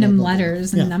 blah, random blah, blah, blah.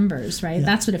 letters and numbers, right? Yeah.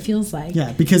 That's what it feels like.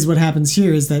 Yeah, because what happens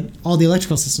here is that all the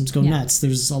electrical systems go nuts.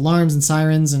 There's alarms and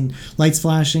sirens and lights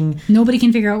flashing. Nobody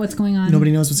can figure out what's going on.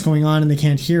 Nobody knows what's going on, and they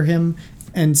can't hear him.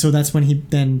 And so that's when he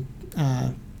then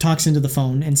talks into the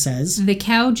phone and says, "The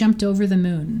cow jumped over the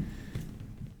moon."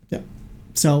 Yeah.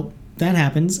 So that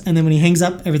happens, and then when he hangs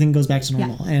up, everything goes back to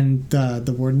normal, and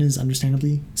the warden is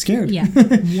understandably scared. Yeah.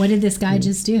 What did this guy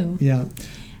just do? Yeah.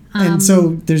 And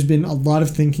so there's been a lot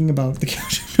of thinking about the cow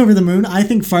jumped over the moon. I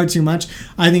think far too much.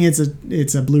 I think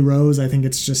it's a blue rose. I think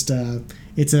it's just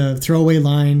it's a throwaway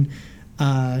line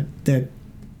that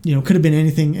could have been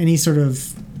anything, any sort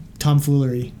of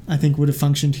tomfoolery, I think would have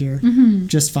functioned here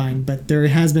just fine. But there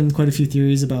has been quite a few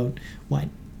theories about what.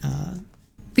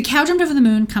 The cow jumped over the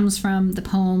moon comes from the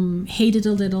poem Hated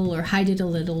a Little or Hided a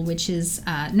Little, which is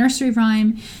a nursery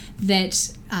rhyme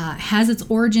that has its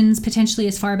origins potentially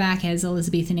as far back as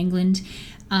Elizabethan England.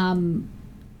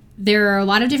 There are a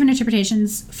lot of different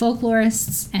interpretations.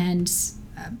 Folklorists and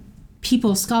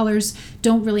scholars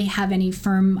don't really have any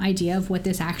firm idea of what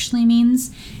this actually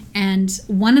means. And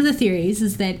one of the theories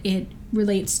is that it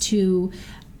relates to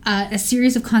a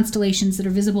series of constellations that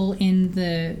are visible in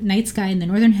the night sky in the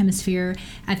northern hemisphere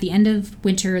at the end of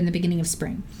winter and the beginning of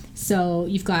spring. So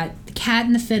you've got the cat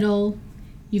and the fiddle,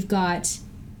 you've got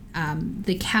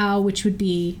the cow, which would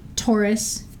be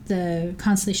Taurus, the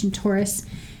constellation Taurus,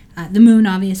 the moon,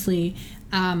 obviously,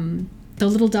 the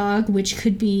little dog, which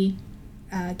could be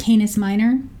Canis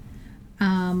Minor,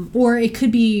 or it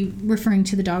could be referring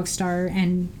to the dog star,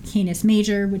 and Canis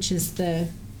Major, which is the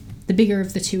bigger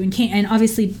of the two, and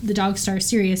obviously the dog star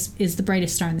Sirius is the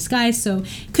brightest star in the sky, so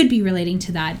it could be relating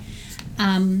to that.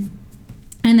 And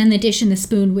then the dish and the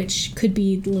spoon, which could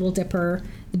be the Little Dipper,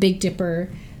 the Big Dipper.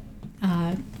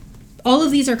 All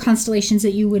of these are constellations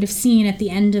that you would have seen at the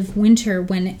end of winter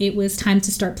when it was time to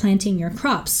start planting your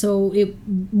crops. So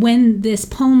when this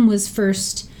poem was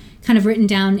first kind of written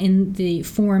down in the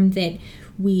form that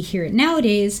we hear it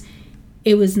nowadays,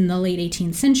 it was in the late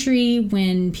 18th century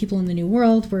when people in the New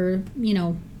World were,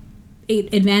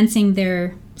 advancing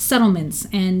their settlements.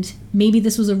 And maybe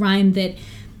this was a rhyme that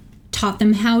taught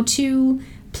them how to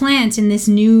plant in this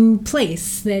new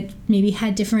place that maybe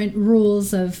had different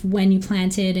rules of when you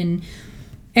planted and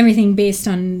everything based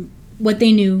on what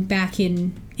they knew back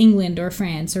in England or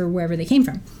France or wherever they came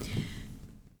from.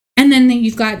 And then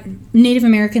you've got Native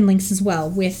American links as well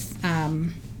with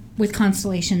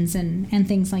constellations and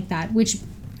things like that, which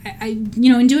I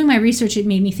in doing my research, it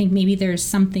made me think maybe there's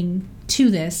something to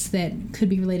this that could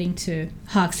be relating to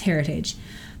Hawke's heritage.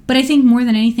 But I think more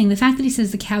than anything, the fact that he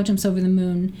says the cow jumps over the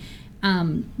moon,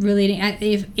 relating,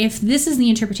 if this is the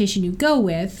interpretation you go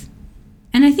with,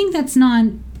 and I think that's not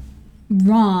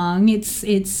wrong,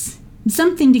 it's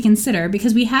something to consider,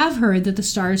 because we have heard that the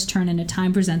stars turn and a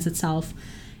time presents itself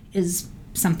is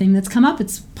something that's come up.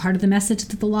 It's part of the message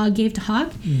that the log gave to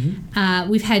Hawke.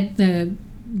 We've had the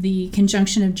the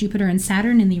conjunction of Jupiter and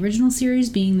Saturn in the original series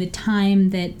being the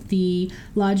time that the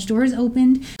lodge doors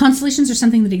opened. Constellations are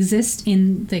something that exist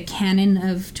in the canon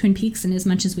of Twin Peaks, and as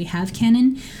much as we have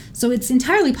canon. So it's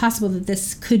entirely possible that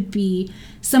this could be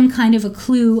some kind of a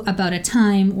clue about a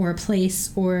time or a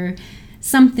place or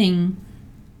something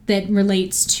that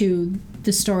relates to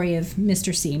the story of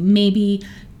Mr. C. Maybe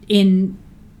in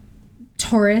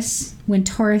Taurus, when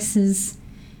Taurus is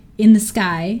in the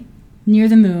sky near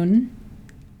the moon,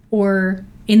 or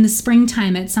in the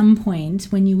springtime at some point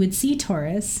when you would see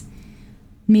Taurus,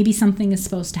 maybe something is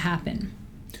supposed to happen.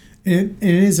 It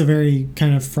is a very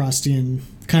kind of Frostian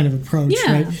kind of approach,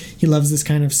 Yeah. right? He loves this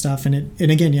kind of stuff, and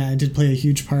again, it did play a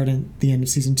huge part at the end of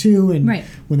season 2, and Right.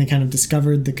 when they kind of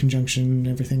discovered the conjunction and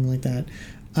everything like that.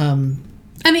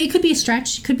 I mean, it could be a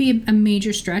stretch. It could be a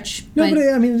major stretch. No, but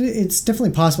I mean, it's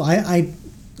definitely possible.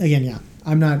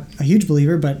 I'm not a huge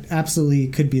believer, but absolutely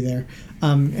could be there.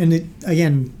 And it,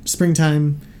 again,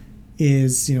 springtime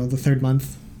is, the third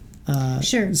month.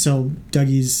 Sure. So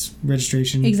Dougie's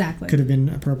registration Exactly. could have been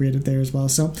appropriated there as well.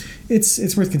 So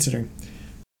it's worth considering.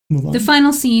 Move on. The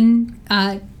final scene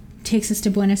takes us to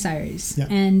Buenos Aires. Yeah.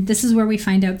 And this is where we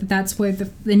find out that that's where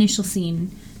the initial scene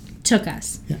took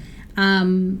us. Yeah.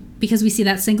 Because we see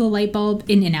that single light bulb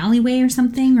in an alleyway or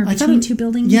something, or between two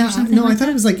buildings Yeah, or something no, like I thought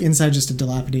that. it was like inside just a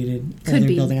dilapidated Could older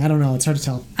be. building. I don't know. It's hard to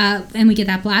tell. And we get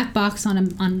that black box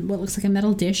on what looks like a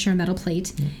metal dish or a metal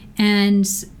plate. And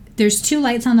there's two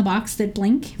lights on the box that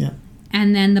blink. Yeah.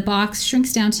 And then the box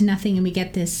shrinks down to nothing, and we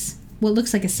get this, what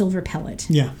looks like a silver pellet.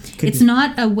 Yeah. It's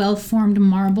not a well-formed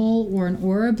marble or an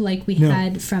orb like we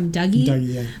had from Dougie,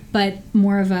 Dougie, but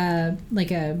more of a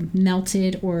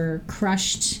melted or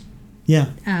crushed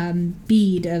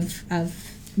bead of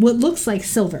what looks like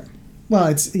silver. Well,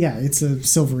 it's a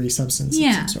silvery substance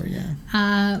of some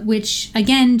sort, which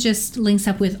again just links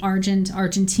up with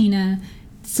Argentina,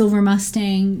 Silver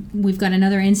Mustang. We've got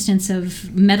another instance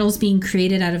of metals being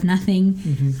created out of nothing.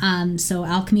 Mm-hmm. So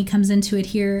alchemy comes into it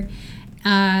here.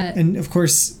 And of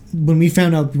course, when we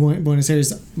found out Buenos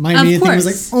Aires, my immediate thing was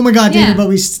like, course. "Oh my God, David!" Yeah. But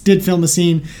we did film a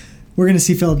scene. We're going to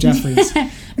see Philip Jeffries.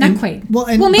 Not quite.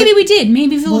 Well, maybe we did.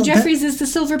 Maybe Philip well, Jeffries is the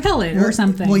silver pellet or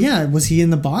something. Well, yeah. Was he in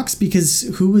the box? Because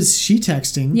who was she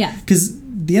texting? Yeah. Because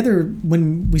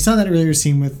when we saw that earlier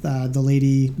scene with the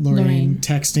lady Lorraine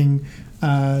texting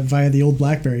via the old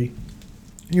BlackBerry,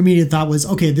 your immediate thought was,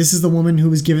 okay, this is the woman who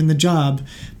was given the job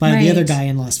by the other guy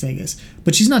in Las Vegas.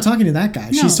 But she's not talking to that guy.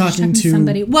 No, she's talking to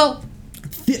somebody. Well,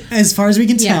 as far as we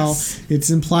can tell, Yes. it's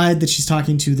implied that she's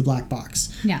talking to the black box.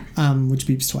 Yeah. Which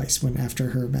beeps twice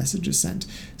after her message is sent.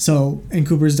 So, and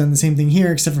Cooper's done the same thing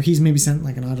here, except for he's maybe sent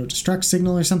like an auto-destruct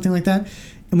signal or something like that.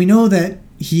 And we know that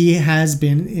he has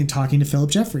been talking to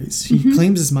Philip Jeffries. He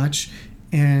claims as much.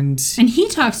 And he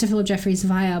talks to Philip Jeffries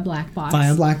via black box.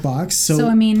 So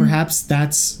I mean, perhaps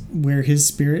that's where his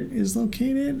spirit is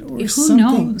located, or who something.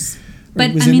 knows?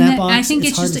 But was I in mean, that box. I think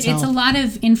It's hard to it's tell. a lot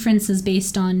of inferences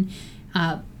based on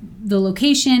the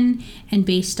location and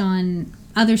based on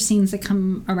other scenes that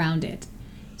come around it.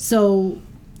 So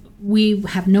we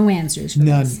have no answers for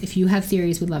None. this. If you have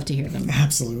theories, we'd love to hear them.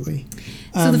 Absolutely.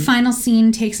 So the final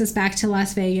scene takes us back to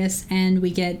Las Vegas, and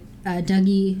we get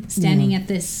Dougie standing at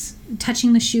this,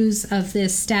 touching the shoes of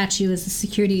this statue as the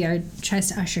security guard tries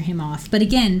to usher him off. But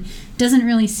again, doesn't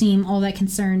really seem all that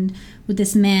concerned with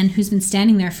this man who's been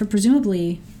standing there for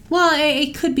presumably, well,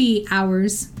 it could be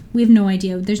hours. We have no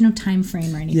idea. There's no time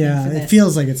frame or anything for this. It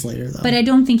feels like it's later, though. But I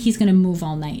don't think he's going to move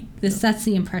all night. That's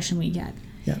the impression we get.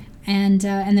 Yeah. And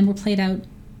then we're played out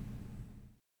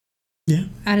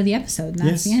out of the episode, and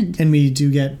that's the end. And we do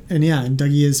get, and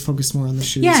Dougie is focused more on the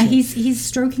shoes. Yeah, so. he's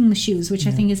stroking the shoes, which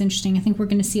I think is interesting. I think we're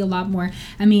going to see a lot more.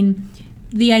 I mean,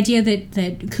 the idea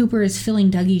that Cooper is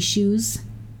filling Dougie's shoes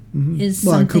is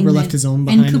something. And Cooper left his own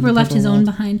behind. And Cooper in the left his purple own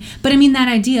world. behind. But I mean, that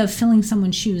idea of filling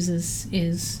someone's shoes is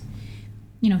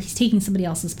he's taking somebody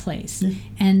else's place. Yeah.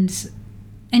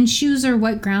 And shoes are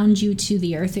what grounds you to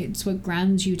the earth. It's what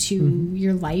grounds you to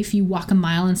your life. You walk a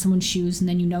mile in someone's shoes and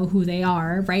then you know who they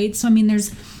are, right? So I mean,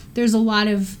 there's a lot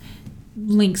of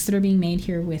links that are being made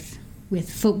here with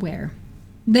footwear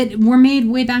that were made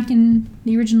way back in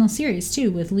the original series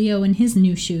too, with Leo and his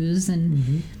new shoes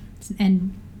and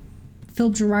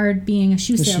Phil Gerard being a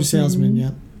shoe The salesman. shoe salesman,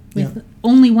 yeah. With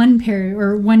only one pair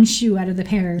or one shoe out of the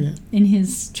pair Yeah. in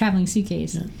his traveling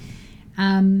suitcase.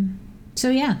 Yeah. So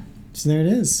yeah. So there it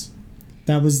is.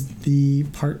 That was the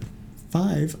part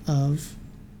 5 of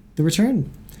The Return.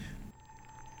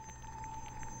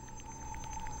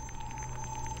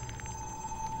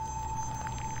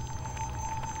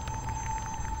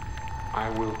 I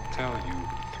will tell you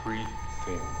 3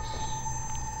 things.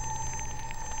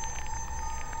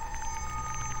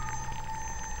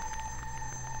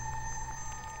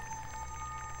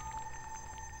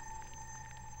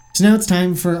 So now it's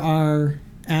time for our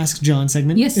Ask John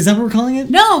segment. Yes. Is that what we're calling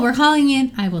it? No, we're calling it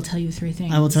I Will Tell You 3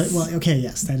 Things. I will tell you. Well, okay,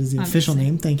 yes, that is the official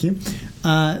Obviously. name. Thank you.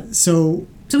 So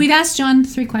So we've asked John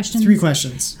 3 questions. 3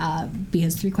 questions.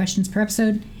 Because 3 questions per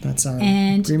episode. That's our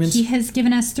And agreement. he has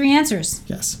given us 3 answers.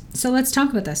 Yes. So let's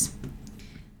talk about this.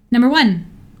 Number 1,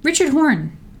 Richard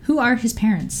Horn. Who are his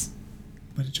parents?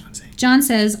 What did John say? John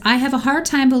says, I have a hard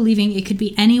time believing it could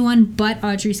be anyone but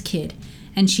Audrey's kid,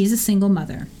 and she's a single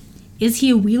mother. Is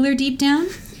he a Wheeler deep down?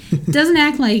 Doesn't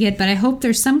act like it, but I hope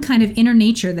there's some kind of inner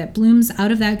nature that blooms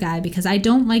out of that guy because I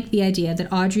don't like the idea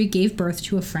that Audrey gave birth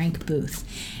to a Frank Booth.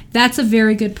 That's a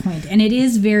very good point, and it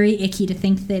is very icky to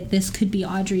think that this could be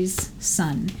Audrey's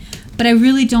son. But I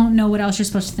really don't know what else you're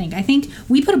supposed to think. I think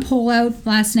we put a poll out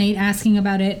last night asking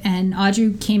about it, and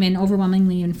Audrey came in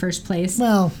overwhelmingly in first place.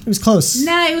 Well, it was close.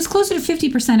 Nah, it was closer to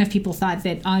 50% of people thought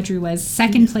that Audrey was.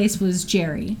 Second place was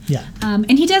Jerry. Yeah.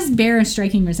 And he does bear a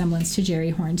striking resemblance to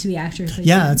Jerry Horn, to the actor. who plays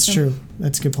Yeah, him. that's So- true.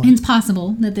 That's a good And point. it's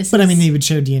possible that this But is... I mean, they would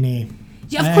share DNA.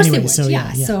 Yeah, of course anyway, they would. so,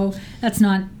 yeah, yeah. So that's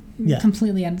not Yeah.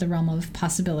 completely out of the realm of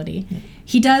possibility. Yeah.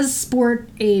 He does sport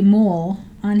a mole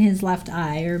on his left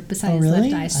eye, or beside his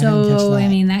really? left eye. I didn't catch So, that. I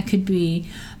mean, that could be...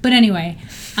 But anyway,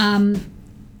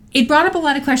 it brought up a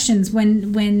lot of questions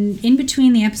when in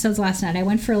between the episodes last night. I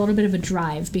went for a little bit of a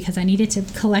drive because I needed to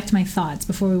collect my thoughts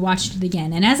before we watched it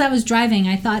again. And as I was driving,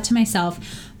 I thought to myself,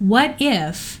 what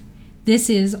if this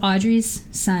is Audrey's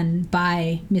son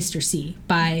by Mr. C,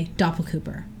 by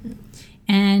Doppelcooper?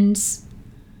 And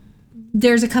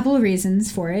there's a couple of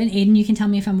reasons for it. Aiden, you can tell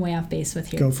me if I'm way off base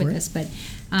with Go for it. this, but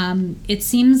it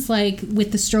seems like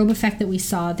with the strobe effect that we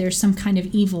saw, there's some kind of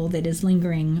evil that is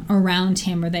lingering around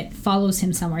him or that follows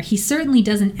him somewhere. He certainly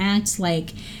doesn't act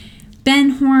like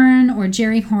Ben Horn or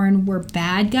Jerry Horn were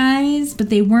bad guys, but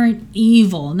they weren't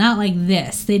evil. Not like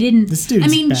this. They didn't. This dude's I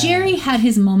mean, bad. Jerry had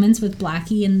his moments with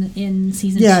Blackie in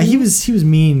season 2. Yeah, he was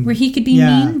mean. where he could be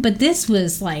Yeah. mean, but this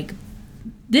was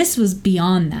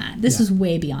beyond that. This Yeah. was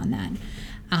way beyond that.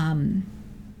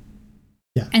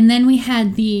 Yeah. And then we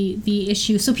had the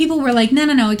issue. So people were like,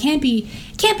 no, it can't be,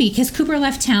 because Cooper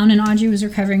left town and Audrey was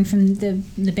recovering from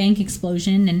the bank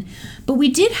explosion. But we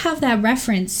did have that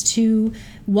reference to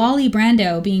Wally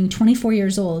Brando being 24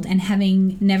 years old and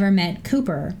having never met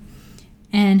Cooper,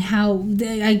 and how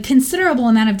a considerable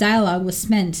amount of dialogue was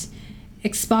spent,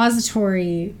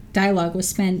 expository dialogue was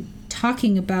spent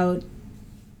talking about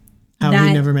How that,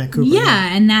 he never met Cooper.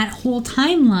 Yeah, and that whole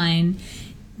timeline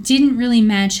didn't really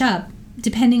match up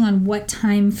depending on what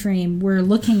time frame we're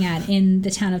looking at in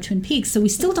the town of Twin Peaks. So we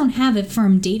still don't have a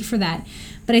firm date for that.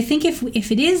 But I think if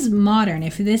it is modern,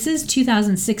 if this is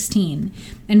 2016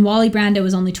 and Wally Brando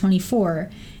was only 24,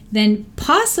 then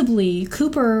possibly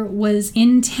Cooper was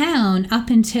in town up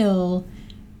until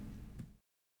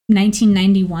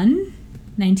 1991,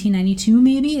 1992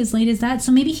 maybe, as late as that.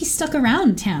 So maybe he stuck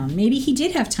around town. Maybe he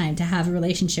did have time to have a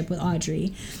relationship with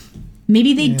Audrey.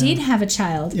 Maybe they did have a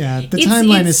child. Yeah, the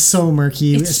timeline is so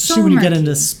murky, it's especially so when you get murky.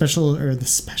 into the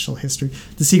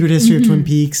secret history of Twin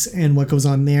Peaks and what goes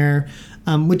on there,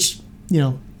 which,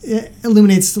 it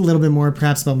illuminates a little bit more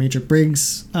perhaps about Major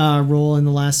Briggs' role in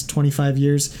the last 25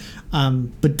 years,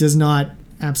 but does not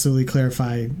absolutely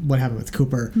clarify what happened with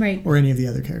Cooper Right. or any of the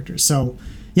other characters. So,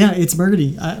 yeah, it's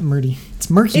murky. It's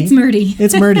murky. It's murdy.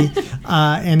 It's murky.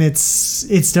 And it's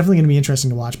definitely going to be interesting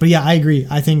to watch. But yeah, I agree.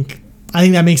 I think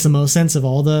that makes the most sense of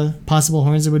all the possible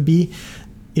horns it would be.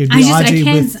 It would be Audrey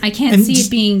I can't and see just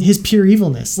it being his pure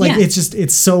evilness. Like Yeah.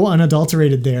 it's so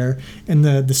unadulterated there, and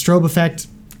the strobe effect.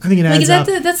 I think it adds up.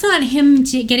 That's not him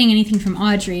getting anything from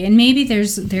Audrey. And maybe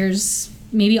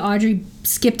maybe Audrey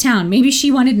skipped town. Maybe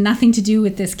she wanted nothing to do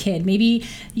with this kid. Maybe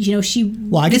she.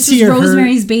 Well, I could this see was her-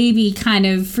 Rosemary's Baby kind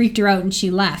of freaked her out and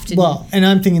she left. And Well, and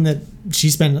I'm thinking that she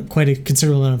spent quite a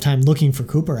considerable amount of time looking for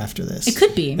Cooper after this. It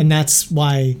could be. and that's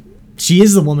why she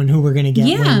is the woman who we're going to get.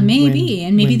 Yeah, maybe.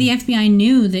 And maybe when- the FBI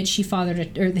knew that she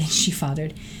fathered or that she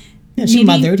fathered. Yeah, she maybe-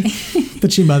 mothered.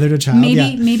 That she mothered a child.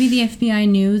 Maybe the FBI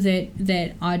knew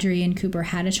that Audrey and Cooper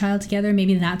had a child together.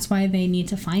 Maybe that's why they need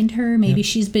to find her. Maybe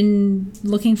she's been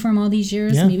looking for him all these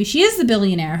years. Yeah. Maybe she is the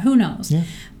billionaire. Who knows? Yeah.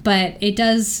 But it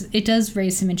does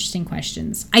raise some interesting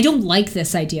questions. I don't like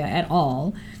this idea at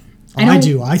all. I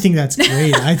do. I think that's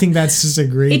great. I think that's just a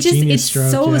great genius it's stroke.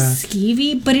 so yeah.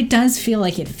 skeevy, but it does feel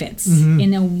like it fits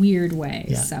in a weird way.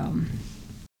 Yeah.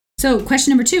 So question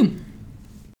number 2.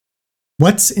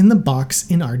 What's in the box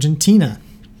in Argentina?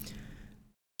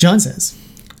 John says,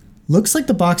 looks like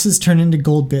the boxes turn into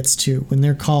gold bits too when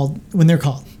they're called.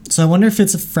 So I wonder if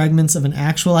it's fragments of an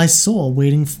actualized soul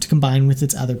waiting to combine with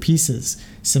its other pieces,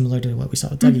 similar to what we saw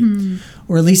with Dougie.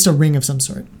 Or at least a ring of some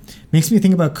sort. Makes me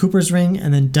think about Cooper's ring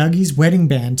and then Dougie's wedding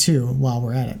band too, while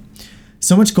we're at it.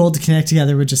 So much gold to connect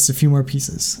together with just a few more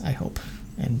pieces, I hope.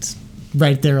 And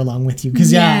right there along with you.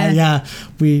 Because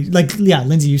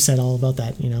Lindsay, you said all about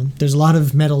that, There's a lot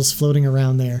of metals floating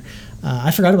around there.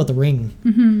 I forgot about the ring.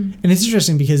 And it's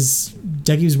interesting because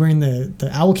Dougie was wearing the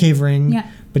Owl Cave ring. Yeah.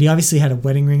 But he obviously had a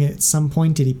wedding ring at some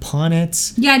point. Did he pawn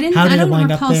it? Yeah, How did I it wind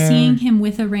don't up recall there? seeing him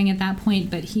with a ring at that point,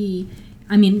 but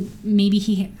maybe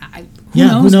he.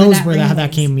 Who knows how ring that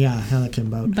was. came? Yeah, how that came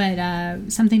about. But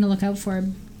something to look out for.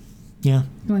 Yeah.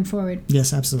 Going forward.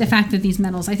 Yes, absolutely. The fact that these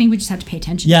metals, I think we just have to pay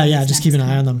attention. Yeah, to yeah. these Just keep an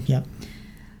next eye on time. them. Yeah.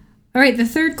 All right, the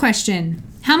third question: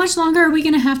 how much longer are we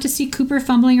going to have to see Cooper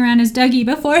fumbling around as Dougie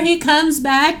before he comes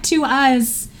back to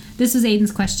us? This was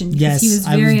Aiden's question. Because Yes, he was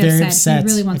I was very very upset. upset. He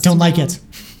really wants I don't to like know. it.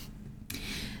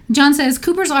 John says,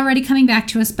 Cooper's already coming back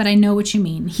to us, but I know what you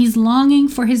mean. He's longing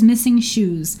for his missing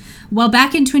shoes, while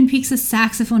back in Twin Peaks, a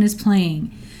saxophone is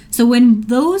playing. So when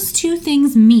those two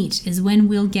things meet is when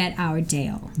we'll get our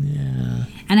Dale. Yeah.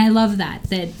 And I love that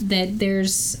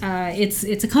there's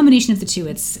it's a combination of the two.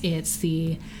 It's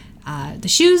the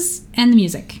shoes and the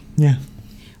music, Yeah.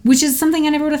 which is something I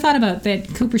never would have thought about,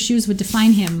 that Cooper's shoes would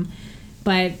define him.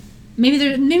 But maybe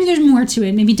there's more to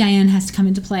it. Maybe Diane has to come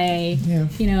into play. Yeah.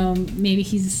 Maybe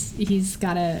he's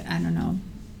got a, I don't know.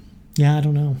 Yeah, I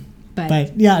don't know.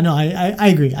 But yeah, no, I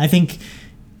agree. I think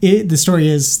the story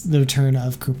is the return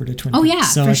of Cooper to Twin Peaks. Oh, yeah,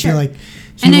 so for I sure. feel like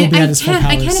he will be at his full powers.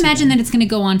 I can't imagine that it's going to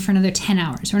go on for another 10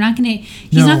 hours. He's not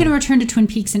going to return to Twin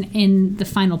Peaks in the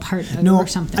final part of, or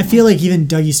something. I feel like even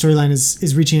Dougie's storyline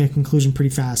is reaching a conclusion pretty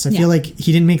fast. I feel like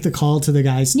he didn't make the call to the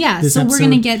guys. Yeah, this so episode. we're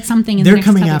going to get something in They're the next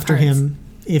coming couple after parts. him.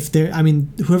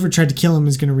 Whoever tried to kill him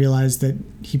is going to realize that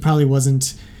he probably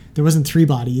wasn't. There wasn't three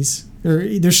bodies, or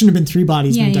there shouldn't have been three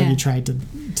bodies when Dougie tried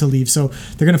to leave. So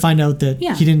they're going to find out that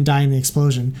he didn't die in the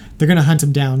explosion. They're going to hunt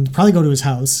him down, probably go to his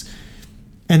house,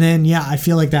 and then I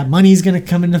feel like that money's going to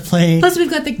come into play. Plus, we've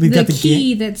got the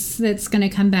key that's going to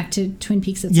come back to Twin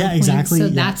Peaks at some point. Exactly. So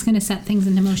that's going to set things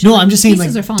into motion. No, I'm just saying, like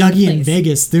Pieces are falling into Dougie in place.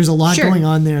 Vegas, there's a lot Sure. going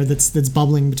on there that's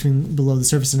bubbling below the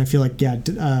surface, and I feel like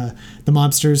the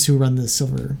mobsters who run the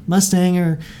Silver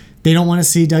Mustang they don't want to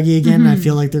see Dougie again. I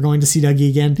feel like they're going to see Dougie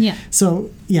again. Yeah.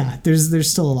 So there's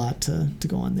still a lot to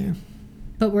go on there.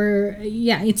 But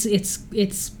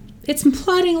it's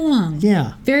plodding along.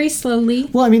 Yeah. Very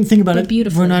slowly. Well, I mean, think about But it.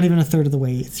 beautifully. We're not even a third of the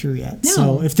way through yet. No.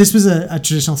 So if this was a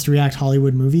traditional 3-act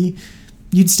Hollywood movie,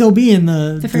 you'd still be in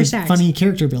the first act. funny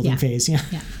character building Yeah. phase. Yeah.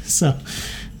 Yeah. So,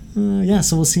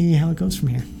 so we'll see how it goes from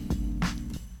here.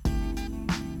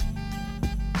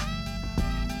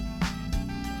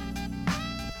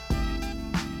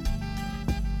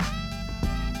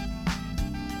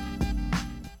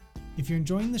 If you're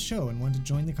enjoying the show and want to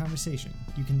join the conversation,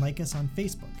 you can like us on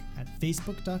Facebook at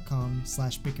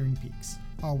facebook.com/bickeringpeaks,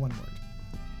 all one word.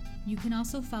 You can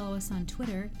also follow us on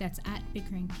Twitter. That's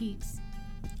 @BickeringPeaks.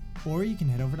 Or you can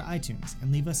head over to iTunes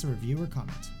and leave us a review or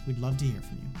comment. We'd love to hear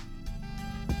from you.